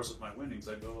 of course, with my winnings,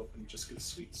 I go up and just get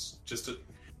sweets.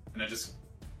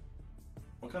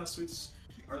 What kind of sweets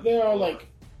There are like,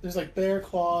 there's like bear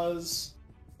claws,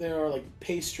 there are like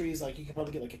pastries, like you can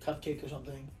probably get like a cupcake or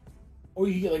something. Or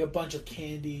you can get like a bunch of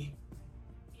candied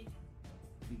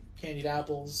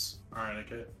apples,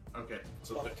 Alright, okay.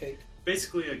 So chocolate cake.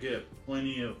 basically I get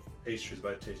plenty of pastries,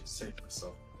 but I say to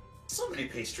myself, So many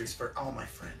pastries for all my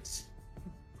friends.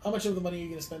 How much of the money are you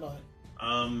going to spend on it?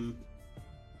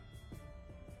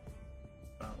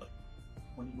 about like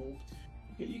 20 gold.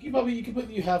 Okay,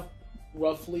 you have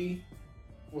roughly,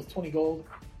 with 20 gold,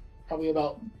 probably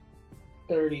about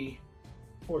 30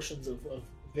 portions of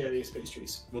various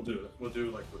pastries. We'll do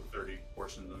like with 30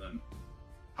 portions, and then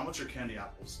how much are candy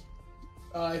apples?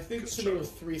 I think it's it was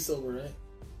 3 silver, right?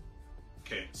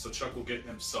 Okay, so Chuck will get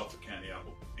himself a candy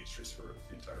apple pastries for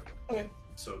the entire book. Okay.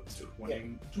 So it's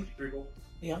 23 gold.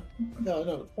 Yeah.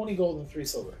 No, 20 gold and 3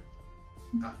 silver.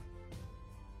 Ah.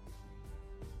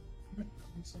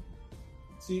 So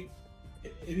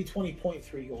it'd be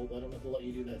 20.3 gold. I don't know if they'll let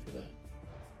you do that for that.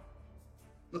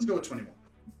 Let's go with 21.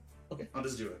 Okay. I'll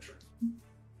just do extra.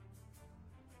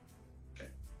 Okay.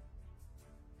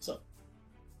 So,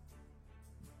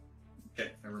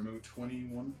 Okay, I removed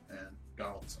 21 and got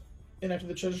all this. and after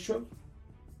the treasure trove?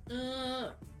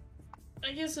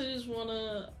 I guess I just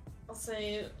I'll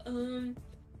say,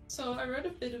 so I read a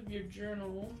bit of your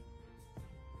journal,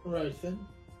 Right then.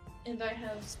 and I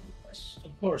have some questions.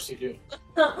 Of course you do.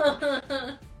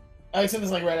 I sent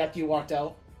this like right after you walked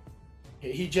out.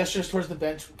 He gestures towards the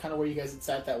bench, kind of where you guys had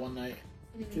sat that one night.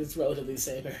 Because it's relatively the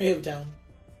same area of town.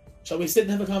 Shall we sit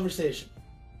and have a conversation?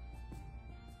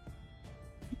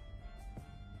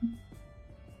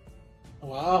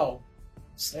 Wow.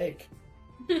 Snake.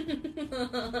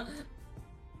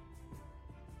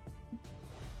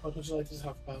 What would you like to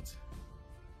talk about?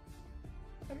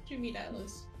 How did you meet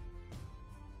Atlas?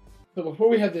 So before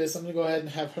we have this, I'm going to go ahead and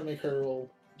have her make her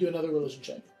roll. Do another religion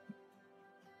check.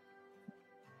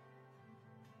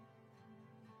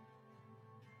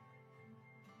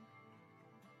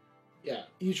 Yeah,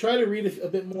 you try to read a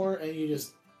bit more, and you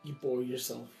bore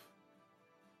yourself.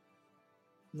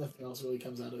 Nothing else really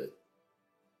comes out of it.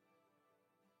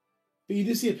 But you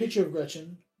do see a picture of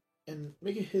Gretchen, and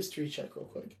make a history check real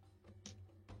quick.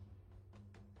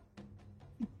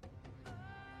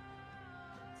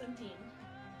 17.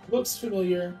 Looks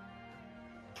familiar,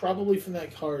 probably from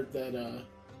that card that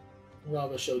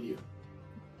Rava showed you.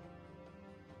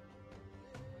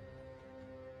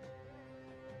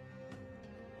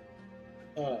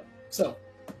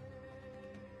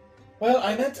 Well,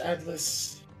 I met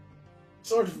Atlas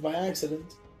sort of by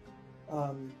accident.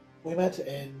 We met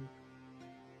in,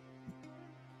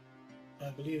 I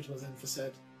believe it was in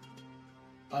Facet.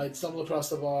 I'd stumbled across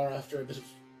the bar after a bit of,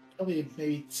 probably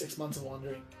maybe 6 months of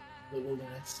wandering the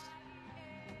wilderness,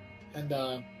 and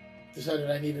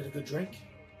decided I needed a good drink.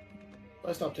 So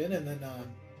I stopped in and then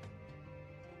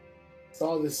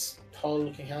saw this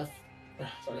tall-looking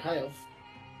high elf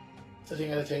sitting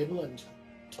at a table and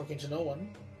talking to no one.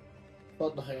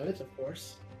 Thought nothing of it, of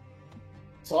course.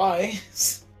 So I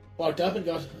walked up and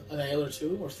got an ale or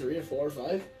 2 or 3 or 4 or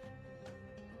 5.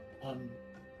 And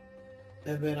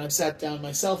then I sat down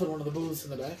myself in one of the booths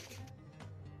in the back.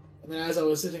 And then as I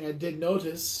was sitting, I did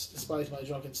notice, despite my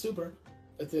drunken stupor,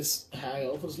 that this high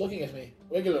elf was looking at me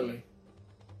regularly.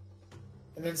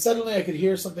 And then suddenly I could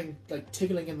hear something like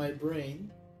tickling in my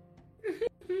brain.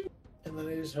 And then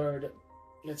I just heard,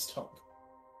 "Let's talk."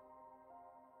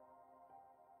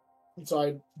 And so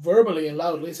I verbally and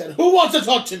loudly said, "Who wants to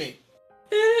talk to me?"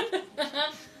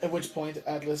 At which point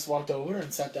Atlas walked over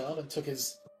and sat down and took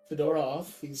his fedora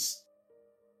off. He's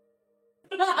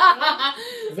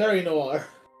very noir.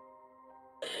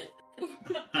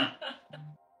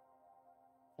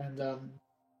 And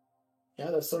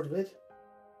yeah, that's sort of it.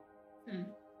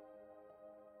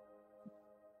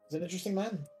 He's an interesting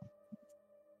man.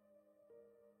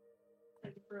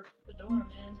 Like broke the door,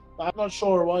 man. I'm not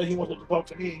sure why he wanted to talk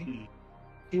to me.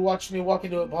 He watched me walk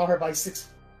into a bar, buy 6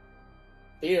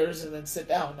 beers, and then sit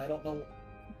down. I don't know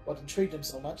what intrigued him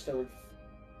so much. There were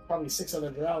probably 6 other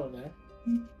drow in there.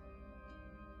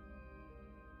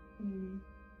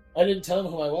 I didn't tell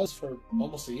him who I was for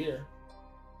almost a year.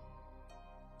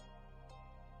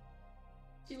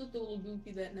 She looked a little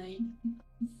goofy that night.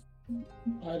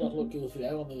 I don't look goofy. I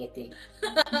only look good.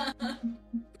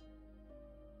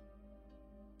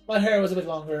 My hair was a bit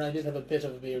longer, and I did have a bit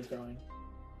of a beard growing.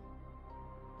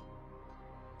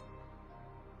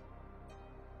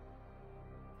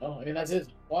 Oh, I mean, that's it.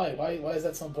 Why? Why is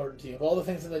that so important to you? Of all the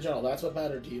things in the journal, that's what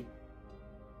mattered to you.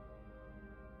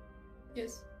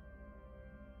 Yes.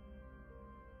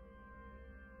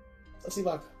 Let's see,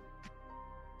 Bach.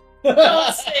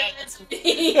 Don't say that to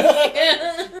me.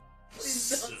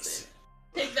 Please don't say it.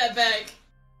 Take that back.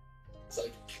 It's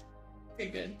like, Okay,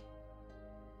 good.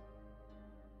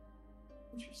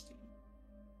 Interesting.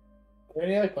 are there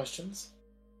any other questions?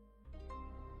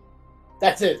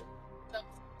 That's it.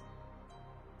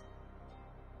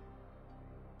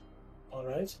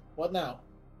 Alright. What now?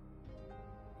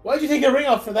 Why'd you take your ring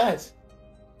off for that?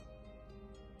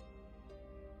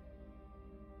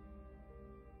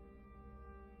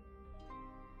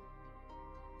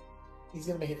 He's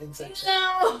gonna make an insight check.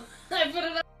 No! I put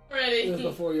it up already. It was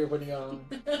before you were putting it on.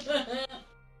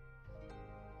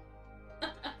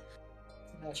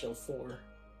 Natural 4.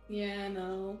 Yeah,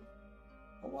 no.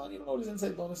 Hold on, you don't know what his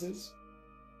insight bonus is?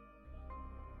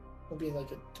 It'll be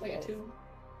like a 12. Like a 2.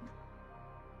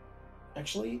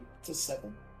 Actually, it's a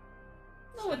 7.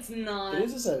 No, it's not. It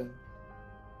is a 7.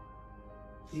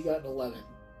 He got an 11,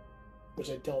 which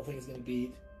I don't think is going to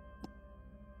beat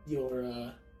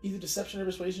your either deception or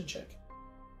persuasion check.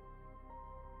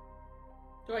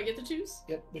 Do I get to choose?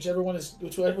 Yep, whichever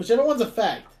whichever one's a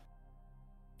fact.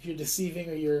 If you're deceiving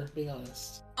or you're being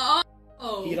honest,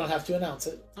 Oh. you don't have to announce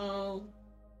it. Oh.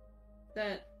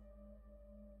 That.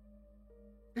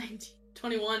 19.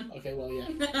 21. Okay, well,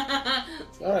 yeah.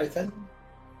 All right then.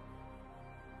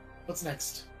 What's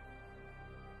next?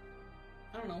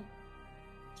 I don't know.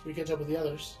 So we catch up with the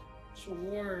others,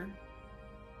 Sure.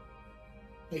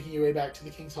 making your way back to the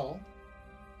King's Hall.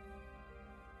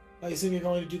 I assume you're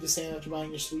going to do the same after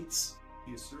buying your sweets.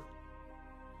 Yes, sir.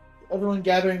 Everyone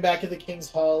gathering back at the King's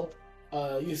Hall.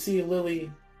 You see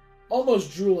Lily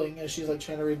almost drooling as she's like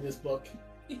trying to read this book.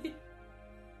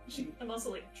 I'm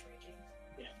also like drinking.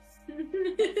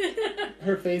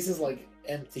 Her face is like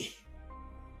empty.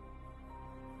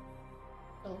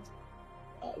 Oh.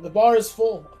 The bar is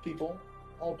full of people,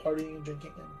 all partying and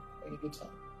drinking and having a good time.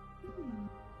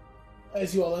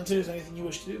 As you all enter, is there anything you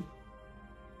wish to do?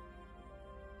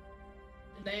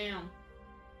 Damn.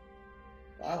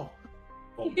 Wow.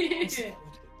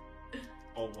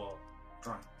 Oh,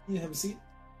 try. You have a seat.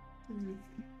 Mhm.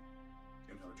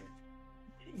 Get another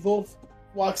drink. Wolf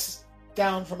walks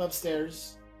down from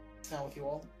upstairs. Now with you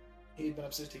all. He'd been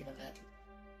upstairs taking a nap.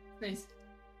 Nice.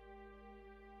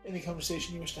 Any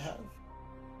conversation you wish to have?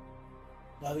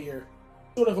 Now that you're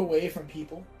sort of away from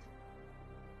people.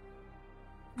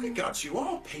 I got you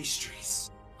all pastries.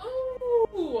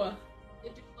 Oh! I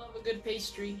do love a good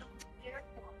pastry.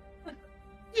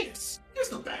 Yes, here's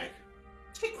the bag.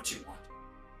 Take what you want.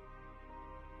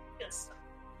 Yes.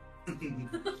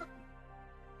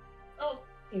 Oh,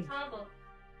 bravo.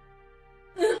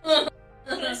 Can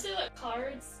I steal like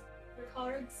cards? Or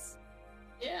cards?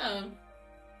 Yeah.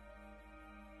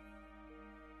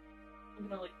 I'm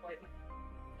gonna like wipe my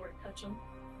before I touch them.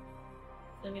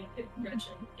 I'm gonna pick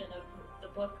Gretchen and the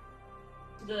book,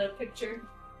 the picture.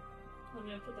 I'm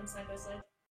gonna put them side by side.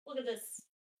 Look at this.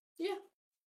 Yeah.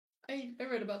 I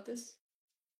read about this.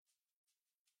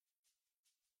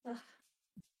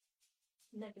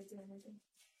 Never do anything.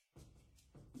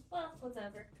 Well,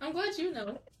 whatever. I'm glad you know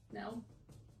it now.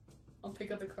 I'll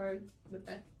pick up a card with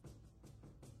that.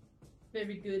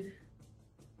 Very good.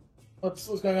 What's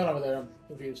going on over there? I'm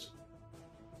confused.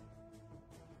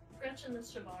 Gretchen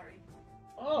is Shibari.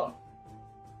 Oh.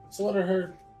 So what are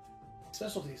her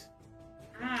specialties?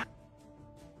 Ah.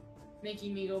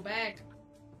 Making me go back.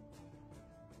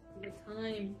 The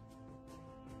time.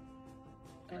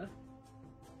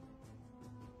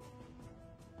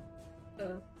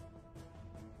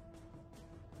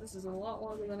 This is a lot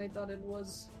longer than I thought it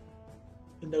was.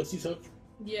 The notes you took?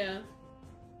 Yeah.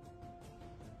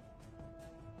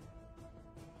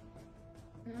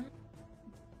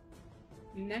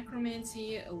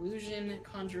 Necromancy, illusion,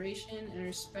 conjuration, and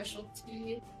her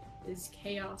specialty is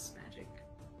chaos magic.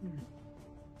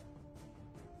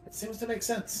 It seems to make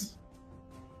sense.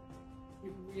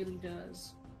 It really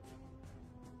does.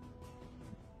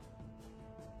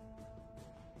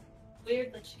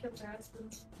 Weird that she killed her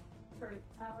husband for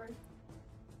power.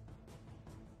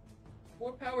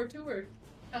 More power to her.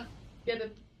 Get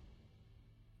it.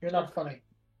 You're not funny.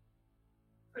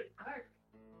 Pretty hard.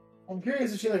 I'm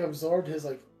curious if she like absorbed his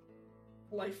like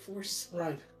Life force.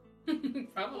 right.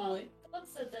 Probably. The book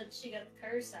said that she got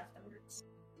cursed afterwards.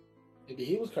 Maybe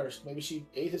he was cursed. Maybe she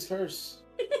ate his curse.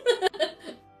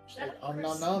 She's like,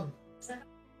 nom nom.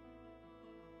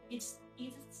 You just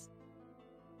eat it.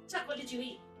 Chuck, what did you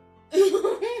eat?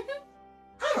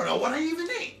 I don't know what I even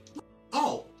ate.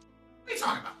 Oh, what are you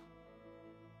talking about?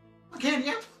 A candy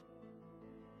apple?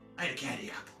 I ate a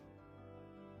candy apple.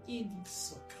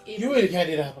 You ate a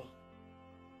candied apple.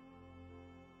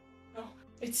 Oh,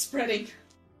 it's spreading.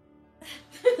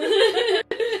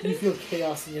 You feel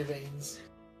chaos in your veins.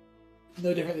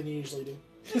 No different than you usually do.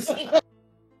 I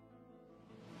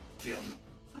feel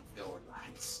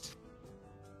relaxed.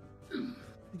 Did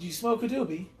you smoke a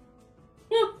doobie?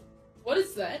 What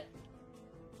is that?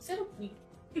 Is that a weed?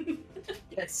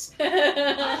 Yes. I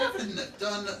haven't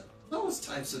done those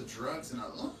types of drugs in a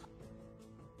long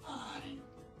time.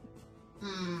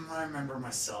 I remember my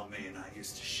cellmate and I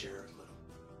used to share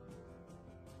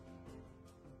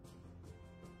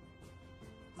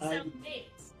a little. Some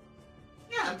mates.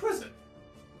 Yeah, in prison.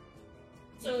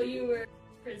 So you were a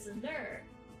prisoner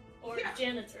or Yeah. a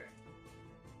janitor?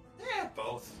 Yeah,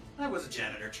 both. I was a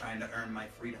janitor trying to earn my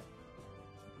freedom.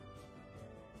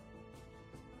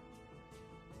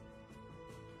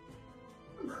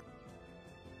 Remember?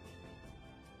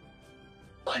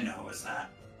 All I know is that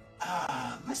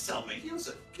my cellmate, he was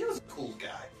a cool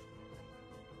guy.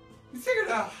 We figured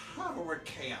out how to work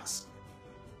chaos.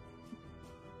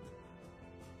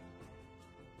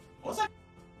 What was that?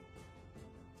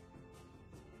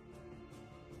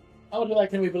 How would you like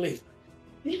can we believe?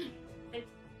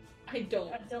 I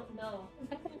don't. I don't know.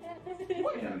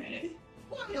 Wait a minute.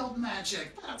 Wild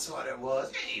magic, that's what it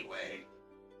was. Anyway.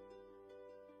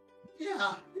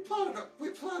 Yeah, we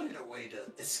plotted a way to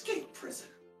escape prison.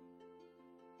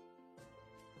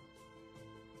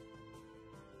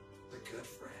 A good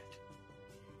friend.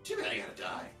 Too bad I gotta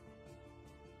die.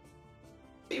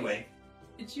 Anyway,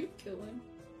 Did you kill him?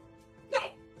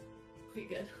 no. Pretty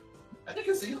good. I think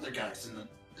it was the other guys in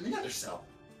the other cell.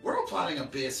 We're all plotting a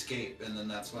big escape, and then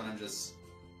that's when I'm just,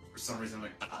 for some reason, I'm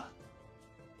like, ah.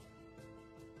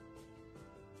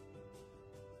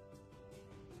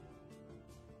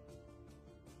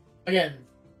 Again.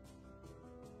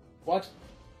 What?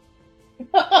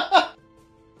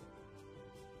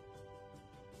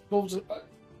 Go to-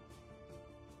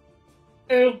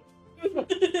 Ew.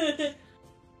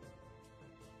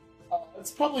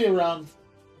 It's probably around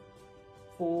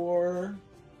 4.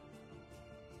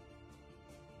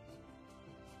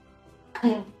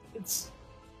 It's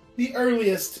the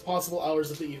earliest possible hours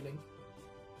of the evening.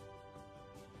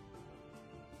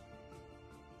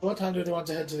 What time do they want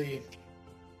to head to the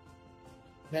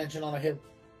mansion on a hill?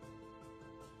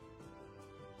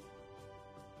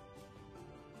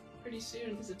 Pretty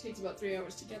soon, because it takes about 3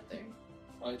 hours to get there.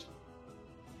 Right.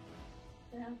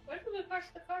 Yeah. Where can we park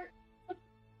the cart?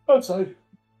 Outside.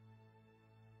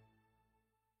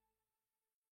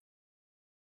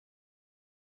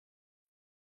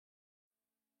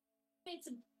 We need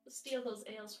to steal those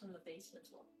ales from the basement.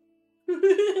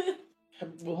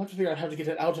 We'll have to figure out how to get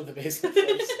it out of the basement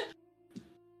first.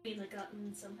 Be like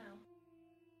gotten somehow.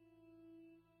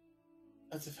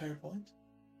 That's a fair point.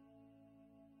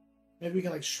 Maybe we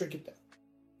can like shrink it down.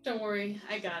 Don't worry,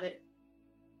 I got it.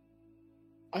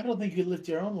 I don't think you lift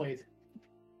your own weight.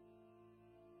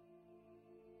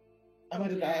 I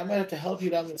might have to help you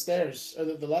down the stairs or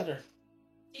the ladder.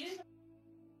 Do you?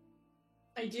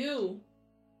 I do.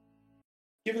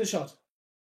 Give it a shot.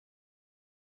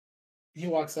 He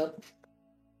walks up.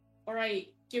 Alright,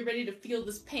 get ready to feel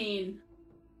this pain.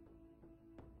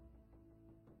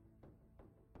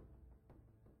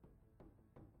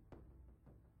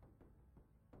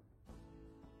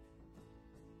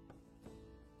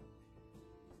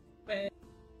 Wait.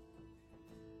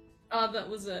 That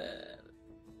was a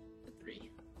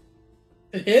 3.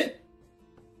 It hit?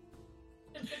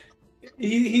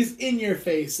 He's in your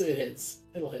face. It hits.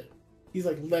 It'll hit. He's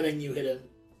like letting you hit him.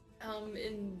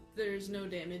 And there's no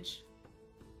damage.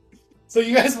 So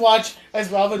you guys watch as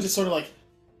Rava just sort of like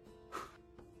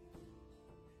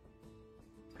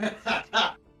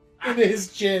into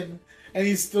his chin, and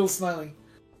he's still smiling.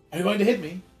 Are you going to hit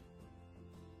me?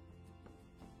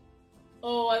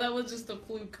 Oh, that was just a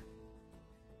fluke.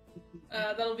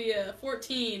 That'll be a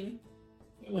 14.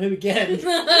 We'll hit again.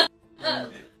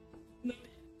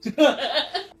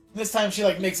 This time she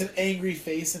like makes an angry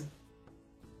face and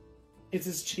hits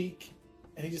his cheek,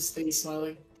 and he just stays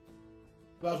smiling.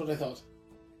 That's what I thought.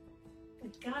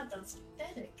 Good God, that's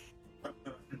pathetic.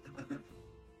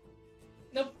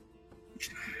 Nope.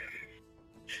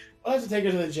 I'll have to take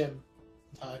her to the gym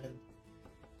sometime and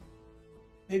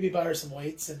maybe buy her some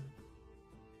weights and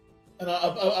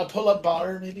a pull-up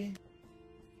bar, maybe.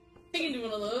 I can do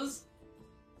one of those.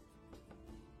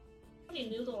 Any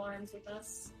noodle arms with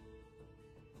us?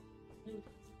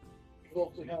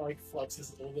 Wolf kind of like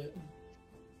flexes a little bit.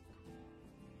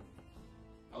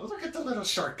 Oh, look at the little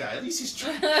short guy. At least he's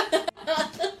trying.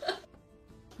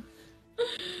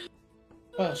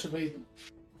 Well, should we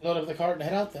load up the cart and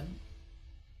head out then?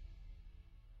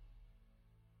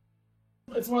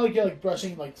 It's more like you're like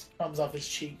brushing like crumbs off his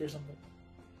cheek or something.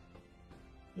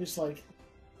 You're just like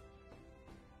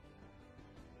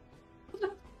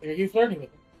are you flirting with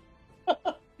him?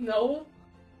 No.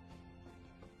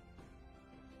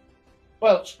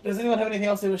 Well, does anyone have anything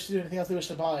else they wish to do? Anything else they wish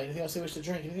to buy? Anything else they wish to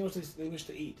drink? Anything else they wish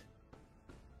to eat?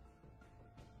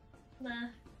 Nah.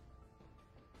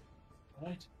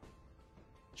 Alright.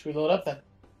 Should we load up then?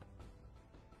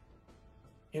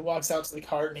 He walks out to the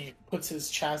cart and he puts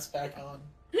his chaps back on.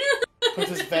 Puts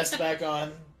his vest back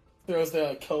on. Throws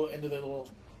the coat into the little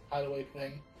hideaway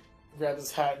thing. Grabs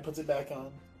his hat and puts it back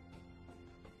on.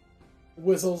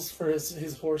 Whistles for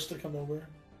his horse to come over.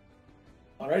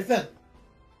 Alright then.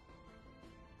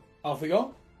 Off we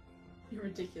go. You're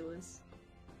ridiculous.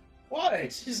 Why?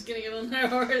 She's gonna get on her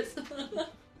horse.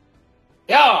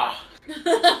 Yeah!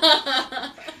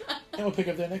 And we'll pick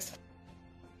up there next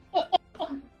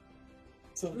time.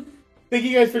 So, thank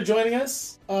you guys for joining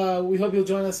us. We hope you'll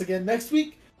join us again next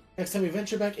week. Next time we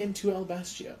venture back into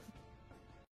Albastia.